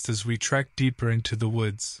passed as we trekked deeper into the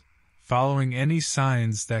woods, following any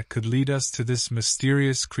signs that could lead us to this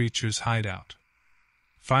mysterious creature's hideout.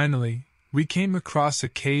 Finally, we came across a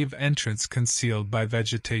cave entrance concealed by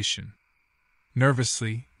vegetation.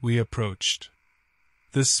 Nervously, we approached.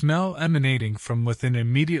 The smell emanating from within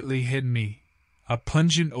immediately hit me, a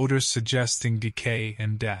pungent odor suggesting decay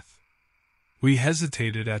and death. We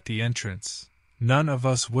hesitated at the entrance, none of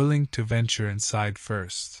us willing to venture inside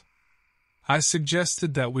first. I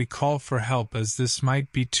suggested that we call for help, as this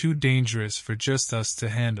might be too dangerous for just us to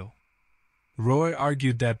handle. Roy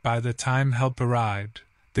argued that by the time help arrived,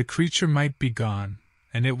 the creature might be gone,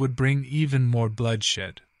 and it would bring even more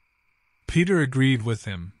bloodshed. Peter agreed with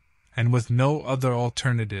him, and with no other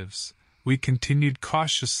alternatives, we continued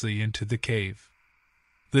cautiously into the cave.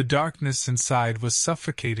 The darkness inside was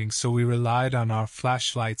suffocating, so we relied on our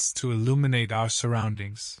flashlights to illuminate our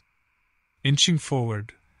surroundings. Inching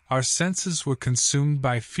forward, our senses were consumed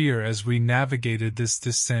by fear as we navigated this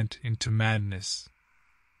descent into madness.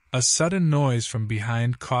 A sudden noise from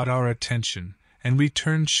behind caught our attention, and we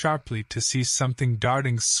turned sharply to see something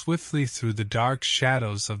darting swiftly through the dark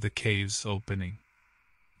shadows of the cave's opening.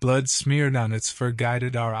 Blood smeared on its fur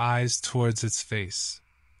guided our eyes towards its face.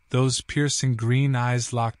 Those piercing green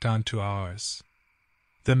eyes locked onto ours.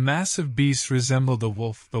 The massive beast resembled a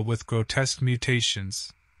wolf, but with grotesque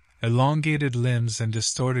mutations, elongated limbs and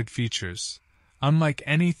distorted features, unlike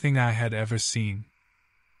anything I had ever seen.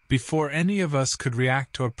 Before any of us could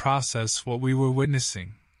react or process what we were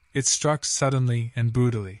witnessing, it struck suddenly and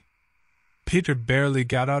brutally. Peter barely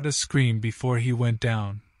got out a scream before he went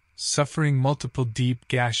down, suffering multiple deep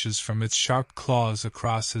gashes from its sharp claws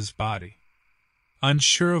across his body.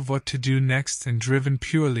 Unsure of what to do next and driven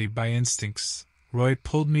purely by instincts, Roy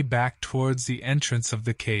pulled me back towards the entrance of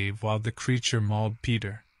the cave while the creature mauled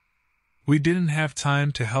Peter. We didn't have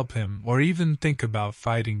time to help him or even think about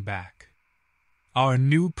fighting back. Our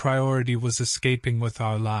new priority was escaping with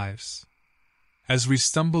our lives. As we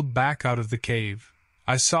stumbled back out of the cave,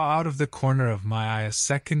 I saw out of the corner of my eye a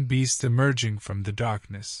second beast emerging from the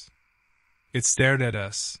darkness. It stared at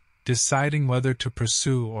us, deciding whether to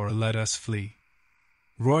pursue or let us flee.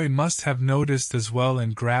 Roy must have noticed as well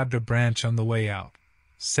and grabbed a branch on the way out,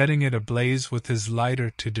 setting it ablaze with his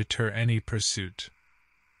lighter to deter any pursuit.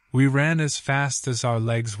 We ran as fast as our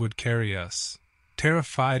legs would carry us,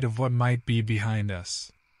 terrified of what might be behind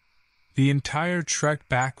us. The entire trek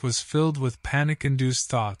back was filled with panic-induced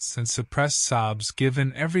thoughts and suppressed sobs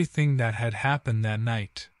given everything that had happened that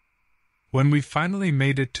night. When we finally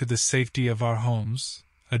made it to the safety of our homes,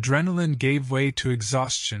 adrenaline gave way to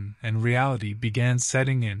exhaustion and reality began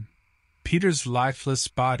setting in. Peter's lifeless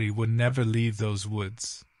body would never leave those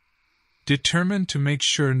woods. Determined to make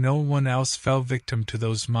sure no one else fell victim to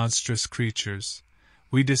those monstrous creatures,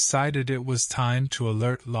 we decided it was time to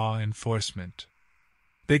alert law enforcement.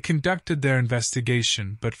 They conducted their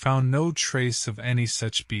investigation but found no trace of any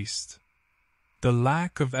such beast. The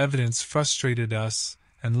lack of evidence frustrated us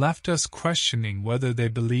and left us questioning whether they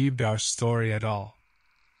believed our story at all.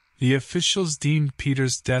 The officials deemed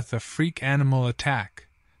Peter's death a freak animal attack,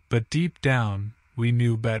 but deep down, we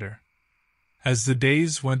knew better. As the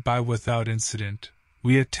days went by without incident,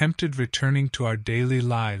 we attempted returning to our daily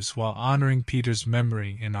lives while honoring Peter's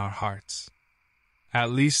memory in our hearts.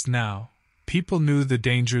 At least now, people knew the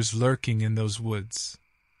dangers lurking in those woods.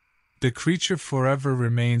 The creature forever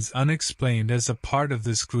remains unexplained as a part of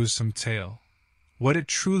this gruesome tale. What it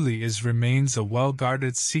truly is remains a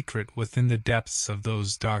well-guarded secret within the depths of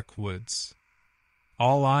those dark woods.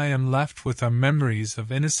 All I am left with are memories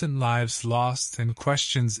of innocent lives lost and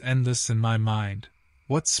questions endless in my mind.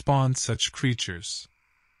 What spawned such creatures?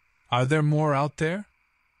 Are there more out there?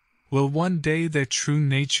 Will one day their true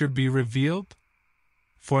nature be revealed?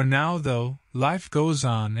 For now, though, life goes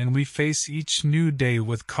on and we face each new day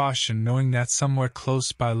with caution, knowing that somewhere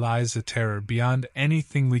close by lies a terror beyond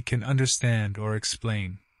anything we can understand or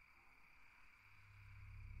explain.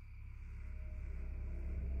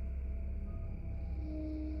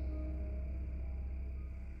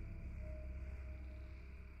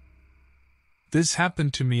 This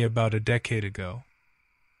happened to me about a decade ago.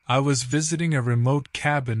 I was visiting a remote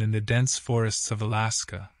cabin in the dense forests of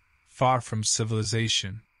Alaska, far from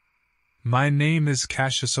civilization. My name is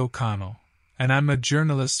Cassius O'Connell, and I'm a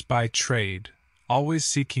journalist by trade, always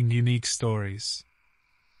seeking unique stories.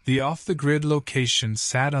 The off-the-grid location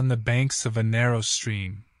sat on the banks of a narrow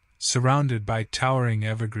stream, surrounded by towering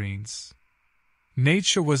evergreens.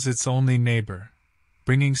 Nature was its only neighbor,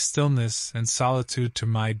 bringing stillness and solitude to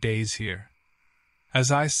my days here. As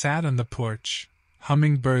I sat on the porch,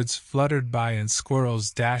 hummingbirds fluttered by and squirrels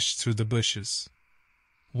dashed through the bushes.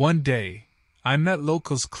 One day, I met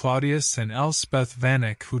locals Claudius and Elspeth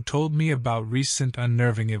Vanek, who told me about recent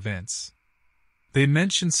unnerving events. They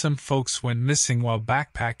mentioned some folks went missing while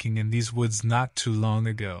backpacking in these woods not too long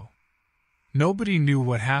ago. Nobody knew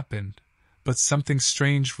what happened, but something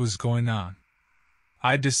strange was going on.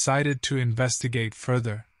 I decided to investigate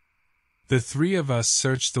further. The three of us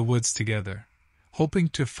searched the woods together, hoping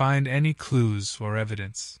to find any clues or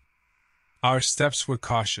evidence. Our steps were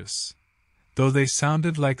cautious, though they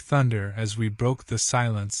sounded like thunder as we broke the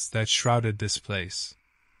silence that shrouded this place.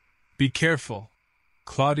 "Be careful,"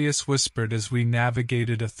 Claudius whispered as we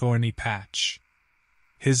navigated a thorny patch.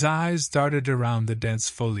 His eyes darted around the dense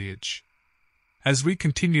foliage. As we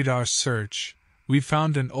continued our search, we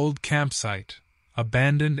found an old campsite,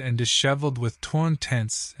 abandoned and disheveled with torn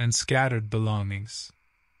tents and scattered belongings.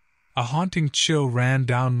 A haunting chill ran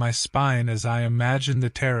down my spine as I imagined the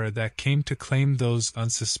terror that came to claim those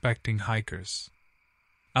unsuspecting hikers.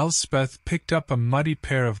 Elspeth picked up a muddy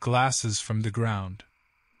pair of glasses from the ground.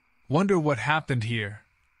 "Wonder what happened here,"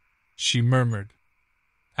 she murmured.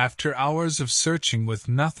 After hours of searching with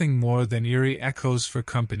nothing more than eerie echoes for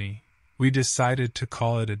company, we decided to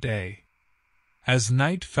call it a day. As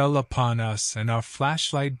night fell upon us and our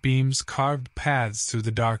flashlight beams carved paths through the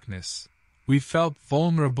darkness, we felt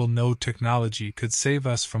vulnerable. No technology could save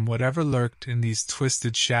us from whatever lurked in these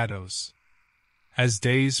twisted shadows. As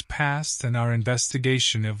days passed and our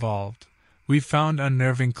investigation evolved, we found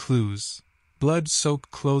unnerving clues,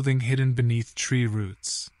 blood-soaked clothing hidden beneath tree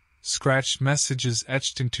roots, scratched messages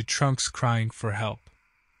etched into trunks crying for help.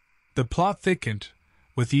 The plot thickened,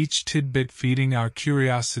 with each tidbit feeding our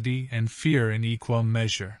curiosity and fear in equal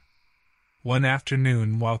measure. One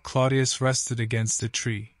afternoon, while Claudius rested against a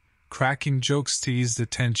tree, cracking jokes to ease the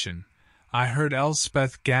tension, I heard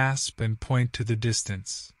Elspeth gasp and point to the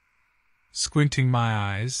distance. Squinting my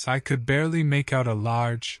eyes, I could barely make out a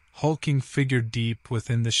large, hulking figure deep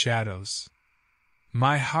within the shadows.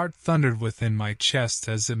 My heart thundered within my chest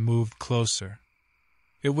as it moved closer.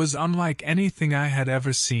 It was unlike anything I had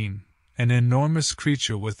ever seen, an enormous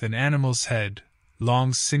creature with an animal's head,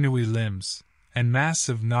 long sinewy limbs, and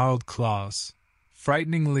massive gnarled claws,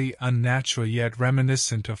 frighteningly unnatural yet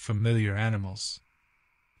reminiscent of familiar animals.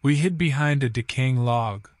 We hid behind a decaying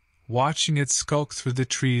log, watching it skulk through the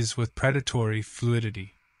trees with predatory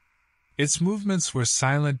fluidity. Its movements were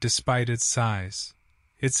silent despite its size,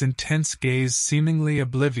 its intense gaze seemingly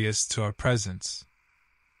oblivious to our presence.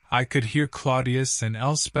 I could hear Claudius and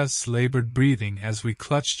Elspeth's labored breathing as we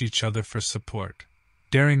clutched each other for support,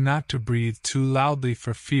 daring not to breathe too loudly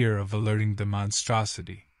for fear of alerting the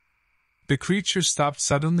monstrosity. The creature stopped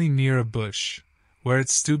suddenly near a bush, where it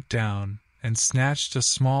stooped down and snatched a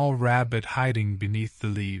small rabbit hiding beneath the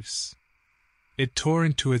leaves. It tore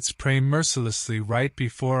into its prey mercilessly right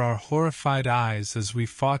before our horrified eyes as we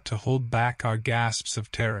fought to hold back our gasps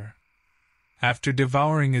of terror. After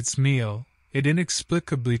devouring its meal, it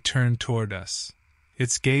inexplicably turned toward us,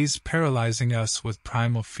 its gaze paralyzing us with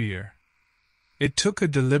primal fear. It took a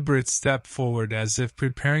deliberate step forward as if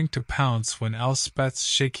preparing to pounce when Elspeth's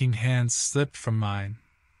shaking hands slipped from mine,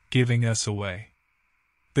 giving us away.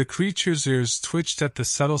 The creature's ears twitched at the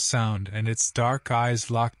subtle sound and its dark eyes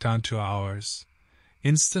locked onto ours,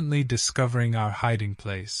 instantly discovering our hiding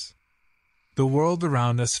place. The world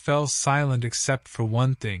around us fell silent except for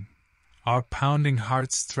one thing, our pounding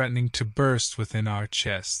hearts threatening to burst within our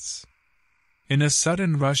chests. In a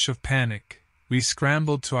sudden rush of panic, we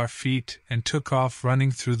scrambled to our feet and took off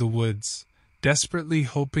running through the woods, desperately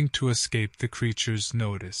hoping to escape the creature's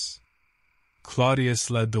notice. Claudius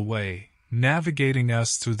led the way, navigating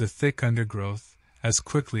us through the thick undergrowth as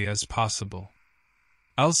quickly as possible.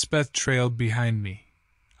 Elspeth trailed behind me.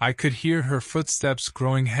 I could hear her footsteps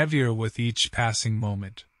growing heavier with each passing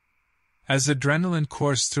moment. As adrenaline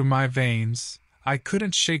coursed through my veins, I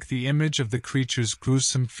couldn't shake the image of the creature's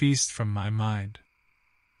gruesome feast from my mind.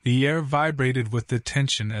 The air vibrated with the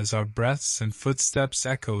tension as our breaths and footsteps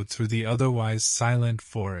echoed through the otherwise silent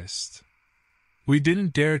forest. We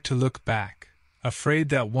didn't dare to look back, afraid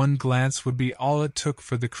that one glance would be all it took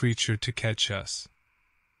for the creature to catch us.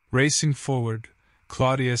 Racing forward,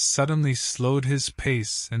 Claudius suddenly slowed his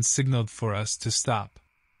pace and signaled for us to stop.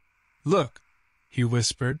 "Look," he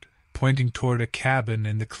whispered, pointing toward a cabin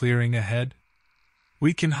in the clearing ahead.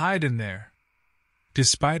 "We can hide in there."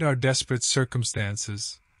 Despite our desperate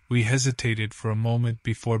circumstances, we hesitated for a moment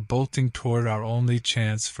before bolting toward our only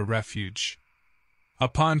chance for refuge.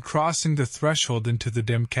 Upon crossing the threshold into the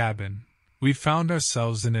dim cabin, we found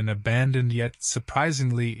ourselves in an abandoned yet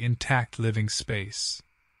surprisingly intact living space.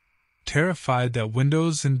 Terrified that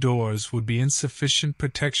windows and doors would be insufficient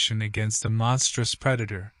protection against a monstrous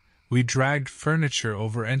predator, we dragged furniture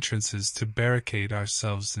over entrances to barricade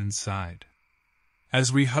ourselves inside.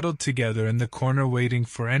 As we huddled together in the corner waiting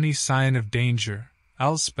for any sign of danger,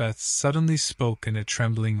 Elspeth suddenly spoke in a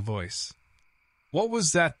trembling voice. "What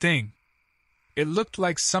was that thing? It looked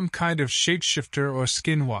like some kind of shapeshifter or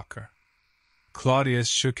skinwalker." Claudius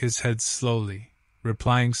shook his head slowly,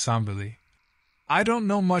 replying somberly, "I don't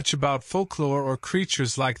know much about folklore or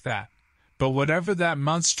creatures like that, but whatever that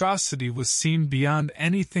monstrosity was seemed beyond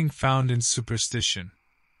anything found in superstition."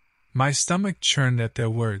 My stomach churned at their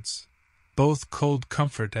words, both cold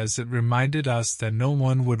comfort as it reminded us that no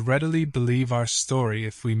one would readily believe our story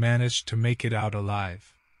if we managed to make it out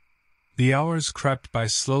alive. The hours crept by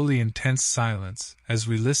slowly in tense silence as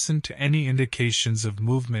we listened to any indications of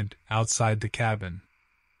movement outside the cabin.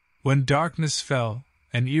 When darkness fell,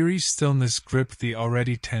 an eerie stillness gripped the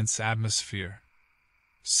already tense atmosphere.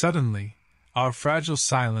 Suddenly, our fragile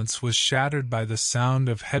silence was shattered by the sound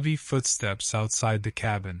of heavy footsteps outside the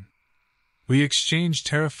cabin. We exchanged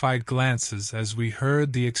terrified glances as we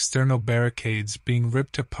heard the external barricades being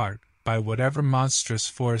ripped apart by whatever monstrous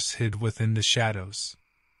force hid within the shadows.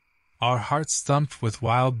 Our hearts thumped with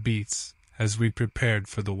wild beats as we prepared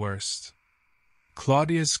for the worst.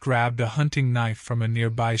 Claudius grabbed a hunting knife from a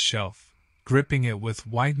nearby shelf, gripping it with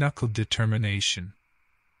white-knuckled determination.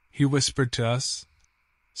 He whispered to us,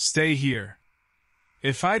 "Stay here.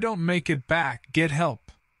 If I don't make it back, get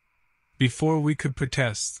help." Before we could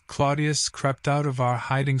protest, Claudius crept out of our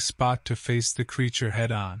hiding spot to face the creature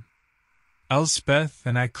head-on. Elspeth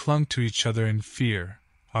and I clung to each other in fear,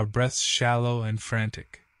 our breaths shallow and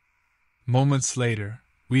frantic. Moments later,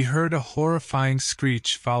 we heard a horrifying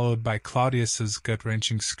screech followed by Claudius's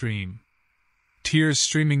gut-wrenching scream. Tears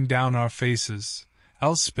streaming down our faces,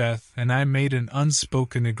 Elspeth and I made an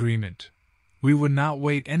unspoken agreement. We would not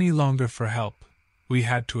wait any longer for help. We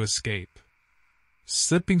had to escape.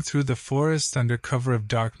 Slipping through the forest under cover of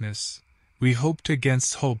darkness, we hoped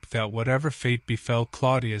against hope that whatever fate befell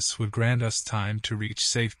Claudius would grant us time to reach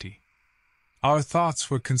safety. Our thoughts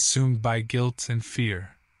were consumed by guilt and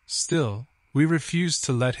fear. Still, we refused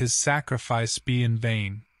to let his sacrifice be in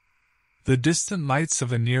vain. The distant lights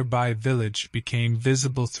of a nearby village became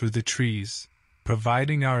visible through the trees,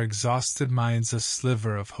 providing our exhausted minds a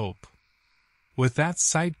sliver of hope. With that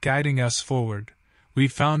sight guiding us forward, we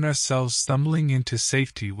found ourselves stumbling into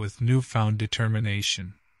safety with newfound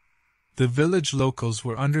determination. The village locals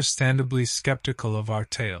were understandably skeptical of our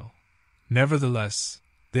tale. Nevertheless,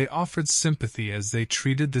 they offered sympathy as they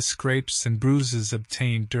treated the scrapes and bruises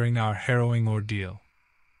obtained during our harrowing ordeal.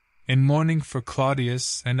 In mourning for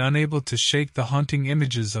Claudius and unable to shake the haunting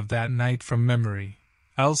images of that night from memory,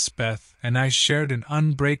 Elspeth and I shared an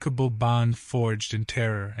unbreakable bond forged in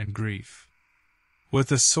terror and grief. With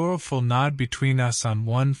a sorrowful nod between us on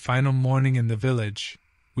one final morning in the village,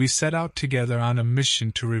 we set out together on a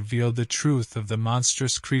mission to reveal the truth of the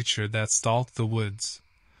monstrous creature that stalked the woods,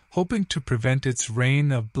 hoping to prevent its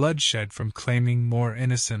reign of bloodshed from claiming more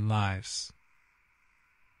innocent lives.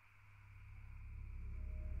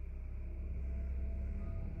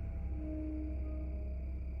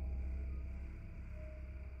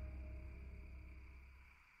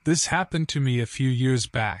 This happened to me a few years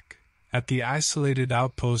back, at the isolated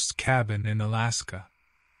outpost cabin in Alaska.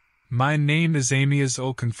 My name is Amias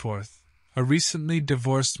Oakenforth, a recently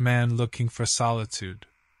divorced man looking for solitude.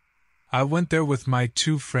 I went there with my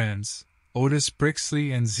two friends, Otis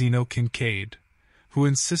Brixley and Zeno Kincaid, who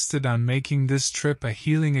insisted on making this trip a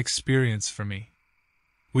healing experience for me.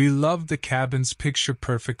 We loved the cabin's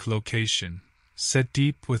picture-perfect location, set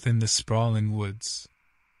deep within the sprawling woods.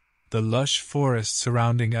 The lush forest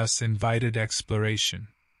surrounding us invited exploration.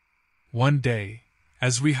 One day,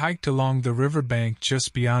 as we hiked along the riverbank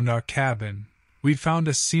just beyond our cabin, we found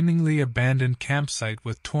a seemingly abandoned campsite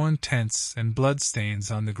with torn tents and bloodstains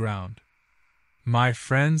on the ground. My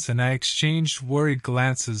friends and I exchanged worried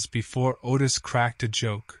glances before Otis cracked a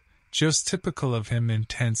joke, just typical of him in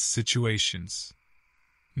tense situations.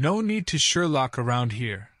 "No need to Sherlock around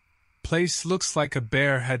here. Place looks like a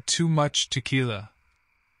bear had too much tequila,"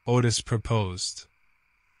 Otis proposed.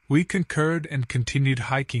 We concurred and continued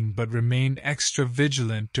hiking but remained extra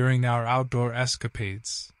vigilant during our outdoor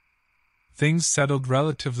escapades. Things settled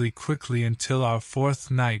relatively quickly until our fourth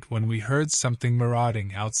night when we heard something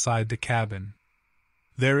marauding outside the cabin.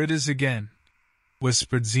 "There it is again,"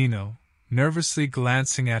 whispered Zeno, nervously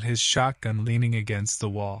glancing at his shotgun leaning against the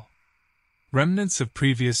wall. Remnants of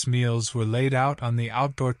previous meals were laid out on the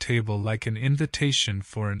outdoor table like an invitation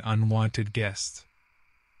for an unwanted guest.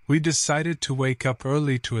 We decided to wake up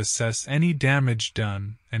early to assess any damage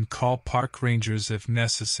done and call park rangers if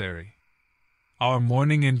necessary. Our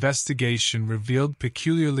morning investigation revealed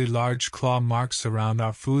peculiarly large claw marks around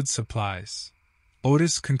our food supplies.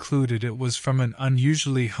 Otis concluded it was from an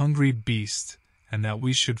unusually hungry beast and that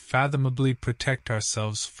we should fathomably protect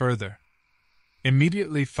ourselves further.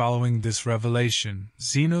 Immediately following this revelation,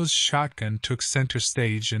 Zeno's shotgun took center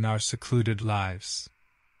stage in our secluded lives.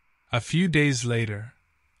 A few days later,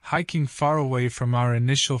 hiking far away from our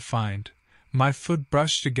initial find, my foot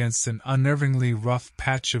brushed against an unnervingly rough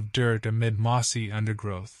patch of dirt amid mossy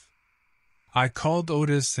undergrowth. I called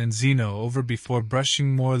Otis and Zeno over before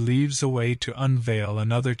brushing more leaves away to unveil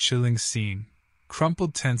another chilling scene,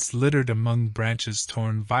 crumpled tents littered among branches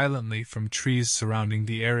torn violently from trees surrounding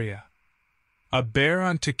the area. "A bear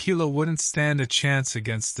on tequila wouldn't stand a chance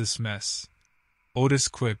against this mess," Otis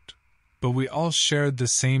quipped, but we all shared the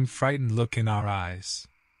same frightened look in our eyes.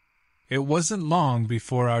 It wasn't long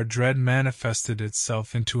before our dread manifested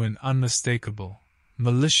itself into an unmistakable,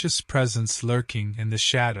 malicious presence lurking in the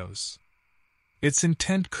shadows. Its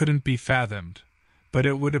intent couldn't be fathomed, but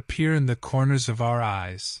it would appear in the corners of our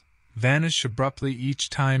eyes, vanish abruptly each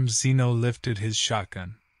time Zeno lifted his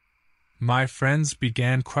shotgun. My friends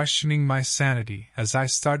began questioning my sanity as I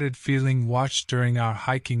started feeling watched during our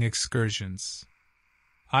hiking excursions.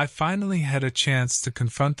 I finally had a chance to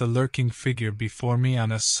confront the lurking figure before me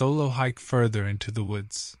on a solo hike further into the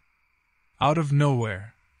woods. Out of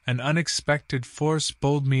nowhere, an unexpected force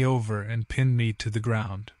bowled me over and pinned me to the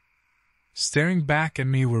ground. Staring back at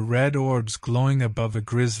me were red orbs glowing above a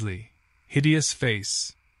grisly, hideous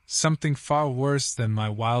face, something far worse than my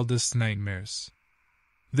wildest nightmares.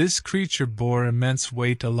 This creature bore immense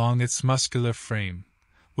weight along its muscular frame,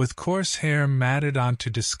 with coarse hair matted onto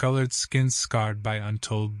discolored skin scarred by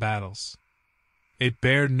untold battles. It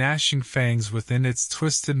bared gnashing fangs within its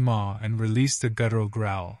twisted maw and released a guttural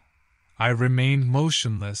growl. I remained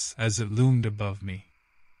motionless as it loomed above me.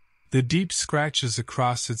 The deep scratches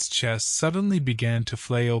across its chest suddenly began to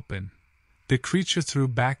flay open. The creature threw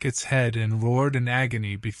back its head and roared in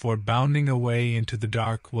agony before bounding away into the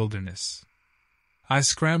dark wilderness. I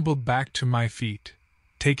scrambled back to my feet,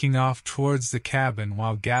 taking off towards the cabin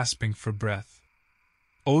while gasping for breath.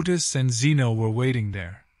 Otis and Zeno were waiting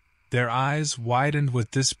there, Their eyes widened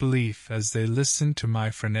with disbelief as they listened to my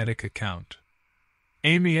frenetic account.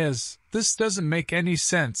 This doesn't make any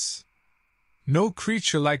sense. No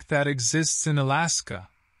creature like that exists in Alaska,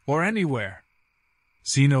 or anywhere,"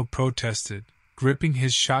 Zeno protested, gripping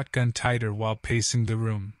his shotgun tighter while pacing the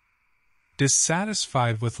room.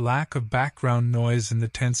 Dissatisfied with lack of background noise in the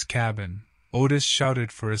tense cabin, Otis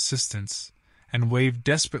shouted for assistance, and waved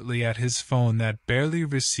desperately at his phone that barely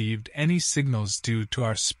received any signals due to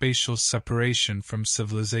our spatial separation from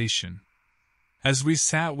civilization. As we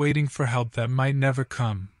sat waiting for help that might never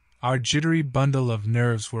come, our jittery bundle of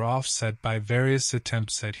nerves were offset by various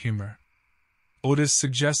attempts at humor. Otis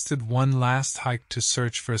suggested one last hike to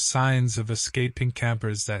search for signs of escaping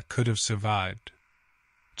campers that could have survived.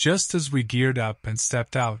 Just as we geared up and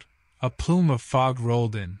stepped out, a plume of fog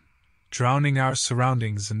rolled in, drowning our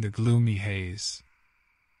surroundings in the gloomy haze.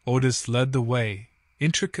 Otis led the way,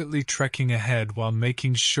 intricately trekking ahead while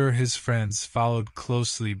making sure his friends followed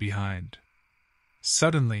closely behind.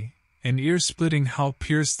 Suddenly, an ear-splitting howl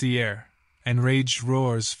pierced the air, and raged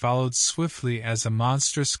roars followed swiftly as a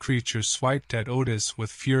monstrous creature swiped at Otis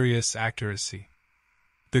with furious accuracy.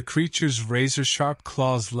 The creature's razor-sharp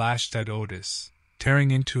claws lashed at Otis,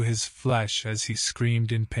 tearing into his flesh as he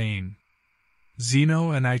screamed in pain.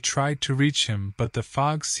 Zeno and I tried to reach him, but the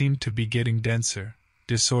fog seemed to be getting denser,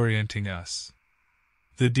 disorienting us.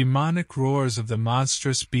 The demonic roars of the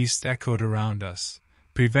monstrous beast echoed around us,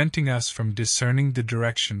 preventing us from discerning the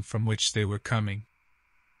direction from which they were coming.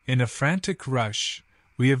 In a frantic rush,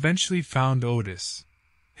 we eventually found Otis,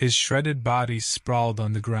 his shredded body sprawled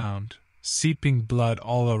on the ground, seeping blood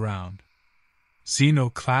all around. Zeno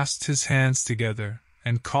clasped his hands together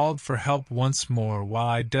and called for help once more while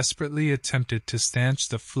I desperately attempted to stanch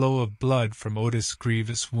the flow of blood from Otis'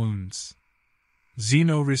 grievous wounds.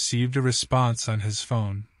 Zeno received a response on his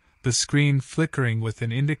phone, the screen flickering with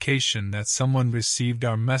an indication that someone received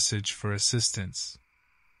our message for assistance.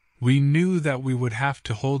 We knew that we would have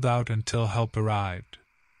to hold out until help arrived.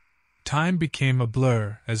 Time became a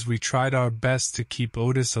blur as we tried our best to keep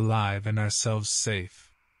Otis alive and ourselves safe.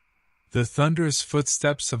 The thunderous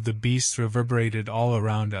footsteps of the beast reverberated all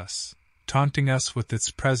around us, taunting us with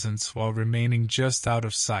its presence while remaining just out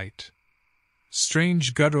of sight.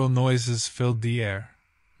 Strange guttural noises filled the air,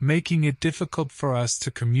 making it difficult for us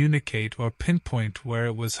to communicate or pinpoint where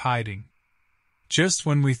it was hiding. Just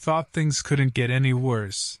when we thought things couldn't get any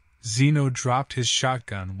worse, Zeno dropped his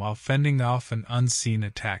shotgun while fending off an unseen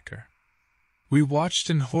attacker. We watched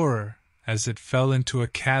in horror as it fell into a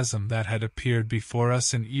chasm that had appeared before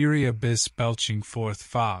us, an eerie abyss belching forth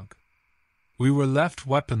fog. We were left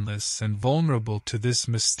weaponless and vulnerable to this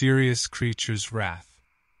mysterious creature's wrath.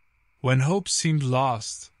 When hope seemed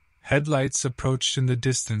lost, headlights approached in the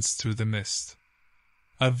distance through the mist.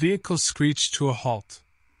 A vehicle screeched to a halt,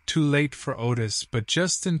 too late for Otis but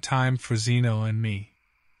just in time for Zeno and me.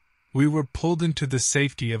 We were pulled into the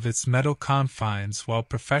safety of its metal confines while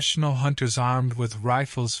professional hunters armed with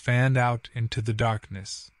rifles fanned out into the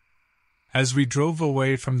darkness. As we drove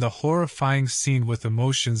away from the horrifying scene with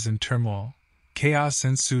emotions in turmoil, chaos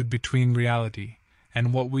ensued between reality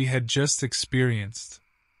and what we had just experienced.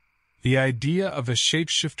 The idea of a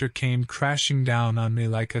shapeshifter came crashing down on me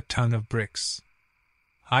like a ton of bricks.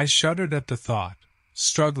 I shuddered at the thought,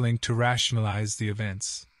 struggling to rationalize the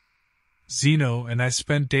events. Zeno and I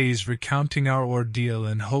spent days recounting our ordeal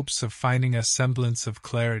in hopes of finding a semblance of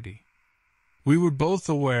clarity. We were both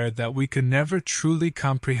aware that we could never truly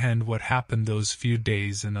comprehend what happened those few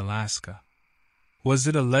days in Alaska. Was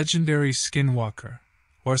it a legendary skinwalker,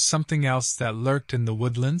 or something else that lurked in the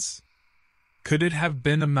woodlands? Could it have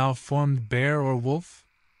been a malformed bear or wolf?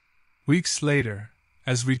 Weeks later,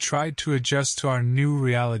 as we tried to adjust to our new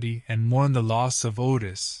reality and mourn the loss of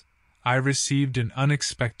Otis, I received an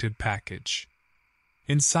unexpected package.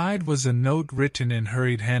 Inside was a note written in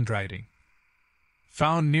hurried handwriting.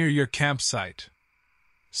 "Found near your campsite.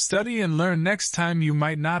 Study and learn next time, you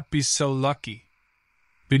might not be so lucky."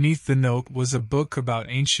 Beneath the note was a book about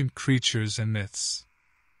ancient creatures and myths.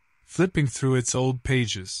 Flipping through its old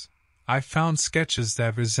pages, I found sketches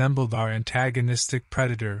that resembled our antagonistic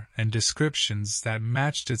predator and descriptions that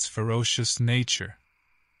matched its ferocious nature.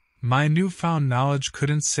 My newfound knowledge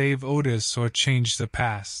couldn't save Otis or change the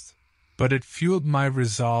past, but it fueled my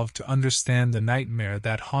resolve to understand the nightmare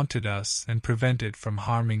that haunted us and prevent it from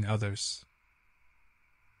harming others.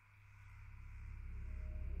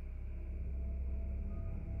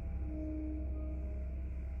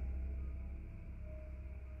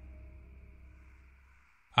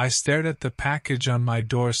 I stared at the package on my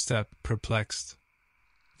doorstep, perplexed.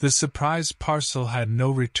 The surprise parcel had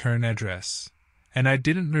no return address, and I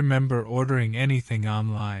didn't remember ordering anything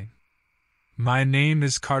online. My name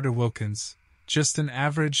is Carter Wilkins, just an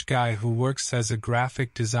average guy who works as a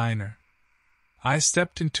graphic designer. I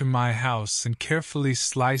stepped into my house and carefully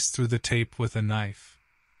sliced through the tape with a knife.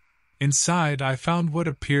 Inside, I found what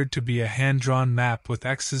appeared to be a hand-drawn map with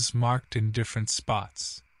X's marked in different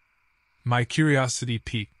spots. My curiosity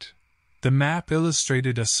piqued. The map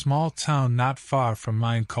illustrated a small town not far from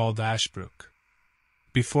mine called Ashbrook.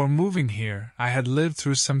 Before moving here, I had lived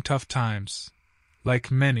through some tough times.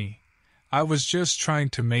 Like many, I was just trying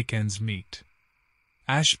to make ends meet.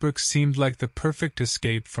 Ashbrook seemed like the perfect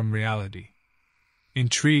escape from reality.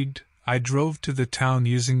 Intrigued, I drove to the town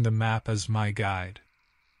using the map as my guide.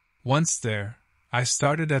 Once there, I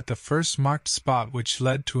started at the first marked spot, which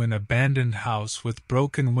led to an abandoned house with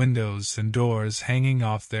broken windows and doors hanging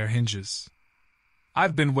off their hinges.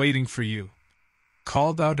 "I've been waiting for you,"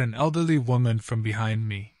 called out an elderly woman from behind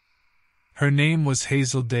me. Her name was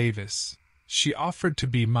Hazel Davis. She offered to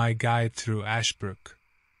be my guide through Ashbrook.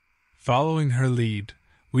 Following her lead,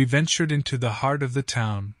 we ventured into the heart of the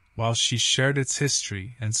town, while she shared its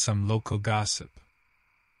history and some local gossip.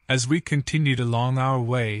 As we continued along our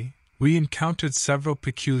way, we encountered several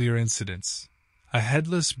peculiar incidents. A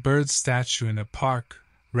headless bird statue in a park,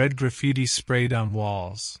 red graffiti sprayed on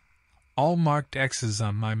walls, all marked X's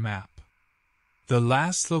on my map. The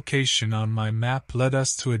last location on my map led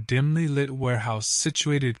us to a dimly lit warehouse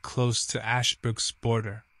situated close to Ashbrook's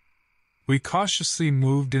border. We cautiously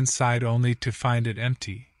moved inside only to find it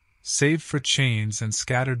empty, save for chains and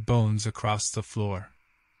scattered bones across the floor.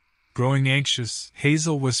 Growing anxious,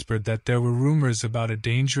 Hazel whispered that there were rumors about a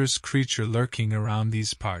dangerous creature lurking around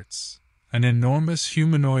these parts. An enormous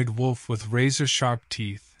humanoid wolf with razor-sharp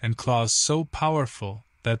teeth and claws so powerful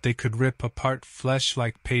that they could rip apart flesh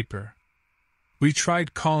like paper. We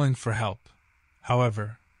tried calling for help.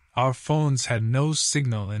 However, our phones had no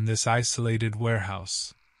signal in this isolated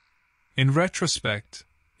warehouse. In retrospect,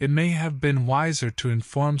 it may have been wiser to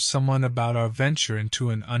inform someone about our venture into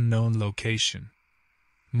an unknown location.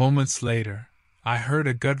 Moments later, I heard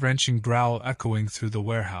a gut-wrenching growl echoing through the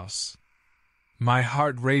warehouse. My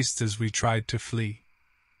heart raced as we tried to flee.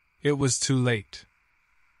 It was too late.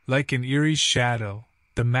 Like an eerie shadow,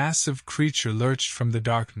 the massive creature lurched from the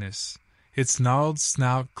darkness, its gnarled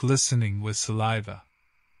snout glistening with saliva.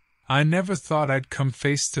 I never thought I'd come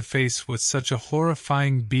face to face with such a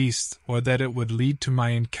horrifying beast, or that it would lead to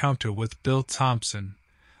my encounter with Bill Thompson,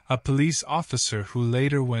 a police officer who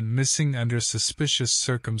later went missing under suspicious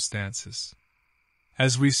circumstances.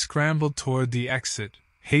 As we scrambled toward the exit,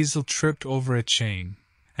 Hazel tripped over a chain,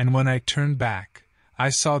 and when I turned back,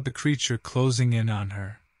 I saw the creature closing in on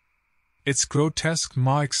her. Its grotesque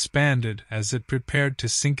maw expanded as it prepared to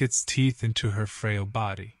sink its teeth into her frail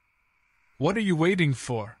body. "What are you waiting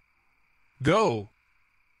for? Go!"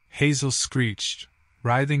 Hazel screeched,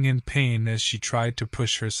 writhing in pain as she tried to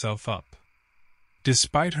push herself up.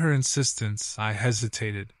 Despite her insistence, I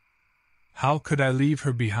hesitated. How could I leave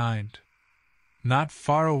her behind? Not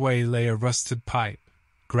far away lay a rusted pipe.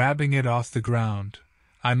 Grabbing it off the ground,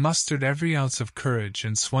 I mustered every ounce of courage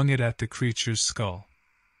and swung it at the creature's skull.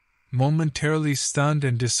 Momentarily stunned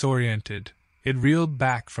and disoriented, it reeled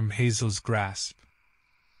back from Hazel's grasp.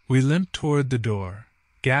 We limped toward the door,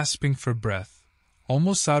 gasping for breath,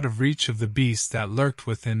 almost out of reach of the beast that lurked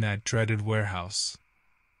within that dreaded warehouse.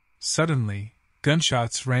 Suddenly,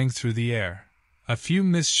 gunshots rang through the air, a few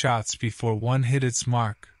missed shots before one hit its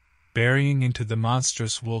mark, burying into the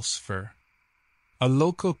monstrous wolf's fur. A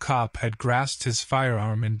local cop had grasped his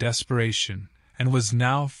firearm in desperation and was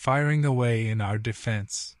now firing away in our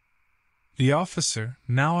defense. The officer,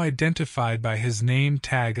 now identified by his name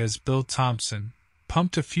tag as Bill Thompson,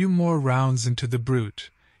 pumped a few more rounds into the brute,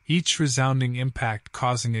 each resounding impact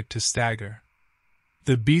causing it to stagger.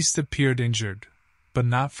 The beast appeared injured, but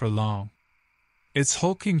not for long. Its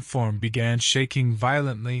hulking form began shaking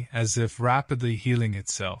violently as if rapidly healing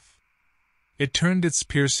itself. It turned its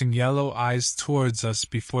piercing yellow eyes towards us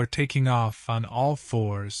before taking off on all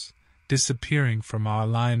fours, disappearing from our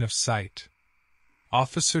line of sight.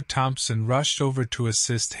 Officer Thompson rushed over to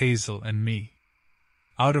assist Hazel and me.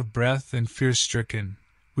 Out of breath and fear-stricken,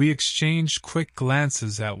 we exchanged quick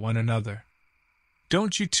glances at one another.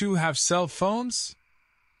 "Don't you two have cell phones?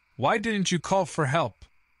 Why didn't you call for help?"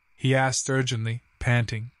 he asked urgently,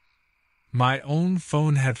 panting. My own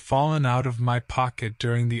phone had fallen out of my pocket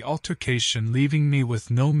during the altercation, leaving me with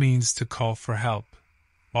no means to call for help,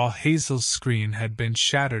 while Hazel's screen had been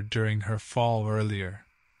shattered during her fall earlier.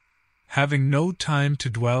 Having no time to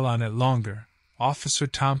dwell on it longer, Officer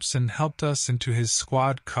Thompson helped us into his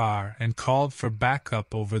squad car and called for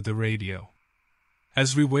backup over the radio.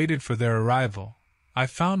 As we waited for their arrival, I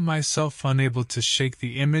found myself unable to shake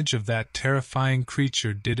the image of that terrifying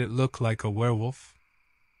creature. Did it look like a werewolf?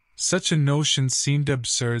 Such a notion seemed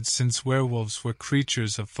absurd since werewolves were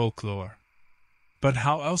creatures of folklore. But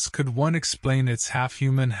how else could one explain its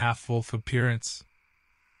half-human, half-wolf appearance?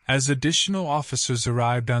 As additional officers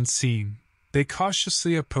arrived on scene, they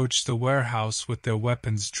cautiously approached the warehouse with their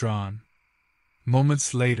weapons drawn.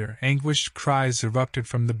 Moments later, anguished cries erupted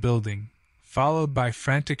from the building, followed by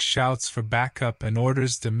frantic shouts for backup and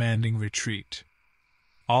orders demanding retreat.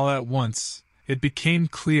 All at once, it became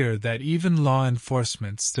clear that even law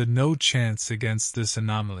enforcement stood no chance against this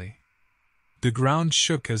anomaly. The ground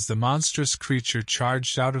shook as the monstrous creature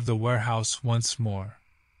charged out of the warehouse once more.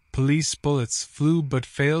 Police bullets flew but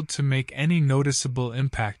failed to make any noticeable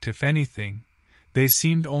impact. If anything, they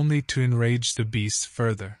seemed only to enrage the beast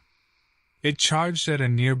further. It charged at a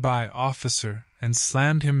nearby officer and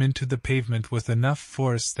slammed him into the pavement with enough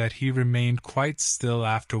force that he remained quite still,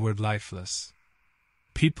 afterward lifeless.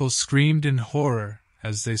 People screamed in horror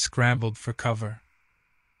as they scrambled for cover.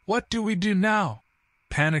 "What do we do now?"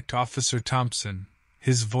 panicked Officer Thompson,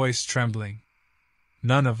 his voice trembling.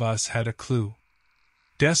 None of us had a clue.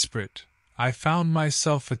 Desperate, I found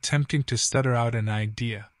myself attempting to stutter out an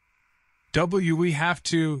idea. We have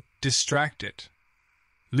to distract it.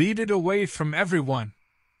 Lead it away from everyone."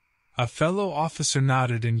 A fellow officer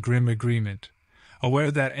nodded in grim agreement,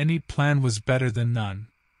 aware that any plan was better than none.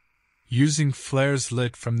 Using flares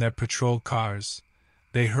lit from their patrol cars,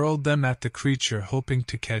 they hurled them at the creature, hoping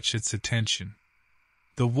to catch its attention.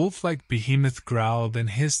 The wolf-like behemoth growled and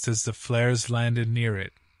hissed as the flares landed near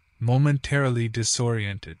it, momentarily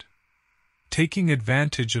disoriented. Taking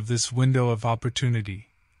advantage of this window of opportunity,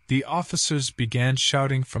 the officers began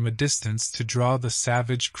shouting from a distance to draw the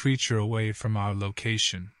savage creature away from our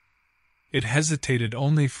location. It hesitated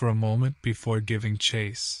only for a moment before giving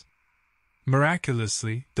chase.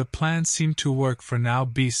 Miraculously, the plan seemed to work, for now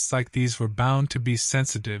beasts like these were bound to be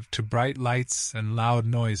sensitive to bright lights and loud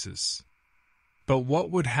noises. But what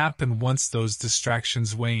would happen once those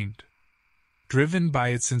distractions waned? Driven by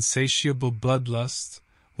its insatiable bloodlust,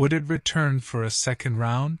 would it return for a second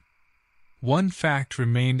round? One fact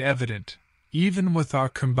remained evident: even with our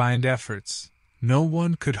combined efforts, no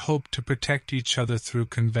one could hope to protect each other through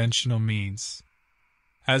conventional means.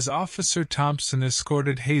 As Officer Thompson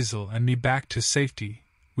escorted Hazel and me back to safety,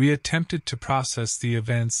 we attempted to process the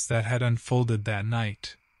events that had unfolded that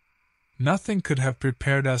night. Nothing could have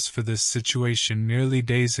prepared us for this situation. Nearly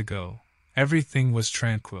days ago, everything was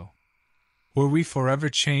tranquil. Were we forever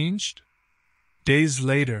changed? Days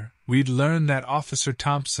later, we'd learned that Officer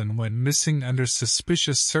Thompson went missing under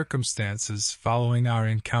suspicious circumstances following our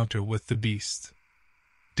encounter with the beast.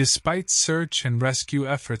 Despite search and rescue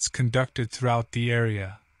efforts conducted throughout the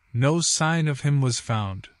area, no sign of him was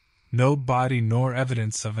found, no body nor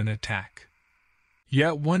evidence of an attack.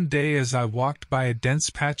 Yet one day, as I walked by a dense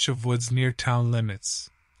patch of woods near town limits,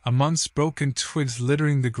 amongst broken twigs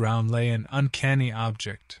littering the ground lay an uncanny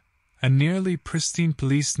object. A nearly pristine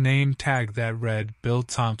police name tag that read Bill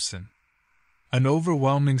Thompson. An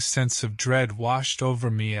overwhelming sense of dread washed over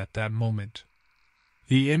me at that moment.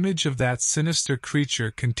 The image of that sinister creature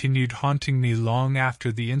continued haunting me long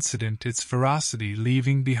after the incident, its ferocity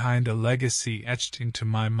leaving behind a legacy etched into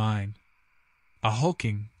my mind. A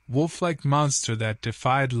hulking, wolf-like monster that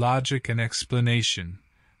defied logic and explanation,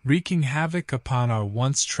 wreaking havoc upon our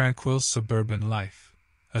once tranquil suburban life.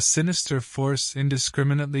 A sinister force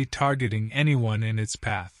indiscriminately targeting anyone in its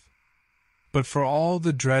path. But for all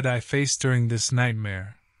the dread I faced during this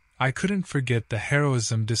nightmare, I couldn't forget the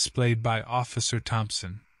heroism displayed by Officer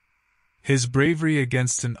Thompson. His bravery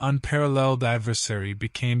against an unparalleled adversary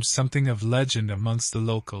became something of legend amongst the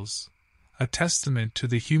locals, a testament to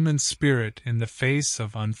the human spirit in the face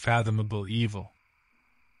of unfathomable evil.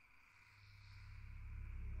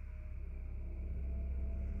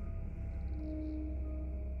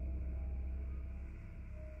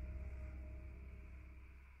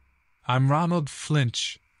 I'm Ronald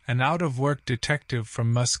Flinch, an out-of-work detective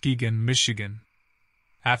from Muskegon, Michigan.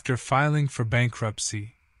 After filing for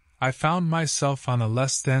bankruptcy, I found myself on a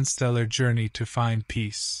less than stellar journey to find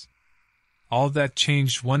peace. All that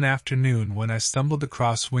changed one afternoon when I stumbled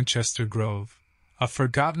across Winchester Grove, a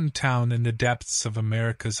forgotten town in the depths of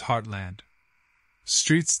America's heartland.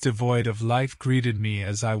 Streets devoid of life greeted me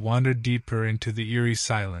as I wandered deeper into the eerie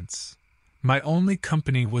silence. My only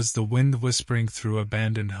company was the wind whispering through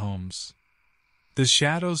abandoned homes. The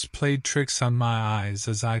shadows played tricks on my eyes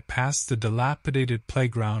as I passed the dilapidated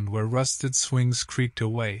playground where rusted swings creaked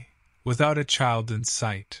away, without a child in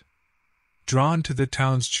sight. Drawn to the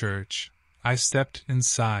town's church, I stepped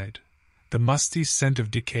inside. The musty scent of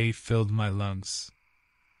decay filled my lungs.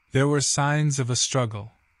 There were signs of a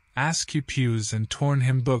struggle, askew pews and torn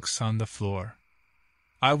hymn books on the floor.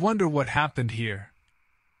 I wonder what happened here,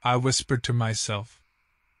 I whispered to myself.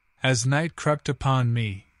 As night crept upon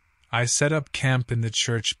me, I set up camp in the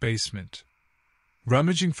church basement.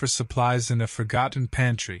 Rummaging for supplies in a forgotten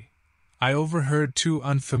pantry, I overheard two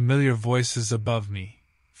unfamiliar voices above me,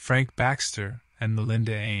 Frank Baxter and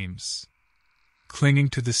Melinda Ames. Clinging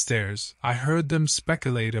to the stairs, I heard them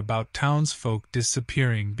speculate about townsfolk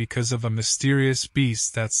disappearing because of a mysterious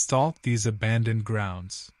beast that stalked these abandoned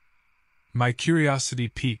grounds. My curiosity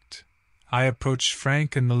piqued. I approached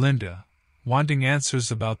Frank and Melinda, wanting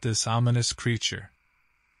answers about this ominous creature.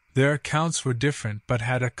 Their accounts were different but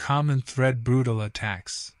had a common thread: brutal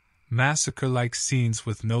attacks, massacre-like scenes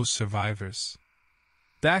with no survivors.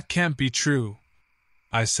 That can't be true,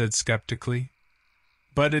 I said skeptically.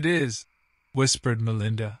 But it is, whispered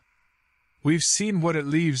Melinda. We've seen what it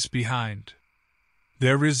leaves behind.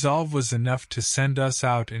 Their resolve was enough to send us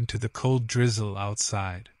out into the cold drizzle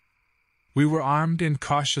outside. We were armed and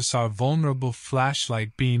cautious, our vulnerable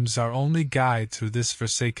flashlight beams our only guide through this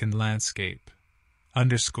forsaken landscape.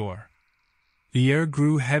 The air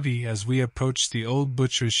grew heavy as we approached the old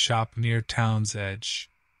butcher's shop near town's edge.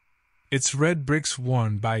 Its red bricks,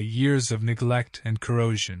 worn by years of neglect and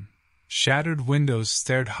corrosion, shattered windows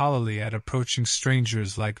stared hollowly at approaching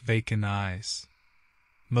strangers like vacant eyes.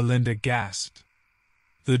 Melinda gasped.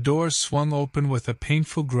 The door swung open with a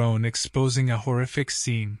painful groan, exposing a horrific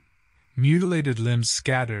scene. Mutilated limbs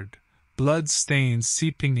scattered, blood stains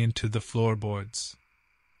seeping into the floorboards.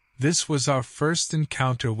 This was our first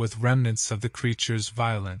encounter with remnants of the creature's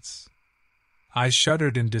violence. I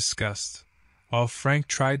shuddered in disgust, while Frank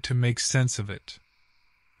tried to make sense of it.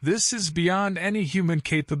 This is beyond any human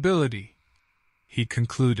capability, he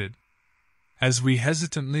concluded. As we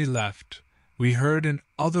hesitantly left, we heard an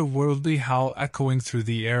otherworldly howl echoing through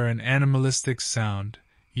the air, an animalistic sound,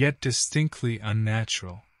 yet distinctly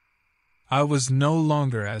unnatural. I was no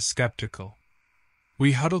longer as skeptical.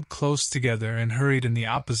 We huddled close together and hurried in the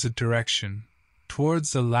opposite direction,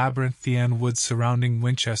 towards the labyrinthian woods surrounding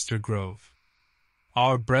Winchester Grove.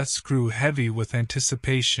 Our breaths grew heavy with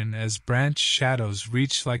anticipation as branch shadows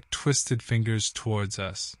reached like twisted fingers towards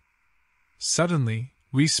us. Suddenly,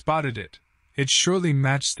 we spotted it. It surely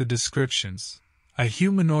matched the descriptions. A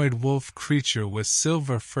humanoid wolf creature with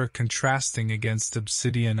silver fur contrasting against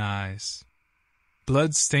obsidian eyes.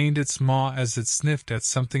 Blood stained its maw as it sniffed at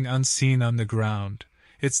something unseen on the ground,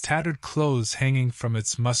 its tattered clothes hanging from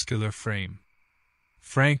its muscular frame.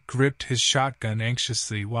 Frank gripped his shotgun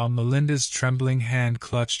anxiously while Melinda's trembling hand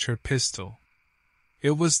clutched her pistol.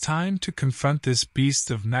 It was time to confront this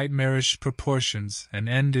beast of nightmarish proportions and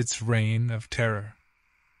end its reign of terror.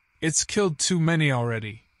 It's killed too many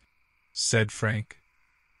already, said Frank.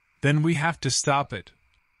 Then we have to stop it,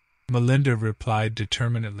 Melinda replied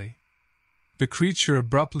determinedly. The creature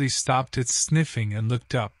abruptly stopped its sniffing and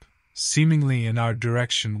looked up, seemingly in our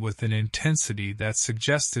direction with an intensity that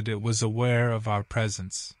suggested it was aware of our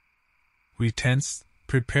presence. We tensed,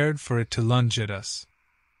 prepared for it to lunge at us.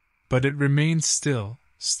 But it remained still,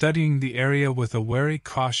 studying the area with a wary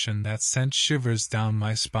caution that sent shivers down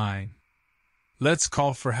my spine. Let's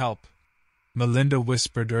call for help, Melinda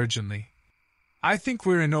whispered urgently. I think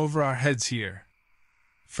we're in over our heads here.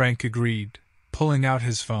 Frank agreed, pulling out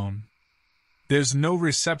his phone. There's no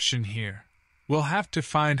reception here. We'll have to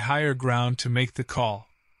find higher ground to make the call.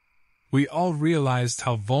 We all realized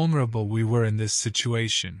how vulnerable we were in this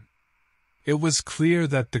situation. It was clear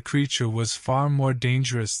that the creature was far more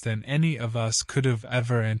dangerous than any of us could have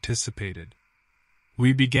ever anticipated.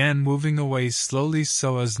 We began moving away slowly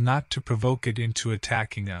so as not to provoke it into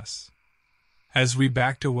attacking us. As we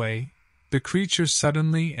backed away, the creature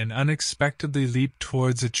suddenly and unexpectedly leaped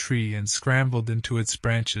towards a tree and scrambled into its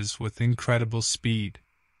branches with incredible speed.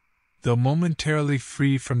 Though momentarily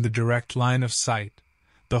free from the direct line of sight,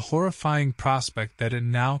 the horrifying prospect that it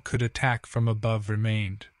now could attack from above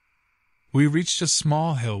remained. We reached a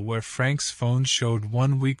small hill where Frank's phone showed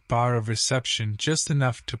one weak bar of reception, just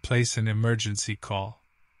enough to place an emergency call.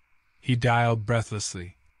 He dialed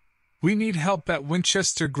breathlessly. We need help at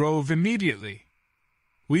Winchester Grove immediately.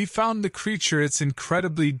 We found the creature. It's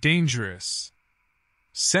incredibly dangerous.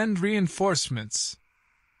 Send reinforcements.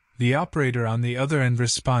 The operator on the other end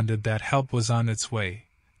responded that help was on its way,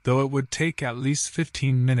 though it would take at least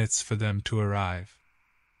 15 minutes for them to arrive.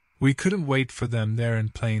 We couldn't wait for them there in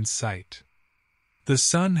plain sight. The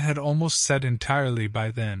sun had almost set entirely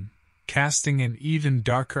by then, casting an even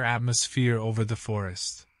darker atmosphere over the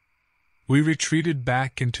forest. We retreated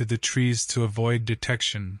back into the trees to avoid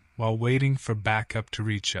detection while waiting for backup to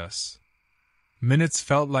reach us. Minutes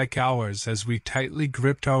felt like hours as we tightly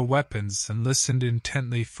gripped our weapons and listened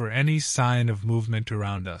intently for any sign of movement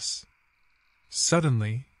around us.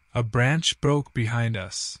 Suddenly, a branch broke behind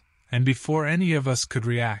us, and before any of us could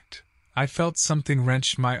react, I felt something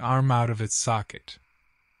wrench my arm out of its socket.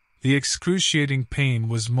 The excruciating pain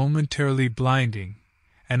was momentarily blinding,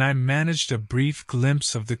 and I managed a brief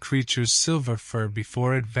glimpse of the creature's silver fur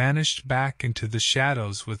before it vanished back into the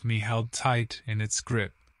shadows with me held tight in its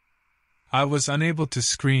grip. I was unable to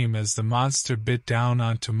scream as the monster bit down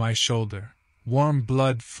onto my shoulder, warm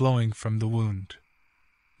blood flowing from the wound.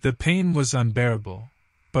 The pain was unbearable,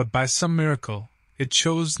 but by some miracle, it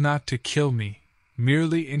chose not to kill me,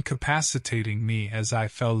 merely incapacitating me as I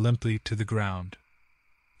fell limply to the ground.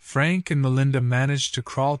 Frank and Melinda managed to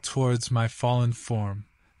crawl towards my fallen form,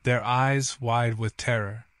 their eyes wide with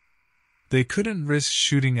terror. They couldn't risk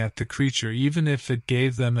shooting at the creature even if it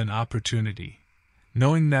gave them an opportunity,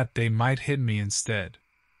 knowing that they might hit me instead.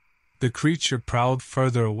 The creature prowled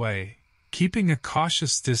further away, keeping a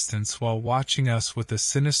cautious distance while watching us with a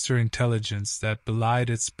sinister intelligence that belied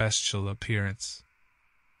its bestial appearance.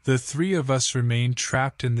 The three of us remained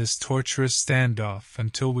trapped in this torturous standoff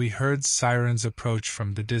until we heard sirens approach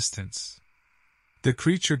from the distance. The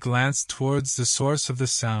creature glanced towards the source of the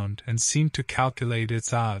sound and seemed to calculate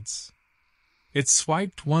its odds. It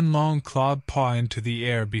swiped one long clawed paw into the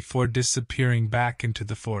air before disappearing back into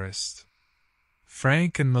the forest.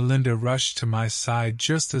 Frank and Melinda rushed to my side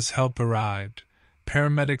just as help arrived,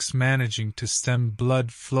 paramedics managing to stem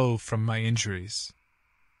blood flow from my injuries.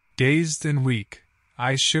 Dazed and weak,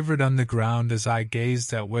 I shivered on the ground as I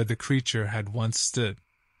gazed at where the creature had once stood.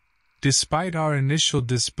 Despite our initial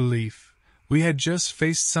disbelief, we had just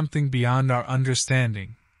faced something beyond our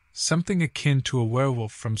understanding, something akin to a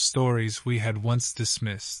werewolf from stories we had once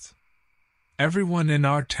dismissed. Everyone in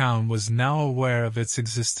our town was now aware of its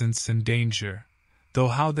existence and danger, though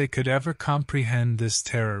how they could ever comprehend this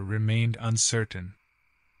terror remained uncertain.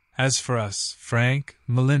 As for us, Frank,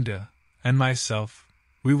 Melinda, and myself,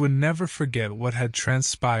 we would never forget what had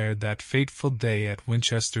transpired that fateful day at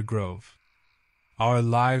Winchester Grove. Our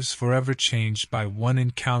lives forever changed by one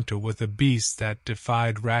encounter with a beast that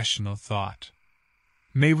defied rational thought.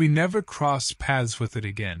 May we never cross paths with it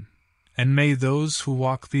again, and may those who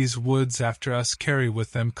walk these woods after us carry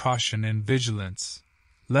with them caution and vigilance,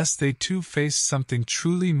 lest they too face something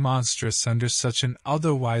truly monstrous under such an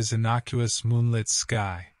otherwise innocuous moonlit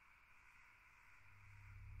sky.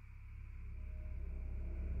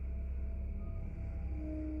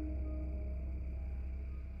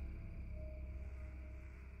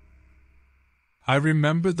 I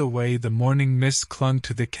remember the way the morning mist clung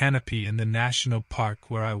to the canopy in the national park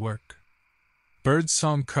where I work.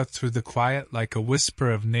 Birdsong cut through the quiet like a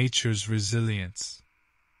whisper of nature's resilience.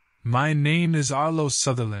 My name is Arlo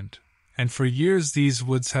Sutherland, and for years these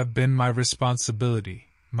woods have been my responsibility,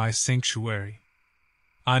 my sanctuary.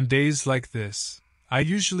 On days like this, I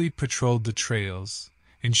usually patrolled the trails,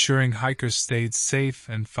 ensuring hikers stayed safe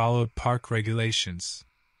and followed park regulations.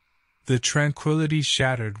 The tranquility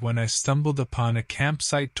shattered when I stumbled upon a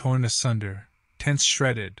campsite torn asunder, tents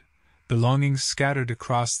shredded, belongings scattered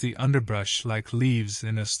across the underbrush like leaves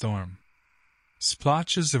in a storm.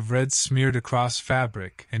 Splotches of red smeared across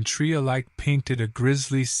fabric and tree alike painted a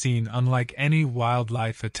grisly scene unlike any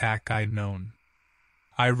wildlife attack I'd known.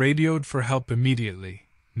 I radioed for help immediately,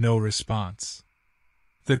 no response.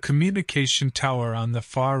 The communication tower on the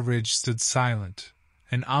far ridge stood silent,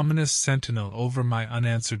 an ominous sentinel over my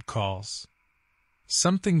unanswered calls.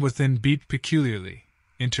 Something within beat peculiarly.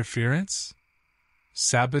 Interference?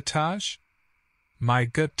 Sabotage? My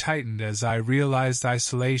gut tightened as I realized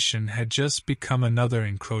isolation had just become another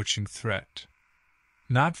encroaching threat.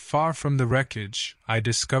 Not far from the wreckage, I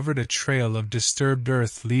discovered a trail of disturbed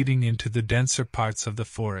earth leading into the denser parts of the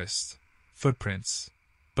forest. Footprints,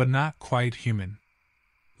 but not quite human.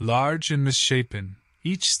 Large and misshapen,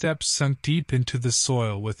 each step sunk deep into the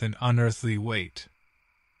soil with an unearthly weight.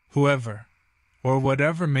 Whoever, or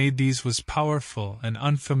whatever made these was powerful and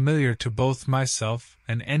unfamiliar to both myself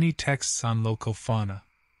and any texts on local fauna.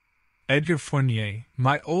 Edgar Fournier,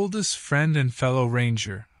 my oldest friend and fellow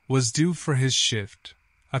ranger, was due for his shift,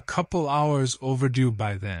 a couple hours overdue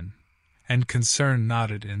by then, and concern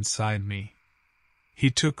knotted inside me. He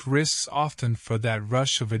took risks often for that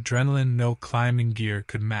rush of adrenaline no climbing gear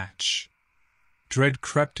could match. Dread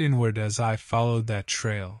crept inward as I followed that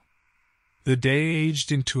trail. The day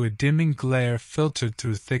aged into a dimming glare filtered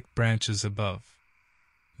through thick branches above.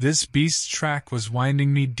 This beast's track was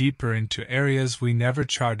winding me deeper into areas we never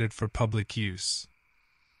charted for public use.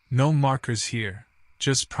 No markers here,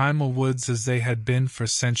 just primal woods as they had been for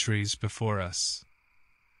centuries before us.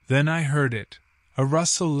 Then I heard it, a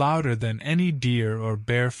rustle louder than any deer or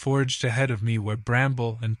bear forged ahead of me where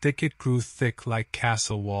bramble and thicket grew thick like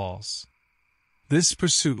castle walls. This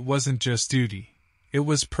pursuit wasn't just duty, it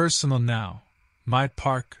was personal now. My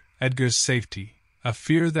park, Edgar's safety, a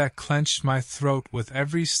fear that clenched my throat with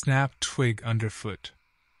every snapped twig underfoot.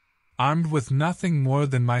 Armed with nothing more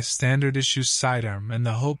than my standard-issue sidearm and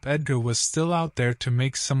the hope Edgar was still out there to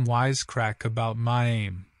make some wisecrack about my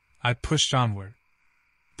aim, I pushed onward.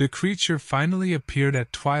 The creature finally appeared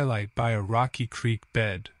at twilight by a rocky creek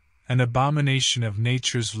bed, an abomination of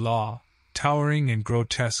nature's law, towering and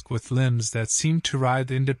grotesque with limbs that seemed to writhe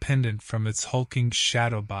independent from its hulking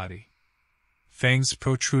shadow body. Fangs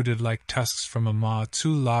protruded like tusks from a maw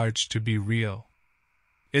too large to be real.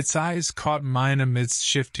 Its eyes caught mine amidst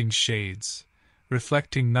shifting shades,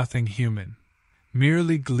 reflecting nothing human,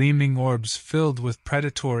 merely gleaming orbs filled with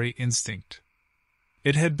predatory instinct.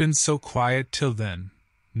 It had been so quiet till then,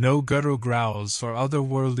 no guttural growls or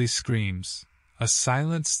otherworldly screams, a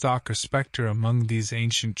silent stalker spectre among these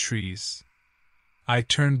ancient trees. I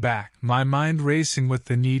turned back, my mind racing with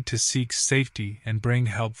the need to seek safety and bring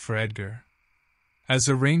help for Edgar. As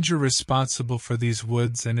a ranger responsible for these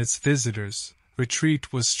woods and its visitors,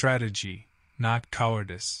 retreat was strategy, not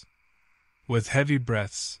cowardice. With heavy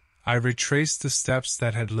breaths, I retraced the steps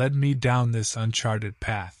that had led me down this uncharted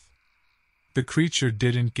path. The creature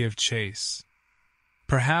didn't give chase.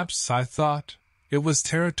 Perhaps, I thought, it was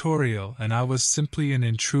territorial and I was simply an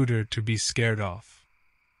intruder to be scared off.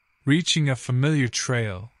 Reaching a familiar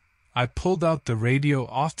trail, I pulled out the radio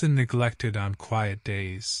often neglected on quiet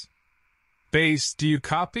days. "Base, do you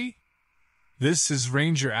copy? This is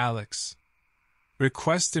Ranger Alex.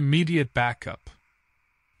 Request immediate backup.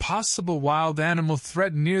 Possible wild animal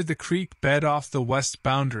threat near the creek bed off the west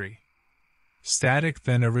boundary." Static,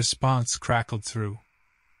 then a response crackled through.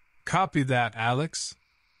 "Copy that, Alex.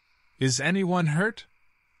 Is anyone hurt?"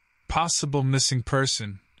 "Possible missing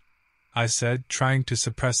person," I said, trying to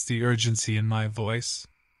suppress the urgency in my voice.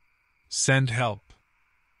 "Send help."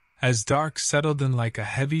 As dark settled in like a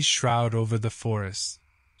heavy shroud over the forest,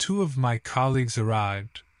 two of my colleagues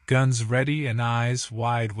arrived, guns ready and eyes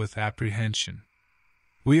wide with apprehension.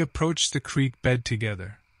 We approached the creek bed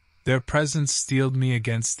together. Their presence steeled me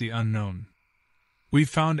against the unknown. We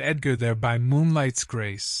found Edgar there by moonlight's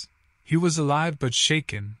grace. He was alive but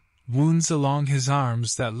shaken, wounds along his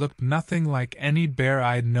arms that looked nothing like any bear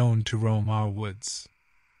I'd known to roam our woods.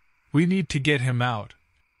 "We need to get him out,"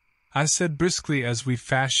 I said briskly as we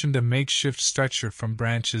fashioned a makeshift stretcher from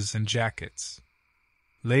branches and jackets.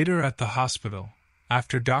 Later at the hospital,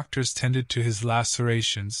 after doctors tended to his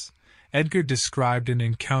lacerations, Edgar described an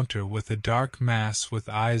encounter with a dark mass with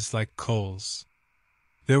eyes like coals.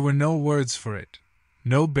 There were no words for it.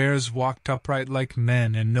 No bears walked upright like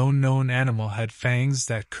men, and no known animal had fangs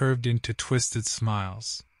that curved into twisted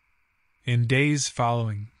smiles. In days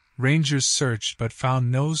following, rangers searched but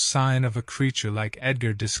found no sign of a creature like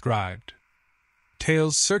Edgar described.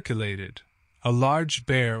 Tales circulated, a large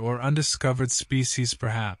bear or undiscovered species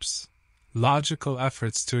perhaps, logical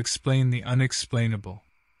efforts to explain the unexplainable.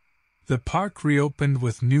 The park reopened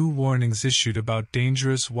with new warnings issued about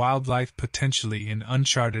dangerous wildlife potentially in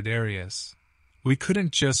uncharted areas. We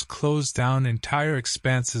couldn't just close down entire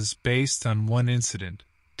expanses based on one incident,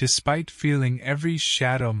 despite feeling every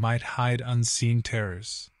shadow might hide unseen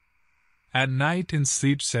terrors. At night, in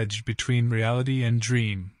sleep's edge between reality and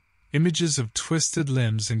dream, images of twisted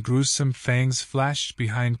limbs and gruesome fangs flashed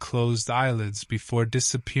behind closed eyelids before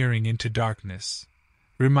disappearing into darkness.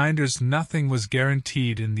 Reminders nothing was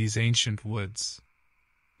guaranteed in these ancient woods.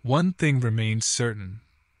 One thing remained certain.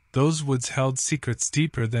 Those woods held secrets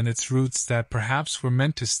deeper than its roots that perhaps were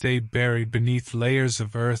meant to stay buried beneath layers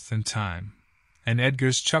of earth and time. And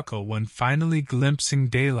Edgar's chuckle when finally glimpsing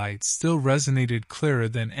daylight still resonated clearer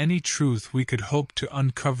than any truth we could hope to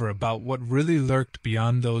uncover about what really lurked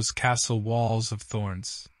beyond those castle walls of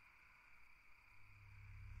thorns.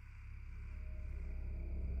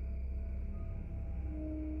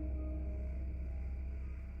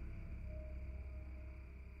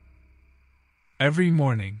 Every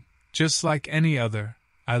morning, just like any other,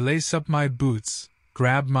 I lace up my boots,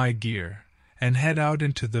 grab my gear, and head out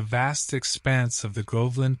into the vast expanse of the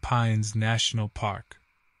Groveland Pines National Park.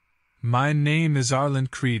 My name is Arlen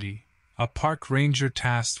Creedy, a park ranger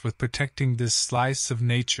tasked with protecting this slice of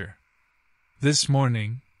nature. This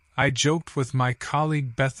morning, I joked with my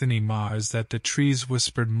colleague Bethany Mars that the trees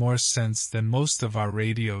whispered more sense than most of our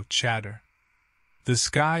radio chatter. The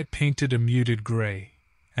sky painted a muted gray,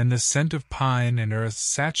 and the scent of pine and earth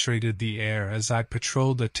saturated the air as I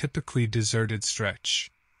patrolled a typically deserted stretch.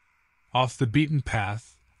 Off the beaten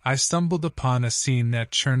path, I stumbled upon a scene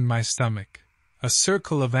that churned my stomach, A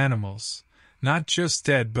circle of animals, not just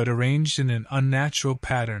dead but arranged in an unnatural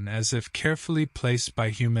pattern as if carefully placed by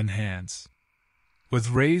human hands. With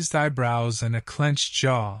raised eyebrows and a clenched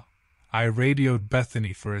jaw, I radioed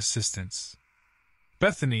Bethany for assistance.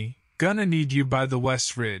 "Bethany, gonna need you by the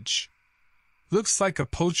West Ridge. Looks like a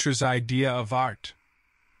poacher's idea of art."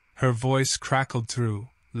 Her voice crackled through,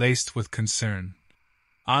 laced with concern.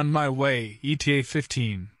 "On my way, ETA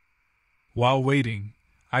 15. While waiting,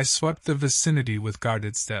 I swept the vicinity with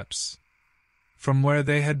guarded steps. From where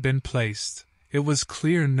they had been placed, it was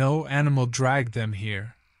clear no animal dragged them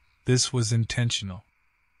here. This was intentional.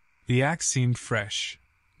 The axe seemed fresh.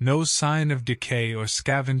 No sign of decay or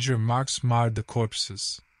scavenger marks marred the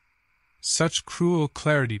corpses. Such cruel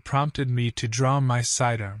clarity prompted me to draw my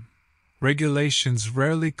sidearm. Regulations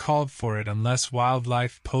rarely called for it unless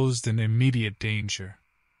wildlife posed an immediate danger.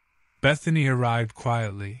 Bethany arrived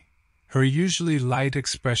quietly, her usually light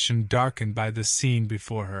expression darkened by the scene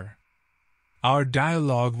before her. Our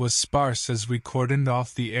dialogue was sparse as we cordoned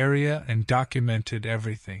off the area and documented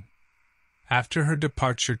everything. After her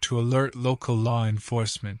departure to alert local law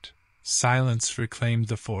enforcement, silence reclaimed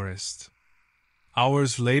the forest.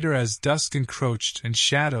 Hours later, as dusk encroached and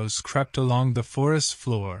shadows crept along the forest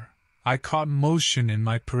floor, I caught motion in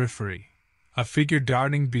my periphery, a figure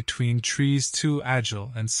darting between trees too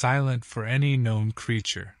agile and silent for any known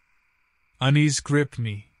creature. Unease gripped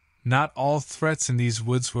me. Not all threats in these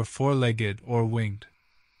woods were four-legged or winged.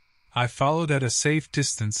 I followed at a safe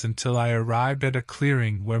distance until I arrived at a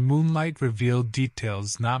clearing where moonlight revealed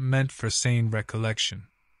details not meant for sane recollection.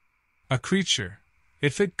 A creature,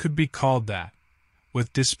 if it could be called that,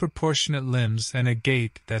 with disproportionate limbs and a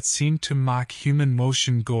gait that seemed to mock human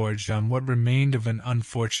motion gorged on what remained of an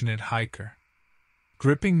unfortunate hiker.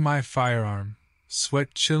 Gripping my firearm,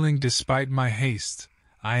 sweat chilling despite my haste,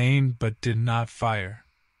 I aimed but did not fire.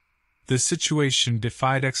 The situation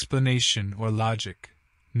defied explanation or logic.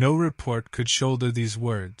 No report could shoulder these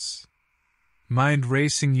words. Mind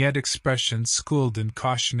racing yet expression schooled in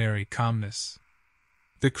cautionary calmness.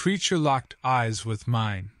 The creature locked eyes with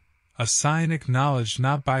mine, a sign acknowledged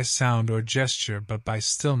not by sound or gesture but by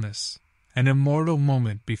stillness, an immortal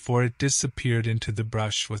moment before it disappeared into the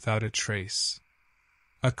brush without a trace.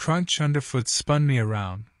 A crunch underfoot spun me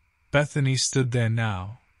around. Bethany stood there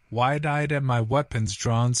now, wide-eyed at my weapon's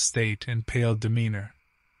drawn state and pale demeanor.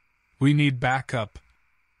 "We need backup,"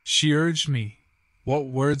 she urged me. What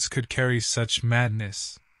words could carry such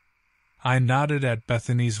madness? I nodded at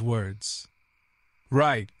Bethany's words.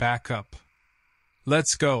 "Right, backup.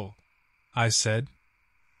 Let's go," I said.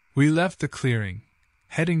 We left the clearing,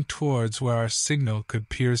 heading towards where our signal could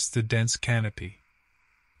pierce the dense canopy.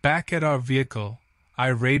 Back at our vehicle, I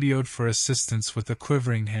radioed for assistance with a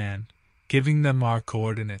quivering hand, giving them our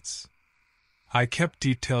coordinates. I kept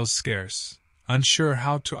details scarce, unsure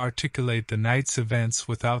how to articulate the night's events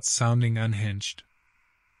without sounding unhinged.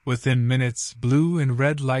 Within minutes, blue and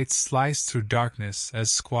red lights sliced through darkness as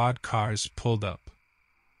squad cars pulled up.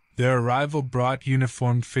 Their arrival brought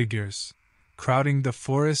uniformed figures, crowding the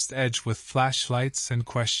forest edge with flashlights and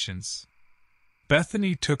questions.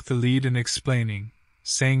 Bethany took the lead in explaining,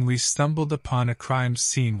 saying we stumbled upon a crime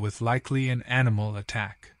scene with likely an animal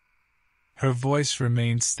attack. Her voice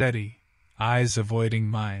remained steady, eyes avoiding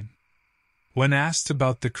mine. When asked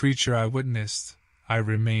about the creature I witnessed, I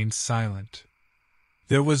remained silent.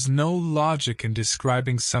 There was no logic in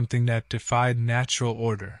describing something that defied natural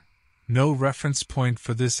order, no reference point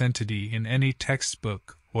for this entity in any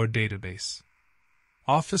textbook or database.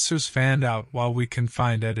 Officers fanned out while we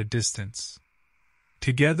confined at a distance.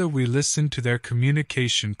 Together we listened to their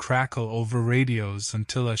communication crackle over radios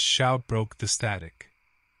until a shout broke the static.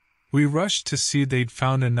 We rushed to see they'd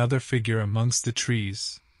found another figure amongst the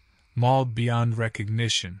trees, mauled beyond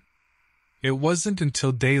recognition. It wasn't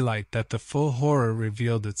until daylight that the full horror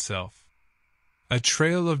revealed itself. A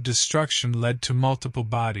trail of destruction led to multiple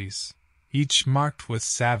bodies, each marked with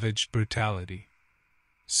savage brutality.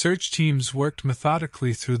 Search teams worked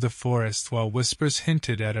methodically through the forest while whispers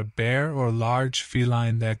hinted at a bear or large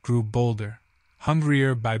feline that grew bolder,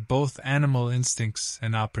 hungrier by both animal instincts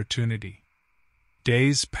and opportunity.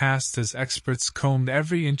 Days passed as experts combed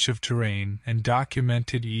every inch of terrain and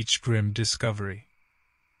documented each grim discovery.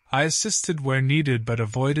 I assisted where needed but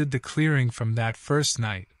avoided the clearing from that first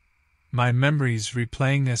night, my memories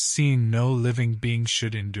replaying a scene no living being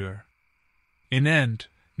should endure. In end,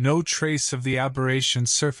 no trace of the aberration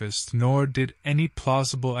surfaced, nor did any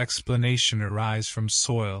plausible explanation arise from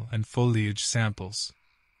soil and foliage samples.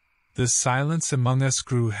 The silence among us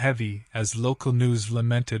grew heavy as local news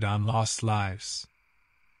lamented on lost lives.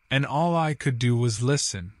 And all I could do was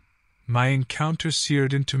listen, My encounter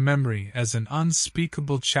seared into memory as an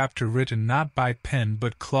unspeakable chapter written not by pen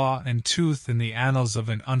but claw and tooth in the annals of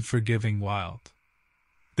an unforgiving wild.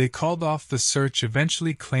 They called off the search,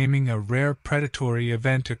 eventually claiming a rare predatory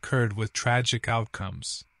event occurred with tragic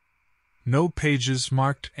outcomes. No pages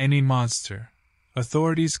marked any monster.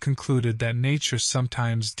 Authorities concluded that nature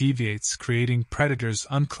sometimes deviates, creating predators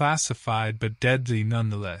unclassified but deadly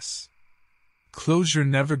nonetheless. Closure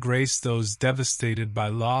never graced those devastated by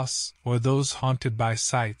loss or those haunted by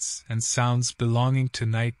sights and sounds belonging to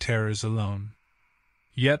night terrors alone.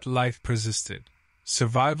 Yet life persisted.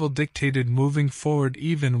 Survival dictated moving forward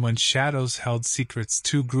even when shadows held secrets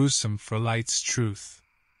too gruesome for light's truth.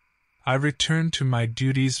 I returned to my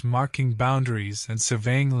duties, marking boundaries and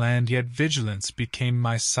surveying land, yet vigilance became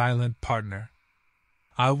my silent partner.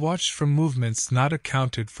 I watched for movements not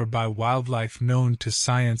accounted for by wildlife known to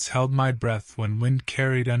science, held my breath when wind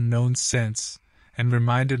carried unknown scents, and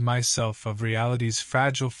reminded myself of reality's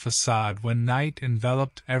fragile facade when night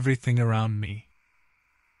enveloped everything around me.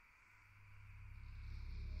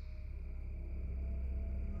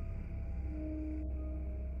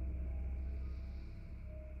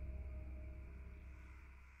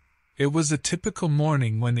 It was a typical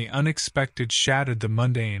morning when the unexpected shattered the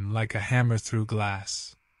mundane like a hammer through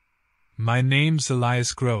glass. My name's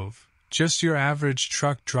Elias Grove, just your average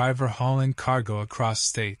truck driver hauling cargo across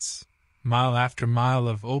states, mile after mile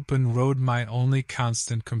of open road, my only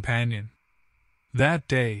constant companion. That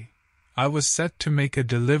day, I was set to make a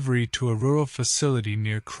delivery to a rural facility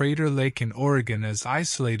near Crater Lake in Oregon, as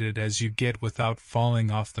isolated as you get without falling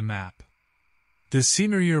off the map. The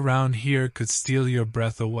scenery around here could steal your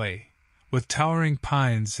breath away, with towering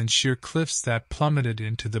pines and sheer cliffs that plummeted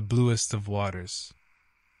into the bluest of waters.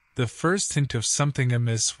 The first hint of something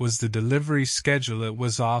amiss was the delivery schedule. It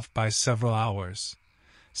was off by several hours,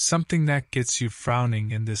 something that gets you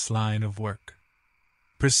frowning in this line of work.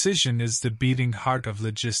 Precision is the beating heart of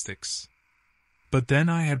logistics. But then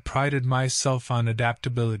I had prided myself on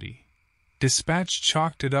adaptability. Dispatch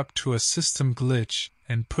chalked it up to a system glitch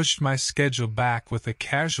and pushed my schedule back with a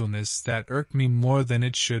casualness that irked me more than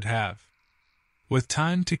it should have. With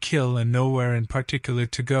time to kill and nowhere in particular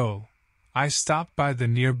to go, I stopped by the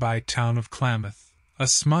nearby town of Klamath, a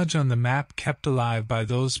smudge on the map kept alive by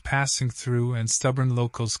those passing through and stubborn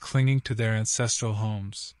locals clinging to their ancestral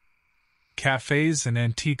homes. Cafes and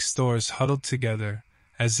antique stores huddled together,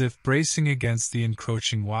 as if bracing against the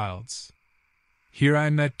encroaching wilds. Here I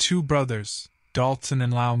met two brothers, Dalton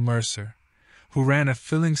and Lyle Mercer, who ran a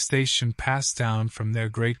filling station passed down from their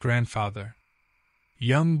great-grandfather.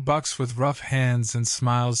 Young bucks with rough hands and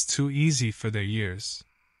smiles too easy for their years.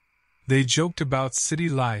 They joked about city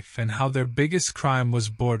life and how their biggest crime was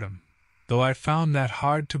boredom, though I found that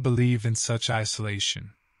hard to believe in such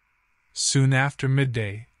isolation. Soon after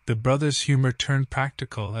midday, the brothers' humor turned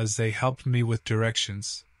practical as they helped me with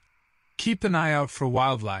directions. "Keep an eye out for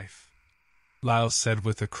wildlife," Lyle said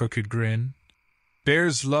with a crooked grin.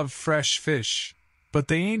 "Bears love fresh fish, but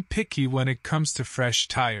they ain't picky when it comes to fresh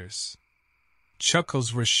tires."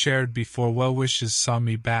 Chuckles were shared before well wishes saw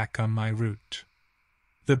me back on my route.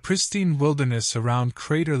 The pristine wilderness around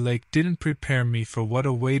Crater Lake didn't prepare me for what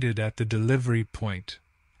awaited at the delivery point,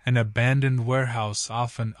 an abandoned warehouse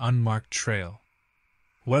off an unmarked trail.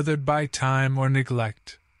 Weathered by time or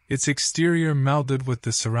neglect, its exterior melded with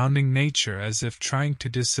the surrounding nature as if trying to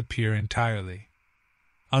disappear entirely.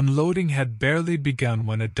 Unloading had barely begun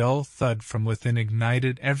when a dull thud from within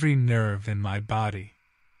ignited every nerve in my body.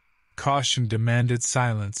 Caution demanded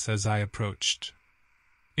silence as I approached.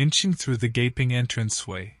 Inching through the gaping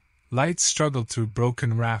entranceway, light struggled through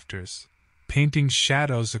broken rafters, painting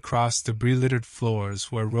shadows across debris-littered floors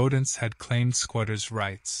where rodents had claimed squatters'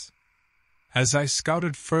 rights. As I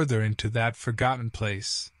scouted further into that forgotten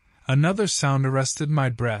place, another sound arrested my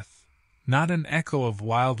breath, not an echo of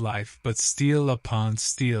wildlife but steel upon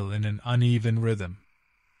steel in an uneven rhythm.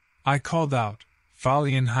 I called out,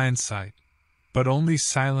 folly in hindsight, but only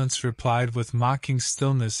silence replied with mocking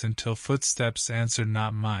stillness until footsteps answered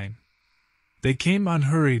not mine. They came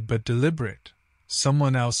unhurried but deliberate.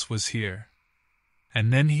 Someone else was here.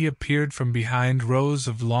 And then he appeared from behind rows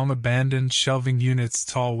of long-abandoned shelving units,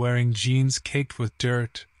 tall, wearing jeans caked with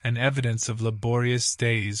dirt and evidence of laborious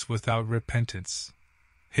days without repentance.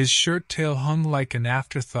 His shirt tail hung like an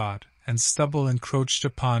afterthought, and stubble encroached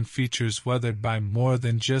upon features weathered by more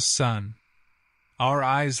than just sun. Our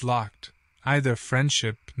eyes locked. Neither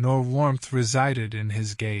friendship nor warmth resided in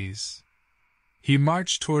his gaze. He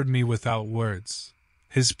marched toward me without words,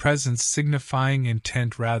 his presence signifying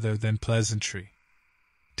intent rather than pleasantry.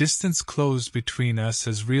 Distance closed between us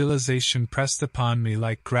as realization pressed upon me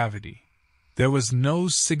like gravity. There was no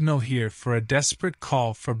signal here for a desperate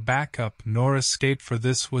call for backup nor escape, for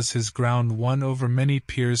this was his ground one over many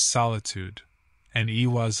peers' solitude, and he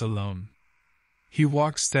was alone. He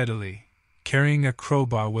walked steadily, carrying a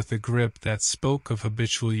crowbar with a grip that spoke of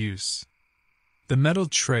habitual use. The metal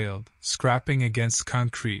trailed, scraping against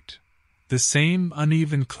concrete, the same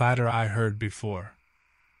uneven clatter I heard before.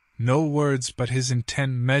 No words but his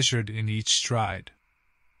intent measured in each stride.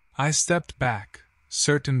 I stepped back,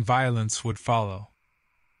 certain violence would follow.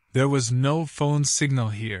 There was no phone signal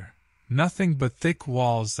here, nothing but thick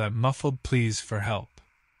walls that muffled pleas for help.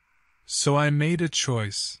 So I made a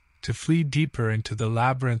choice, to flee deeper into the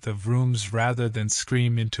labyrinth of rooms rather than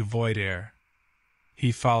scream into void air.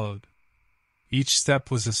 He followed. Each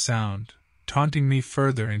step was a sound, taunting me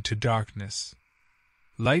further into darkness.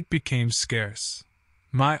 Light became scarce.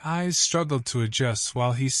 My eyes struggled to adjust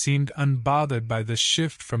while he seemed unbothered by the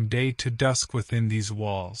shift from day to dusk within these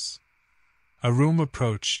walls. A room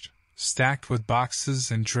approached, stacked with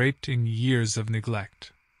boxes and draped in years of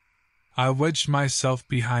neglect. I wedged myself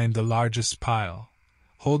behind the largest pile,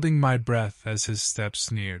 holding my breath as his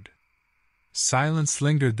steps neared. Silence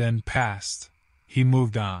lingered, then passed. He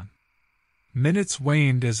moved on. Minutes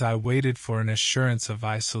waned as I waited for an assurance of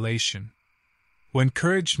isolation. When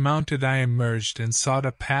courage mounted, I emerged and sought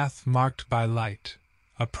a path marked by light,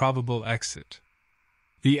 a probable exit.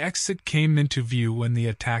 The exit came into view when the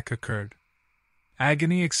attack occurred.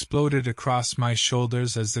 Agony exploded across my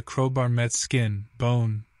shoulders as the crowbar met skin,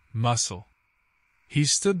 bone, muscle. He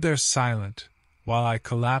stood there silent, while I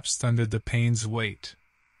collapsed under the pain's weight.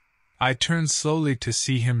 I turned slowly to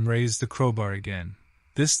see him raise the crowbar again,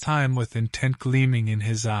 this time with intent gleaming in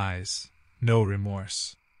his eyes, no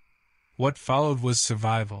remorse. What followed was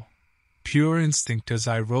survival, pure instinct as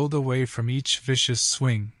I rolled away from each vicious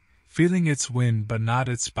swing, feeling its wind but not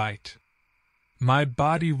its bite. My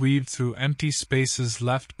body weaved through empty spaces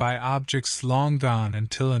left by objects long gone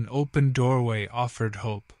until an open doorway offered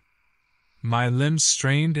hope. My limbs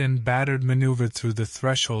strained and battered maneuvered through the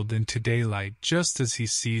threshold into daylight just as he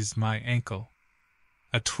seized my ankle.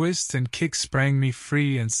 A twist and kick sprang me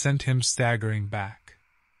free and sent him staggering back.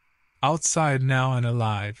 Outside now and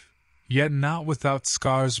alive, yet not without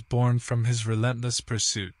scars born from his relentless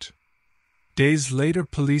pursuit. Days later,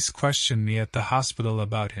 police questioned me at the hospital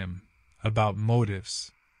about him, about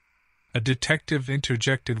motives. A detective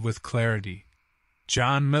interjected with clarity.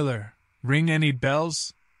 "John Miller, ring any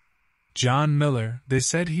bells?" John Miller, they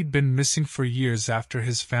said he'd been missing for years after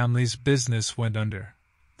his family's business went under.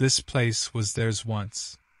 This place was theirs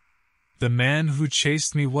once. The man who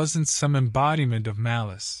chased me wasn't some embodiment of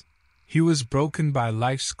malice. He was broken by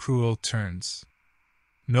life's cruel turns.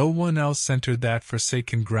 No one else entered that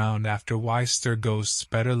forsaken ground after. Why stir ghosts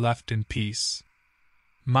better left in peace?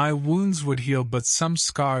 My wounds would heal, but some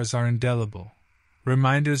scars are indelible,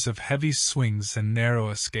 reminders of heavy swings and narrow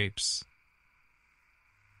escapes.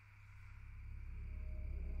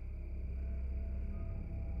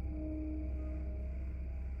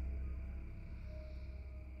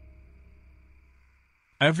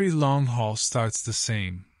 Every long haul starts the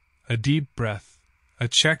same. A deep breath, a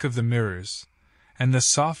check of the mirrors, and the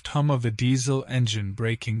soft hum of a diesel engine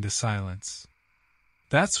breaking the silence.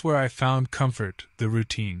 That's where I found comfort, the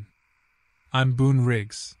routine. I'm Boone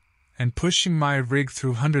Riggs, and pushing my rig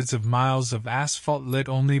through hundreds of miles of asphalt lit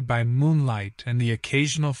only by moonlight and the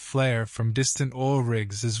occasional flare from distant oil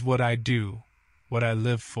rigs is what I do, what I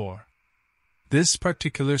live for. This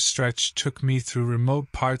particular stretch took me through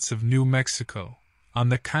remote parts of New Mexico, on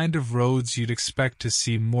the kind of roads you'd expect to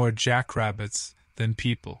see more jackrabbits than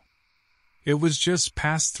people. It was just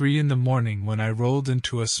past 3 in the morning when I rolled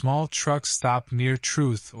into a small truck stop near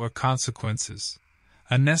Truth or Consequences,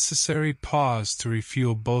 a necessary pause to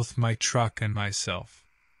refuel both my truck and myself.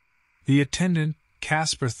 The attendant,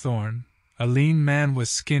 Casper Thorne, a lean man with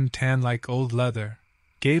skin tan like old leather,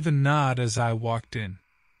 gave a nod as I walked in.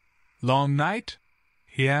 "Long night?"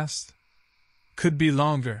 he asked. "Could be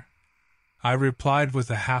longer," I replied with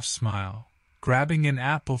a half-smile, grabbing an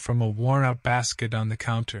apple from a worn-out basket on the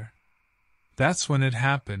counter. That's when it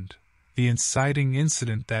happened, the inciting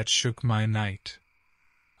incident that shook my night.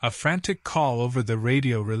 A frantic call over the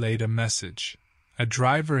radio relayed a message, a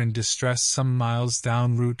driver in distress some miles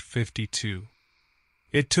down Route 52.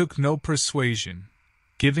 It took no persuasion.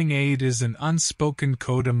 Giving aid is an unspoken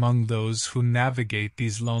code among those who navigate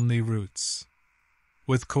these lonely routes.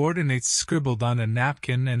 With coordinates scribbled on a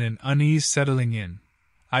napkin and an unease settling in,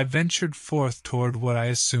 I ventured forth toward what I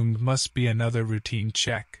assumed must be another routine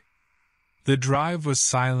check. The drive was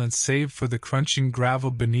silent save for the crunching gravel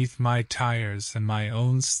beneath my tires and my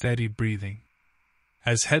own steady breathing.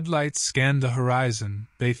 As headlights scanned the horizon,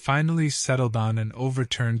 they finally settled on an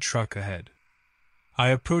overturned truck ahead. I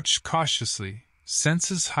approached cautiously,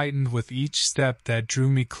 senses heightened with each step that drew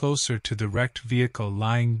me closer to the wrecked vehicle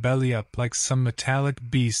lying belly up like some metallic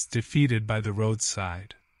beast defeated by the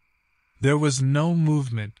roadside. There was no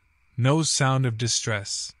movement, no sound of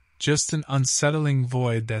distress, just an unsettling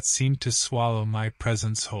void that seemed to swallow my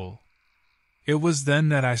presence whole. It was then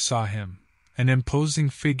that I saw him, an imposing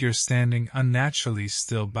figure standing unnaturally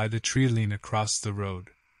still by the tree lean across the road.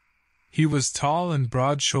 He was tall and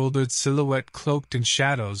broad-shouldered, silhouette cloaked in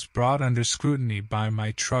shadows brought under scrutiny by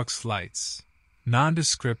my truck's lights,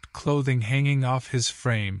 nondescript clothing hanging off his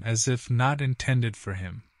frame as if not intended for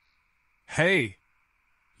him. "Hey!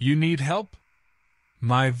 You need help?"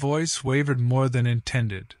 My voice wavered more than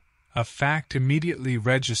intended, a fact immediately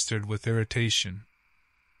registered with irritation.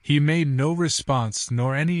 He made no response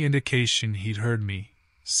nor any indication he'd heard me,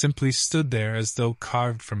 simply stood there as though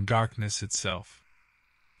carved from darkness itself.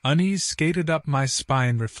 Unease skated up my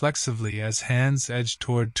spine reflexively as hands edged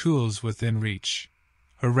toward tools within reach.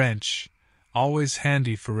 A wrench, always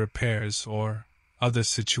handy for repairs or other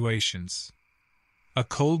situations. A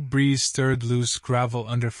cold breeze stirred loose gravel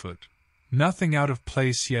underfoot. Nothing out of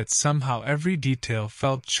place, yet somehow every detail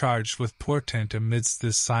felt charged with portent amidst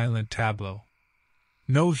this silent tableau.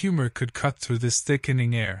 No humor could cut through this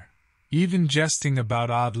thickening air. Even jesting about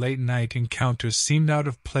odd late-night encounters seemed out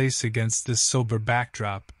of place against this sober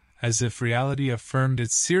backdrop, as if reality affirmed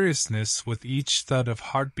its seriousness with each thud of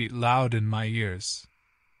heartbeat loud in my ears.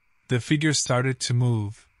 The figure started to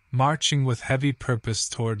move, marching with heavy purpose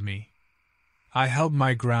toward me. I held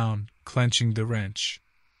my ground, clenching the wrench.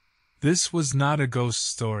 This was not a ghost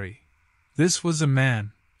story. This was a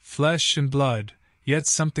man, flesh and blood, yet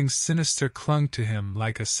something sinister clung to him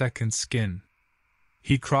like a second skin.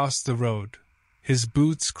 He crossed the road, his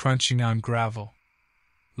boots crunching on gravel.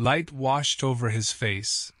 Light washed over his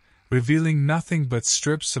face, revealing nothing but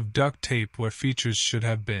strips of duct tape where features should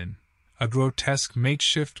have been, a grotesque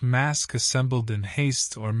makeshift mask assembled in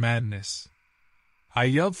haste or madness. I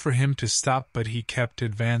yelled for him to stop, but he kept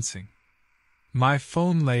advancing. My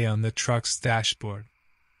phone lay on the truck's dashboard.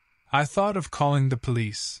 I thought of calling the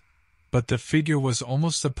police, but the figure was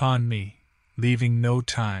almost upon me, leaving no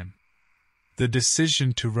time. The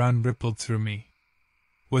decision to run rippled through me.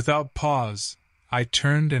 Without pause, I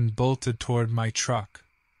turned and bolted toward my truck.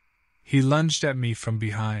 He lunged at me from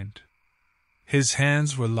behind. His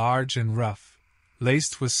hands were large and rough,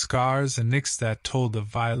 laced with scars and nicks that told of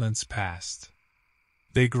violence past.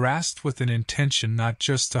 They grasped with an intention not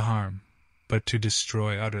just to harm, but to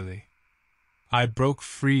destroy utterly. I broke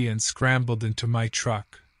free and scrambled into my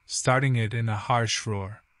truck, starting it in a harsh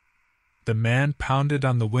roar. The man pounded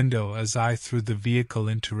on the window as I threw the vehicle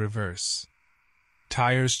into reverse.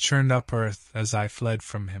 Tires churned up earth as I fled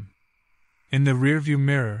from him. In the rearview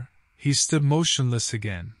mirror, he stood motionless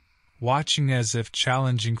again, watching as if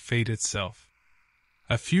challenging fate itself.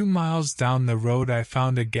 A few miles down the road I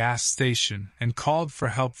found a gas station and called for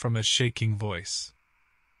help from a shaking voice.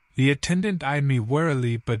 The attendant eyed me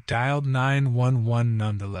warily but dialed 911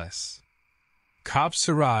 nonetheless. Cops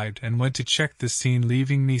arrived and went to check the scene,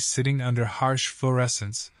 leaving me sitting under harsh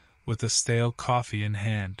fluorescence with a stale coffee in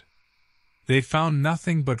hand. They found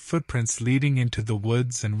nothing but footprints leading into the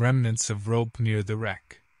woods and remnants of rope near the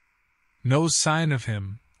wreck. No sign of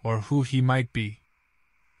him, or who he might be.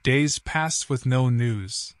 Days passed with no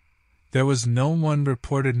news. There was no one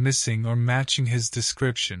reported missing or matching his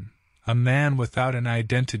description, a man without an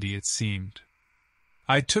identity it seemed.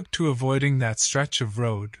 I took to avoiding that stretch of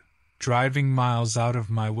road, driving miles out of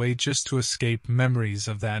my way just to escape memories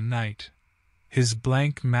of that night. His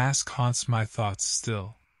blank mask haunts my thoughts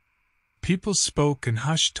still. People spoke in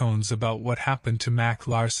hushed tones about what happened to Mac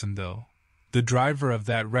Larson, though, the driver of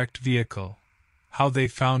that wrecked vehicle, how they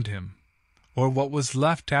found him, or what was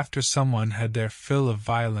left after someone had their fill of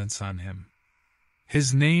violence on him.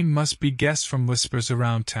 His name must be guessed from whispers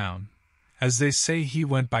around town, as they say he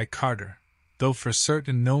went by Carter, though for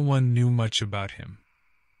certain no one knew much about him.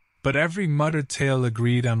 But every muttered tale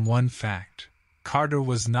agreed on one fact: Carter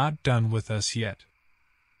was not done with us yet.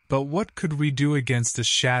 But what could we do against a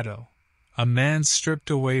shadow, a man stripped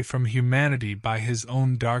away from humanity by his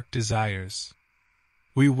own dark desires?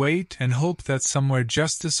 We wait and hope that somewhere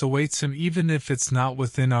justice awaits him, even if it's not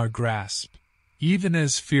within our grasp, even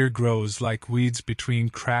as fear grows like weeds between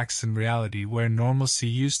cracks in reality where normalcy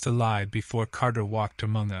used to lie before Carter walked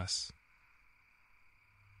among us.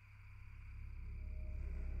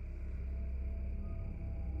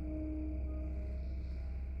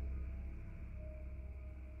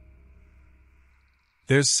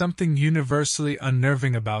 There's something universally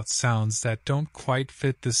unnerving about sounds that don't quite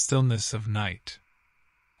fit the stillness of night.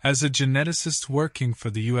 As a geneticist working for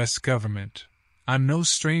the U.S. government, I'm no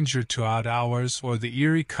stranger to odd hours or the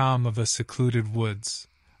eerie calm of a secluded woods,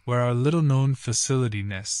 where our little-known facility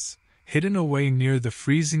nests, hidden away near the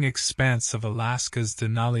freezing expanse of Alaska's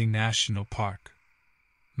Denali National Park.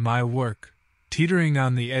 My work, teetering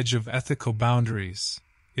on the edge of ethical boundaries,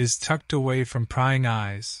 is tucked away from prying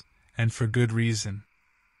eyes, and for good reason.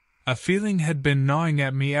 A feeling had been gnawing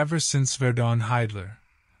at me ever since Verdun Heidler,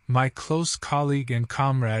 my close colleague and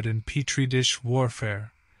comrade in petri dish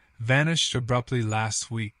warfare, vanished abruptly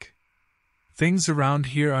last week. Things around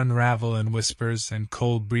here unravel in whispers and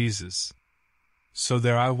cold breezes. So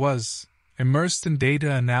there I was, immersed in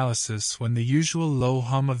data analysis when the usual low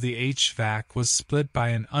hum of the HVAC was split by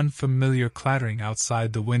an unfamiliar clattering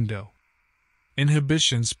outside the window.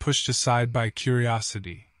 Inhibitions pushed aside by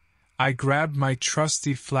curiosity, I grabbed my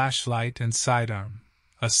trusty flashlight and sidearm,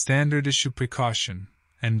 a standard-issue precaution,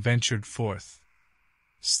 and ventured forth.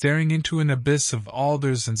 Staring into an abyss of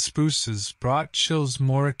alders and spruces brought chills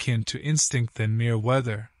more akin to instinct than mere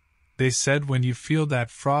weather. They said when you feel that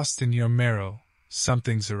frost in your marrow,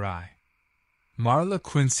 something's awry. Marla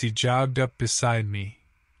Quincy jogged up beside me,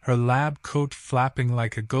 her lab coat flapping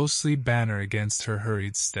like a ghostly banner against her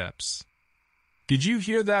hurried steps. "Did you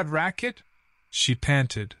hear that racket?" she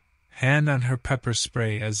panted, hand on her pepper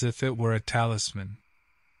spray as if it were a talisman.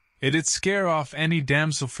 "It'd scare off any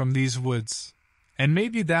damsel from these woods, and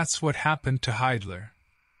maybe that's what happened to Heidler."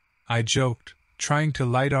 I joked, trying to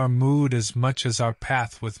light our mood as much as our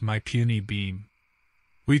path with my puny beam.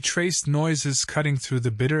 We traced noises cutting through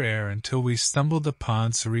the bitter air until we stumbled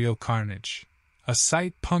upon surreal carnage, a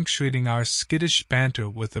sight punctuating our skittish banter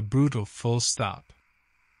with a brutal full stop.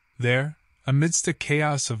 There, amidst a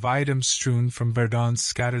chaos of items strewn from Verdun's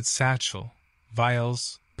scattered satchel,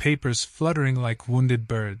 vials, papers fluttering like wounded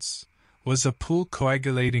birds, was a pool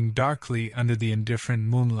coagulating darkly under the indifferent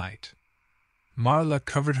moonlight. Marla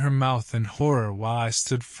covered her mouth in horror while I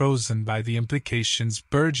stood frozen by the implications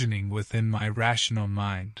burgeoning within my rational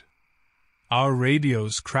mind. Our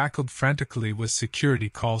radios crackled frantically with security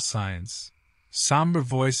call signs. Somber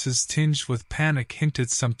voices tinged with panic hinted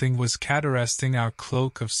something was cataracting our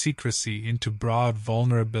cloak of secrecy into broad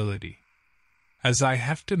vulnerability. As I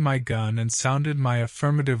hefted my gun and sounded my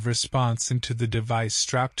affirmative response into the device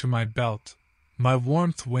strapped to my belt, my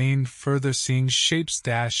warmth waned further, seeing shapes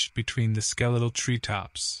dash between the skeletal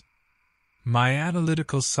treetops. My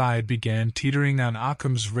analytical side began teetering on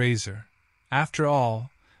Occam's razor. After all,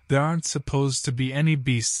 there aren't supposed to be any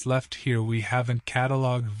beasts left here we haven't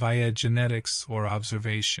catalogued via genetics or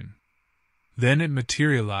observation. Then it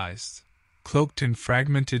materialized, cloaked in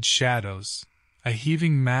fragmented shadows, a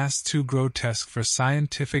heaving mass too grotesque for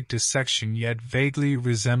scientific dissection yet vaguely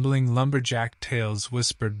resembling lumberjack tales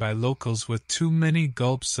whispered by locals with too many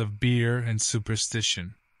gulps of beer and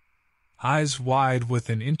superstition. Eyes wide with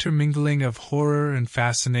an intermingling of horror and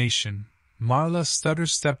fascination, Marla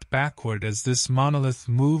stutter-stepped backward as this monolith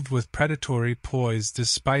moved with predatory poise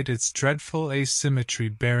despite its dreadful asymmetry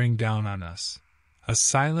bearing down on us, a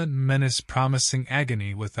silent menace promising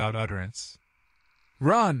agony without utterance.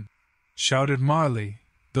 "Run!" shouted Marley,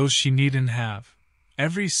 though she needn't have.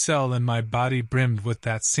 Every cell in my body brimmed with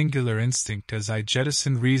that singular instinct as I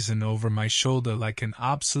jettisoned reason over my shoulder like an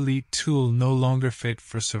obsolete tool no longer fit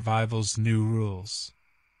for survival's new rules.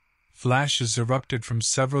 Flashes erupted from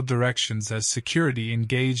several directions as security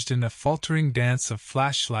engaged in a faltering dance of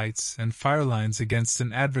flashlights and firelines against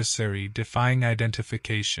an adversary defying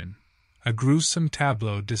identification, a gruesome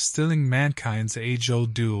tableau distilling mankind's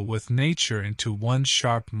age-old duel with nature into one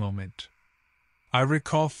sharp moment. I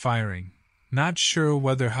recall firing, not sure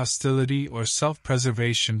whether hostility or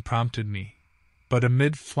self-preservation prompted me, but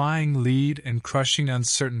amid flying lead and crushing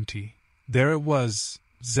uncertainty, there it was,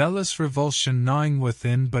 zealous revulsion gnawing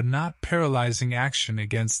within but not paralyzing action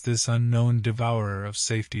against this unknown devourer of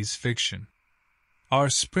safety's fiction. Our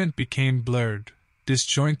sprint became blurred,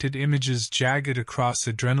 disjointed images jagged across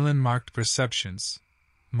adrenaline-marked perceptions,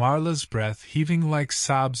 Marla's breath heaving like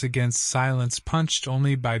sobs against silence punched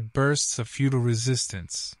only by bursts of futile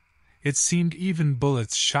resistance. It seemed even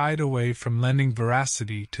bullets shied away from lending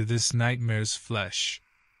veracity to this nightmare's flesh.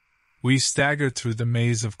 We staggered through the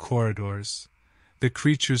maze of corridors, the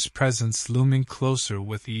creature's presence looming closer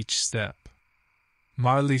with each step.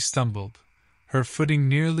 Marley stumbled, her footing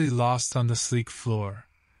nearly lost on the sleek floor,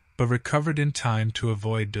 but recovered in time to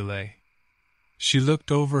avoid delay. She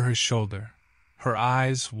looked over her shoulder, her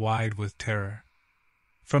eyes wide with terror.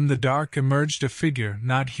 From the dark emerged a figure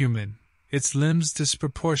not human, its limbs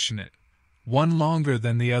disproportionate, one longer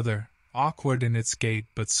than the other, awkward in its gait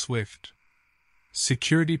but swift.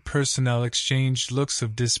 Security personnel exchanged looks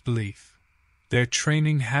of disbelief. Their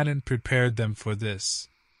training hadn't prepared them for this.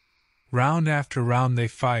 Round after round they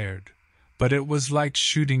fired, but it was like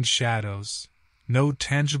shooting shadows. No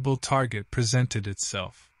tangible target presented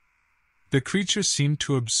itself. The creature seemed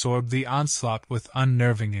to absorb the onslaught with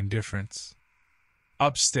unnerving indifference.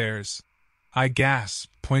 Upstairs, I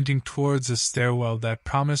gasped, pointing towards a stairwell that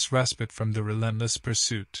promised respite from the relentless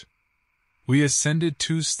pursuit. We ascended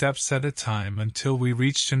 2 steps at a time until we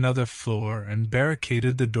reached another floor and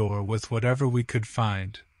barricaded the door with whatever we could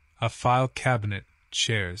find, a file cabinet,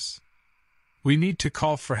 chairs. "We need to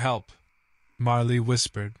call for help," Marley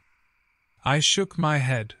whispered. I shook my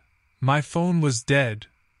head. My phone was dead,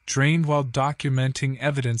 drained while documenting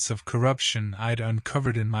evidence of corruption I'd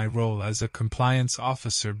uncovered in my role as a compliance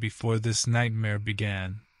officer before this nightmare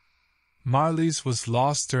began. Marley's was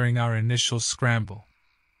lost during our initial scramble.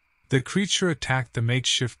 The creature attacked the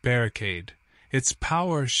makeshift barricade, its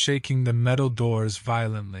power shaking the metal doors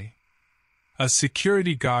violently. A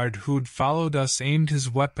security guard who'd followed us aimed his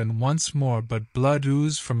weapon once more, but blood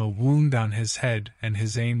oozed from a wound on his head and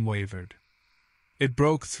his aim wavered. It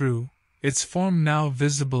broke through, its form now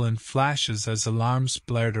visible in flashes as alarms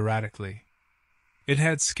blared erratically. It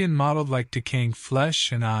had skin mottled like decaying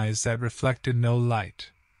flesh and eyes that reflected no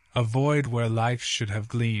light, a void where life should have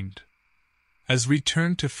gleamed. As we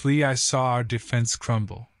turned to flee, I saw our defense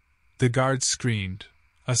crumble. The guard screamed,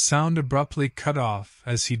 a sound abruptly cut off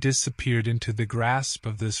as he disappeared into the grasp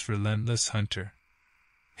of this relentless hunter.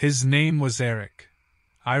 His name was Eric.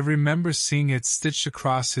 I remember seeing it stitched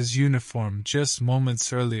across his uniform just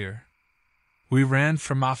moments earlier. We ran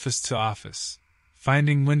from office to office,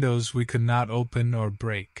 finding windows we could not open or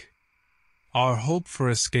break. Our hope for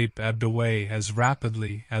escape ebbed away as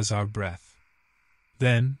rapidly as our breath.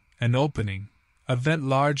 Then, an opening, a vent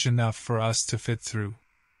large enough for us to fit through.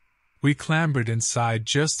 We clambered inside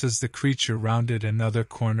just as the creature rounded another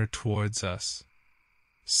corner towards us.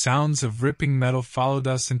 Sounds of ripping metal followed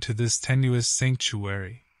us into this tenuous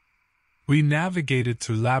sanctuary. We navigated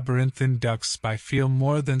through labyrinthine ducts by feel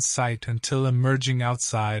more than sight until emerging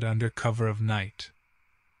outside under cover of night.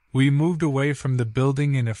 We moved away from the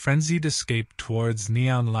building in a frenzied escape towards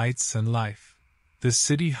neon lights and life. The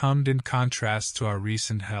city hummed in contrast to our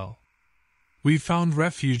recent hell. We found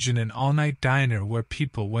refuge in an all-night diner where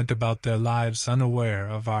people went about their lives unaware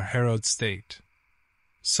of our harrowed state.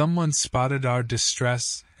 Someone spotted our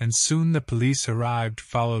distress, and soon the police arrived,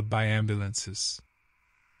 followed by ambulances.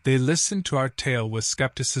 They listened to our tale with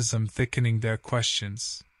skepticism thickening their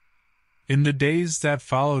questions. In the days that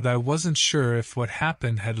followed, I wasn't sure if what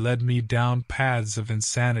happened had led me down paths of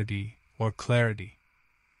insanity or clarity.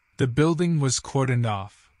 The building was cordoned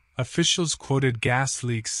off. Officials quoted gas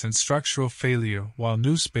leaks and structural failure, while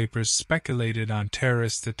newspapers speculated on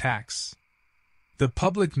terrorist attacks. The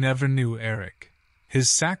public never knew Eric.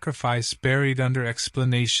 His sacrifice buried under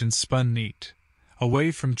explanations spun neat,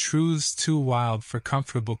 away from truths too wild for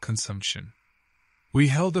comfortable consumption. We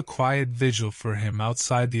held a quiet vigil for him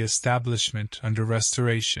outside the establishment under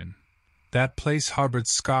restoration. That place harbored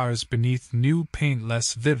scars beneath new paint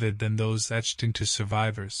less vivid than those etched into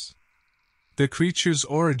survivors. The creature's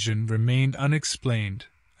origin remained unexplained,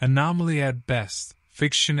 anomaly at best,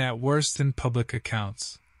 fiction at worst in public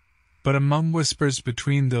accounts. But among whispers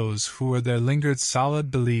between those who were there lingered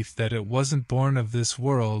solid belief that it wasn't born of this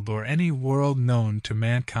world or any world known to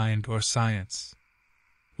mankind or science.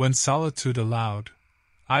 When solitude allowed,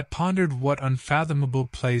 I pondered what unfathomable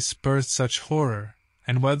place birthed such horror,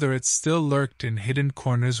 and whether it still lurked in hidden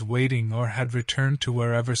corners waiting or had returned to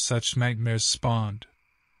wherever such nightmares spawned.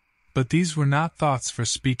 But these were not thoughts for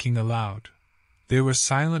speaking aloud. They were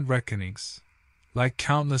silent reckonings, like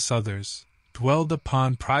countless others, dwelled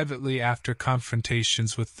upon privately after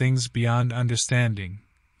confrontations with things beyond understanding,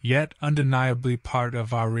 yet undeniably part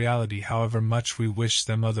of our reality however much we wish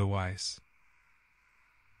them otherwise.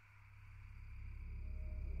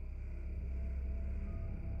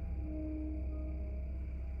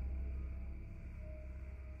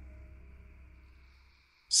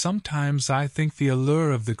 Sometimes I think the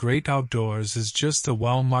allure of the great outdoors is just a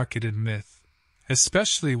well-marketed myth,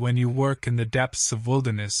 especially when you work in the depths of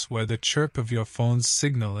wilderness where the chirp of your phone's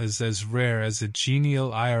signal is as rare as a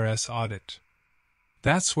genial IRS audit.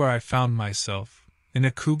 That's where I found myself, in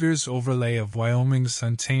a cougar's overlay of Wyoming's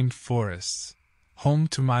untamed forests, home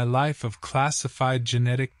to my life of classified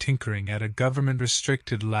genetic tinkering at a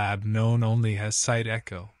government-restricted lab known only as Site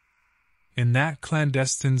Echo. In that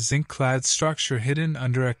clandestine zinc-clad structure hidden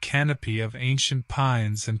under a canopy of ancient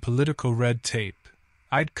pines and political red tape,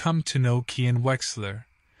 I'd come to know Kian Wexler,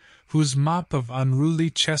 whose mop of unruly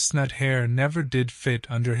chestnut hair never did fit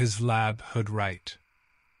under his lab hood right.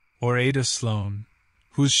 Or Ada Sloane,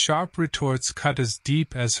 whose sharp retorts cut as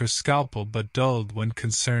deep as her scalpel but dulled when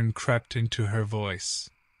concern crept into her voice.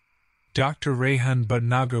 Dr. Rehan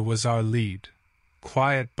Bhatnagar was our lead,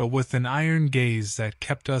 quiet but with an iron gaze that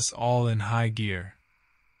kept us all in high gear.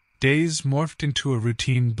 Days morphed into a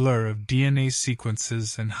routine blur of DNA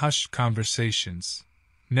sequences and hushed conversations,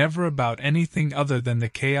 never about anything other than the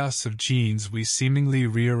chaos of genes we seemingly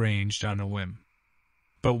rearranged on a whim.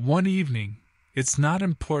 But one evening, it's not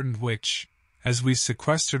important which, as we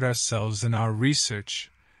sequestered ourselves in our research,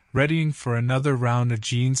 readying for another round of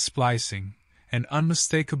gene splicing, an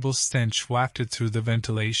unmistakable stench wafted through the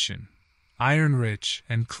ventilation, iron-rich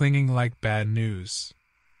and clinging like bad news.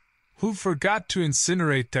 Who forgot to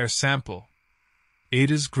incinerate their sample?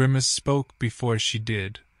 Ada's grimace spoke before she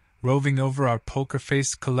did, roving over our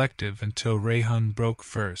poker-faced collective until Rehan broke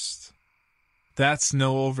first. That's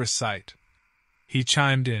no oversight, he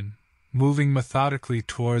chimed in, moving methodically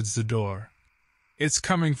towards the door. It's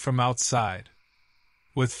coming from outside.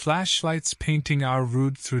 With flashlights painting our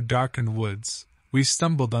route through darkened woods, we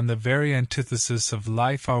stumbled on the very antithesis of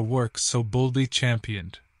life our work so boldly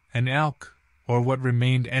championed, an elk, or what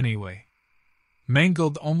remained anyway.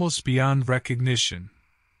 Mangled almost beyond recognition,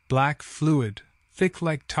 black fluid, thick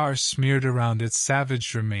like tar smeared around its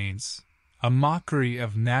savage remains, a mockery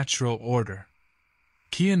of natural order.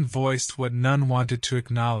 Kian voiced what none wanted to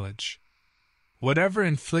acknowledge. Whatever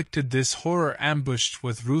inflicted this horror ambushed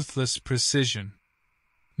with ruthless precision.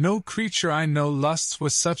 No creature I know lusts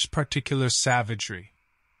with such particular savagery.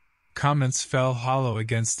 Comments fell hollow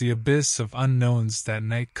against the abyss of unknowns that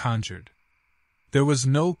night conjured. There was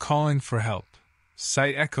no calling for help.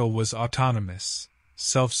 Site Echo was autonomous,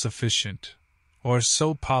 self-sufficient, or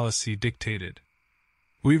so policy dictated.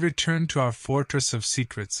 We returned to our fortress of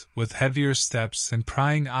secrets with heavier steps and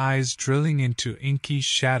prying eyes drilling into inky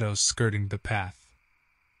shadows skirting the path.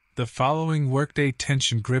 The following workday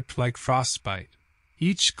tension gripped like frostbite,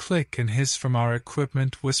 each click and hiss from our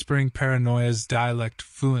equipment whispering paranoia's dialect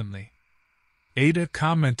fluently. Ada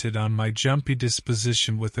commented on my jumpy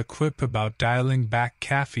disposition with a quip about dialing back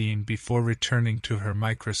caffeine before returning to her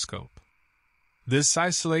microscope. This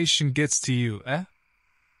isolation gets to you, eh?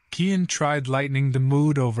 Kian tried lightening the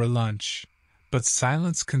mood over lunch, but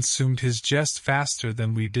silence consumed his jest faster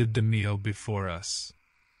than we did the meal before us.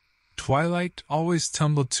 Twilight always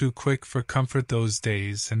tumbled too quick for comfort those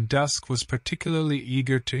days, and dusk was particularly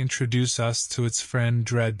eager to introduce us to its friend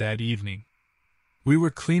Dread that evening. We were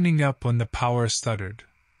cleaning up when the power stuttered,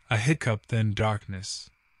 a hiccup then darkness.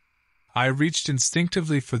 I reached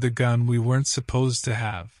instinctively for the gun we weren't supposed to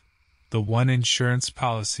have, the one insurance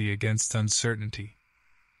policy against uncertainty.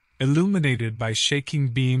 Illuminated by shaking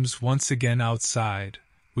beams once again outside,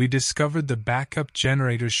 we discovered the backup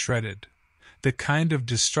generator shredded, the kind of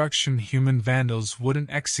destruction human vandals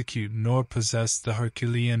wouldn't execute nor possess the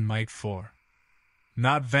Herculean might for.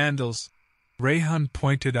 Not vandals, Rehan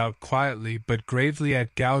pointed out quietly but gravely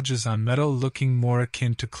at gouges on metal looking more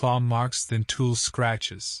akin to claw marks than tool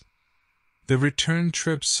scratches. The return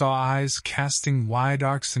trip saw eyes casting wide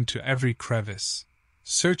arcs into every crevice,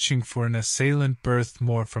 searching for an assailant birthed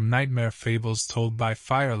more from nightmare fables told by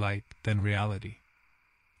firelight than reality.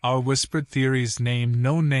 Our whispered theories named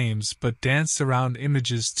no names but danced around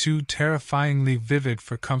images too terrifyingly vivid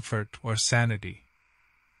for comfort or sanity.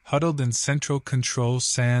 Huddled in central control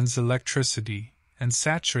sans electricity, and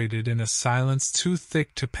saturated in a silence too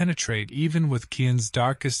thick to penetrate even with Kian's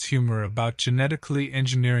darkest humor about genetically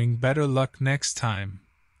engineering better luck next time,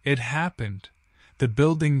 it happened. The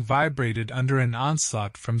building vibrated under an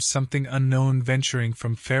onslaught from something unknown venturing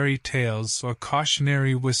from fairy tales or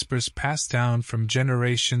cautionary whispers passed down from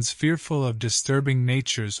generations fearful of disturbing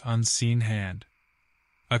nature's unseen hand.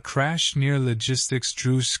 A crash near logistics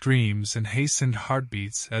drew screams and hastened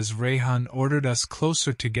heartbeats as Rehan ordered us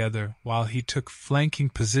closer together while he took flanking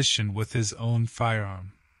position with his own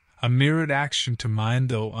firearm, a mirrored action to mine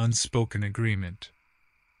though unspoken agreement.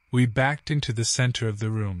 We backed into the center of the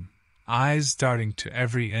room, eyes darting to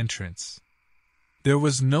every entrance. There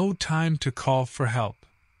was no time to call for help.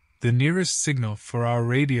 The nearest signal for our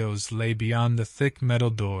radios lay beyond the thick metal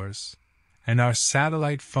doors, and our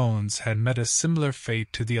satellite phones had met a similar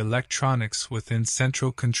fate to the electronics within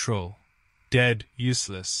central control. Dead,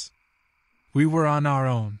 useless. We were on our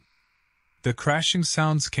own. The crashing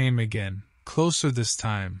sounds came again, closer this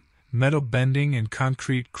time, metal bending and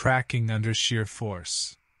concrete cracking under sheer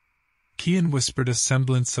force. Kian whispered a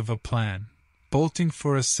semblance of a plan, bolting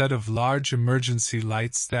for a set of large emergency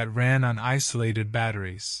lights that ran on isolated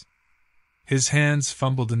batteries. His hands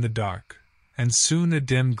fumbled in the dark, and soon a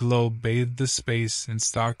dim globe bathed the space in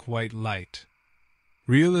stark white light.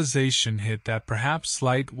 Realization hit that perhaps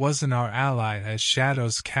light wasn't our ally as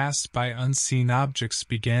shadows cast by unseen objects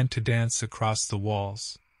began to dance across the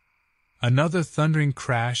walls. Another thundering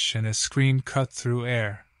crash and a scream cut through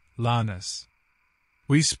air, Lana's.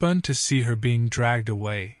 We spun to see her being dragged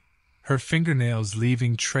away, her fingernails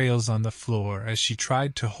leaving trails on the floor as she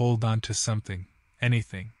tried to hold on to something,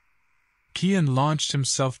 anything. Kian launched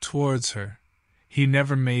himself towards her. He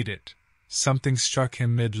never made it. Something struck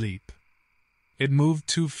him mid-leap. It moved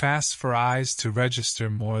too fast for eyes to register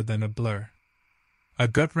more than a blur. A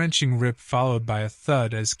gut-wrenching rip followed by a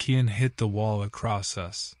thud as Kian hit the wall across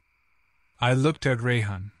us. I looked at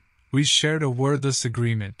Rayhan. We shared a wordless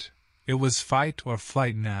agreement. It was fight or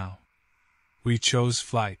flight now. We chose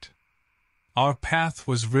flight. Our path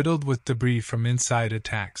was riddled with debris from inside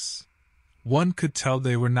attacks. One could tell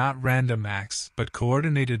they were not random acts, but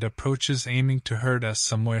coordinated approaches aiming to hurt us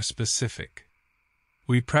somewhere specific.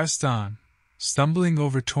 We pressed on, stumbling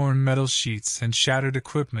over torn metal sheets and shattered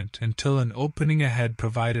equipment until an opening ahead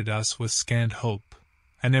provided us with scant hope,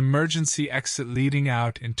 an emergency exit leading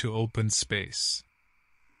out into open space.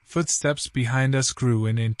 Footsteps behind us grew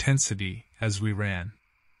in intensity as we ran.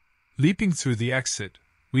 Leaping through the exit,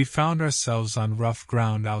 we found ourselves on rough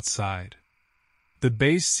ground outside. The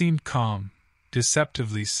base seemed calm,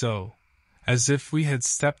 deceptively so, as if we had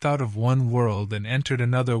stepped out of one world and entered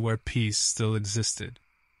another where peace still existed.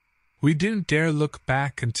 We didn't dare look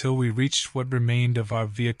back until we reached what remained of our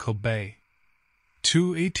vehicle bay.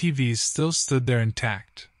 2 ATVs still stood there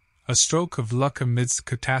intact, a stroke of luck amidst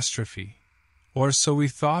catastrophe. Or so we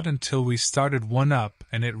thought until we started one up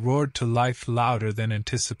and it roared to life louder than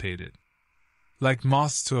anticipated. Like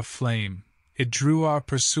moths to a flame, it drew our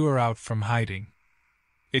pursuer out from hiding.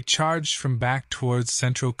 It charged from back towards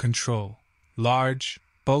central control, large,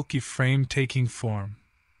 bulky frame taking form.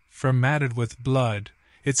 Fermented with blood,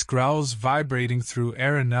 its growls vibrating through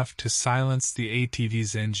air enough to silence the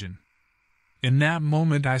ATV's engine. In that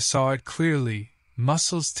moment I saw it clearly,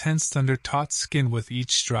 muscles tensed under taut skin with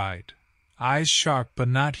each stride. Eyes sharp but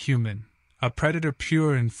not human, a predator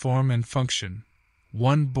pure in form and function,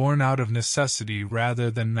 one born out of necessity rather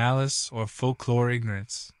than malice or folklore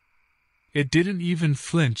ignorance. It didn't even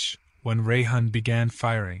flinch when Rayhan began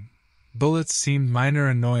firing. Bullets seemed minor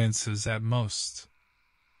annoyances at most.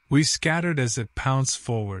 We scattered as it pounced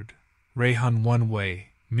forward, Rayhan one way,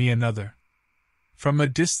 me another. From a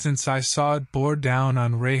distance I saw it bore down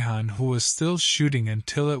on Rayhan, who was still shooting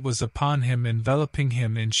until it was upon him, enveloping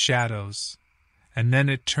him in shadows, and then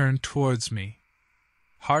it turned towards me.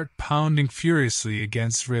 Heart pounding furiously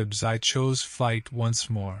against ribs, I chose flight once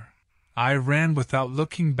more. I ran without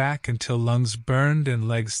looking back until lungs burned and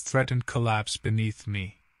legs threatened collapse beneath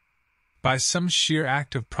me. By some sheer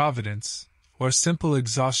act of providence, or simple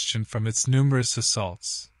exhaustion from its numerous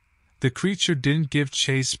assaults, the creature didn't give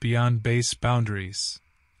chase beyond base boundaries.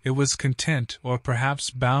 It was content, or perhaps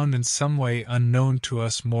bound in some way unknown to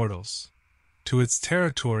us mortals, to its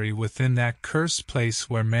territory within that cursed place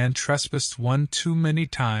where man trespassed one too many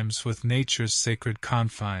times with nature's sacred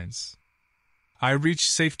confines. I reached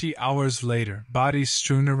safety hours later. Bodies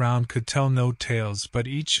strewn around could tell no tales, but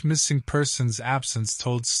each missing person's absence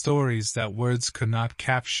told stories that words could not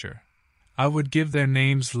capture. I would give their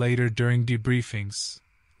names later during debriefings.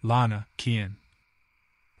 Lana, Kian.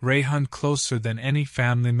 Rayhan closer than any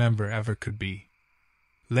family member ever could be.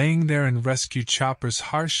 Laying there in rescue chopper's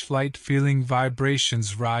harsh flight, feeling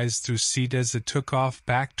vibrations rise through seat as it took off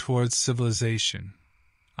back towards civilization.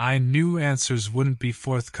 I knew answers wouldn't be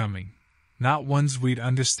forthcoming. Not ones we'd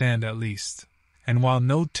understand at least, and while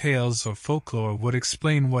no tales or folklore would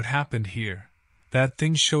explain what happened here, that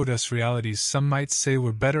thing showed us realities some might say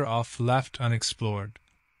were better off left unexplored.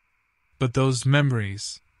 But those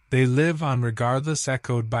memories, they live on regardless,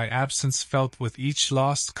 echoed by absence felt with each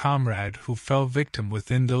lost comrade who fell victim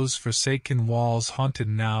within those forsaken walls, haunted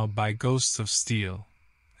now by ghosts of steel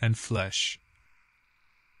and flesh.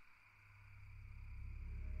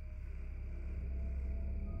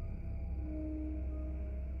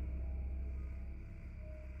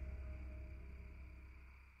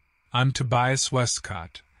 I'm Tobias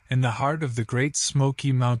Westcott, in the heart of the Great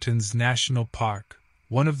Smoky Mountains National Park,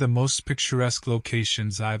 one of the most picturesque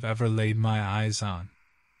locations I've ever laid my eyes on.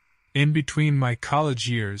 In between my college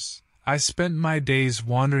years, I spent my days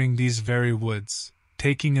wandering these very woods,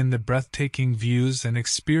 taking in the breathtaking views and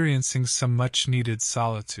experiencing some much-needed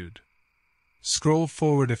solitude. Scroll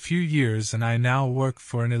forward a few years and I now work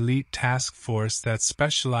for an elite task force that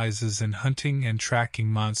specializes in hunting and tracking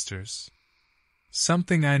monsters.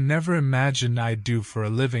 Something I never imagined I'd do for a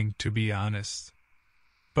living, to be honest.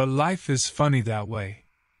 But life is funny that way.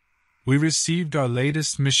 We received our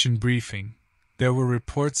latest mission briefing. There were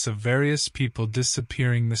reports of various people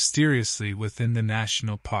disappearing mysteriously within the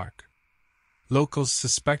national park. Locals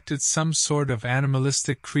suspected some sort of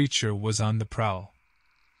animalistic creature was on the prowl.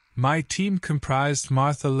 My team comprised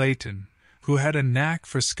Martha Layton, who had a knack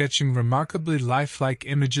for sketching remarkably lifelike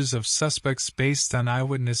images of suspects based on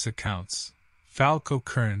eyewitness accounts, Falco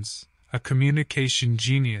Kearns, a communication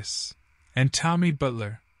genius, and Tommy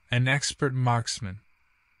Butler, an expert marksman.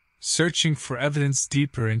 Searching for evidence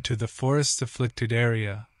deeper into the forest-afflicted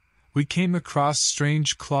area, we came across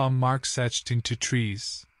strange claw marks etched into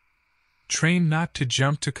trees. Trained not to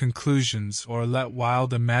jump to conclusions or let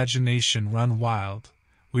wild imagination run wild,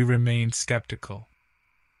 we remained skeptical.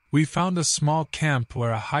 We found a small camp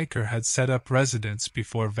where a hiker had set up residence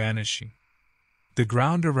before vanishing. The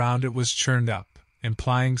ground around it was churned up,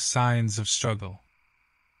 implying signs of struggle.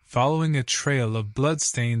 Following a trail of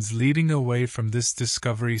bloodstains leading away from this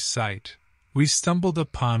discovery site, we stumbled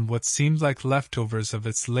upon what seemed like leftovers of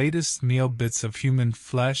its latest meal, bits of human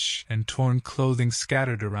flesh and torn clothing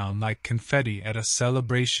scattered around like confetti at a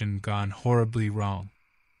celebration gone horribly wrong.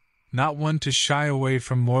 Not one to shy away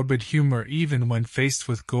from morbid humor even when faced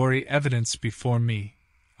with gory evidence before me,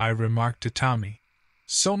 I remarked to Tommy.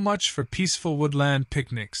 So much for peaceful woodland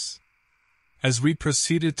picnics. As we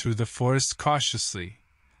proceeded through the forest cautiously,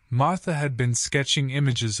 Martha had been sketching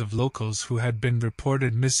images of locals who had been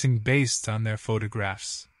reported missing based on their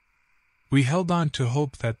photographs. We held on to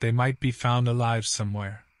hope that they might be found alive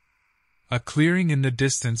somewhere. A clearing in the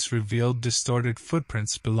distance revealed distorted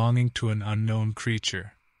footprints belonging to an unknown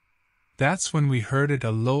creature. That's when we heard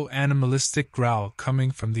a low animalistic growl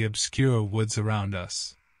coming from the obscure woods around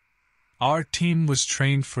us. Our team was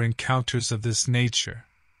trained for encounters of this nature.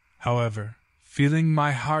 However, feeling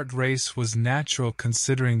my heart race was natural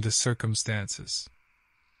considering the circumstances.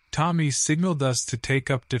 Tommy signaled us to take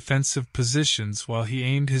up defensive positions while he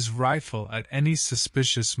aimed his rifle at any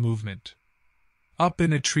suspicious movement. Up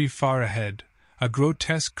in a tree far ahead, a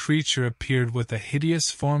grotesque creature appeared with a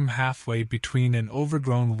hideous form halfway between an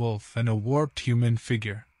overgrown wolf and a warped human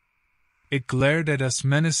figure. It glared at us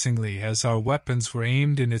menacingly as our weapons were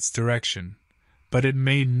aimed in its direction, but it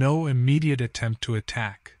made no immediate attempt to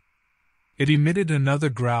attack. It emitted another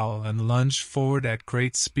growl and lunged forward at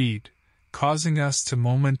great speed, causing us to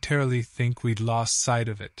momentarily think we'd lost sight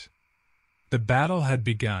of it. The battle had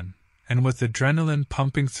begun, and with adrenaline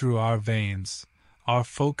pumping through our veins, our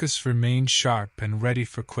focus remained sharp and ready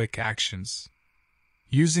for quick actions.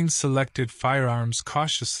 Using selected firearms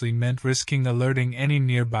cautiously meant risking alerting any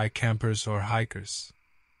nearby campers or hikers.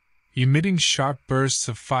 Emitting sharp bursts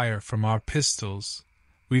of fire from our pistols,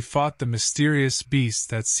 we fought the mysterious beast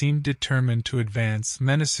that seemed determined to advance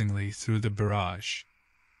menacingly through the barrage.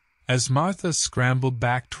 As Martha scrambled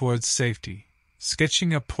back towards safety,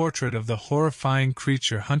 sketching a portrait of the horrifying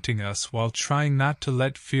creature hunting us while trying not to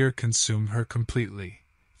let fear consume her completely,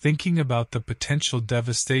 thinking about the potential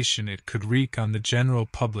devastation it could wreak on the general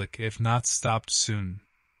public if not stopped soon.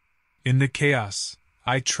 In the chaos,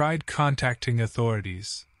 I tried contacting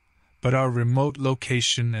authorities, but our remote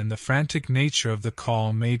location and the frantic nature of the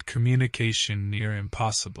call made communication near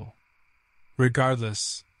impossible.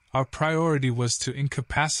 Regardless, our priority was to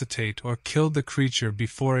incapacitate or kill the creature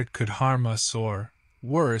before it could harm us or,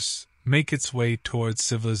 worse, make its way towards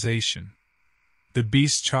civilization. The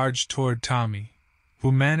beast charged toward Tommy,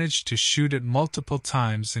 who managed to shoot it multiple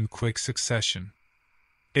times in quick succession.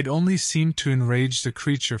 It only seemed to enrage the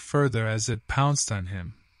creature further as it pounced on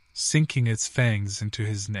him, sinking its fangs into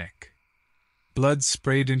his neck. Blood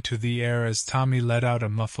sprayed into the air as Tommy let out a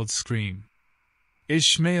muffled scream.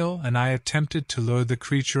 Ishmael and I attempted to lure the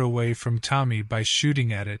creature away from Tommy by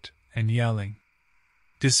shooting at it and yelling.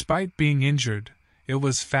 Despite being injured, it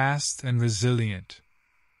was fast and resilient.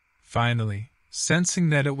 Finally, sensing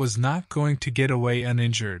that it was not going to get away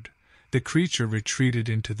uninjured, the creature retreated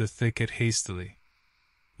into the thicket hastily.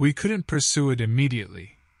 We couldn't pursue it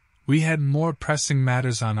immediately. We had more pressing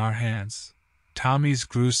matters on our hands, Tommy's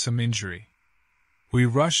gruesome injury. We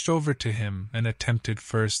rushed over to him and attempted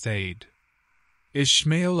first aid.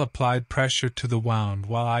 Ishmael applied pressure to the wound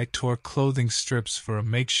while I tore clothing strips for a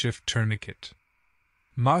makeshift tourniquet.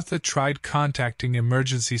 Martha tried contacting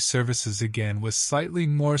emergency services again with slightly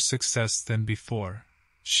more success than before.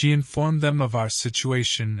 She informed them of our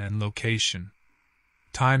situation and location.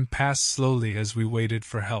 Time passed slowly as we waited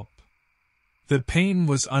for help. The pain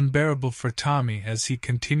was unbearable for Tommy as he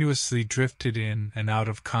continuously drifted in and out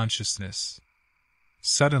of consciousness.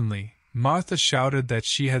 Suddenly, Martha shouted that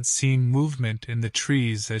she had seen movement in the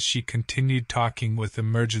trees as she continued talking with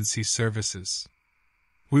emergency services.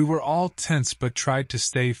 We were all tense but tried to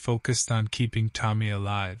stay focused on keeping Tommy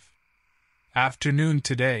alive. Afternoon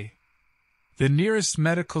today. The nearest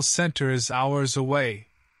medical center is hours away,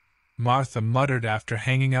 Martha muttered after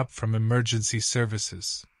hanging up from emergency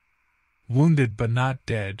services. Wounded but not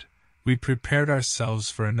dead, we prepared ourselves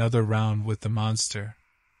for another round with the monster.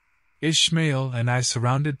 Ishmael and I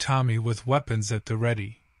surrounded Tommy with weapons at the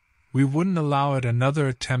ready. We wouldn't allow it another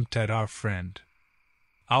attempt at our friend.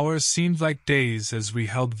 Hours seemed like days as we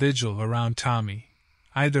held vigil around Tommy,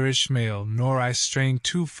 either Ishmael nor I straying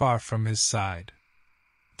too far from his side.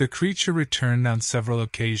 The creature returned on several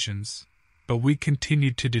occasions, but we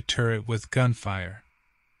continued to deter it with gunfire.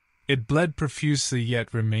 It bled profusely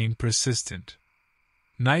yet remained persistent.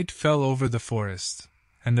 Night fell over the forest,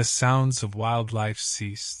 and the sounds of wildlife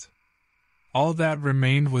ceased. All that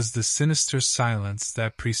remained was the sinister silence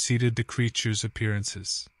that preceded the creature's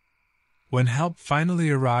appearances. When help finally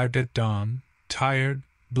arrived at dawn, tired,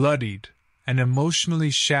 bloodied, and emotionally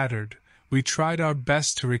shattered, we tried our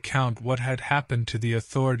best to recount what had happened to the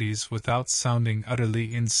authorities without sounding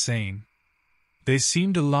utterly insane. They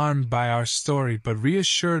seemed alarmed by our story but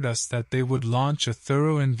reassured us that they would launch a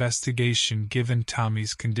thorough investigation given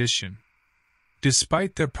Tommy's condition.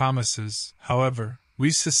 Despite their promises, however,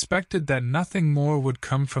 we suspected that nothing more would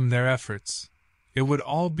come from their efforts. It would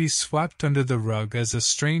all be swept under the rug as a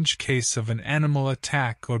strange case of an animal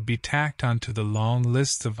attack or be tacked onto the long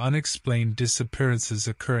list of unexplained disappearances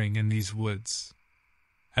occurring in these woods.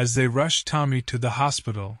 As they rushed Tommy to the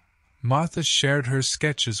hospital, Martha shared her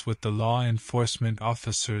sketches with the law enforcement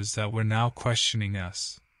officers that were now questioning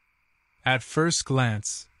us. At first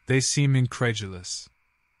glance, they seemed incredulous.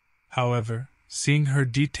 However, seeing her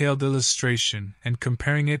detailed illustration and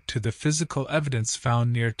comparing it to the physical evidence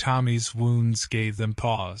found near Tommy's wounds gave them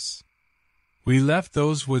pause. We left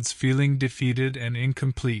those woods feeling defeated and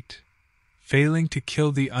incomplete, failing to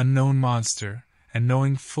kill the unknown monster, and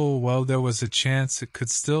knowing full well there was a chance it could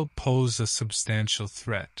still pose a substantial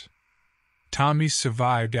threat. Tommy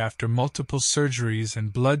survived after multiple surgeries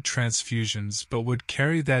and blood transfusions but would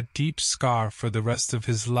carry that deep scar for the rest of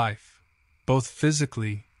his life, both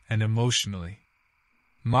physically and emotionally.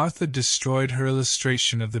 Martha destroyed her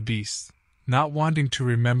illustration of the beast, not wanting to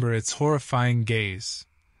remember its horrifying gaze,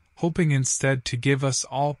 hoping instead to give us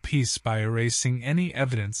all peace by erasing any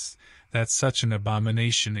evidence that such an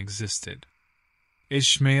abomination existed.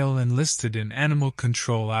 Ishmael enlisted in animal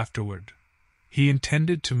control afterward. He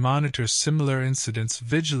intended to monitor similar incidents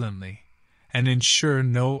vigilantly and ensure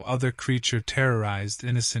no other creature terrorized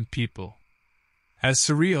innocent people. As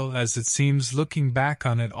surreal as it seems looking back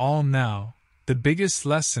on it all now, the biggest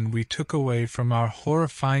lesson we took away from our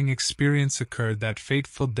horrifying experience occurred that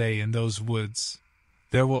fateful day in those woods.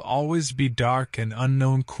 There will always be dark and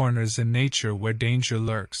unknown corners in nature where danger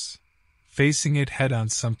lurks. Facing it head-on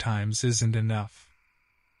sometimes isn't enough.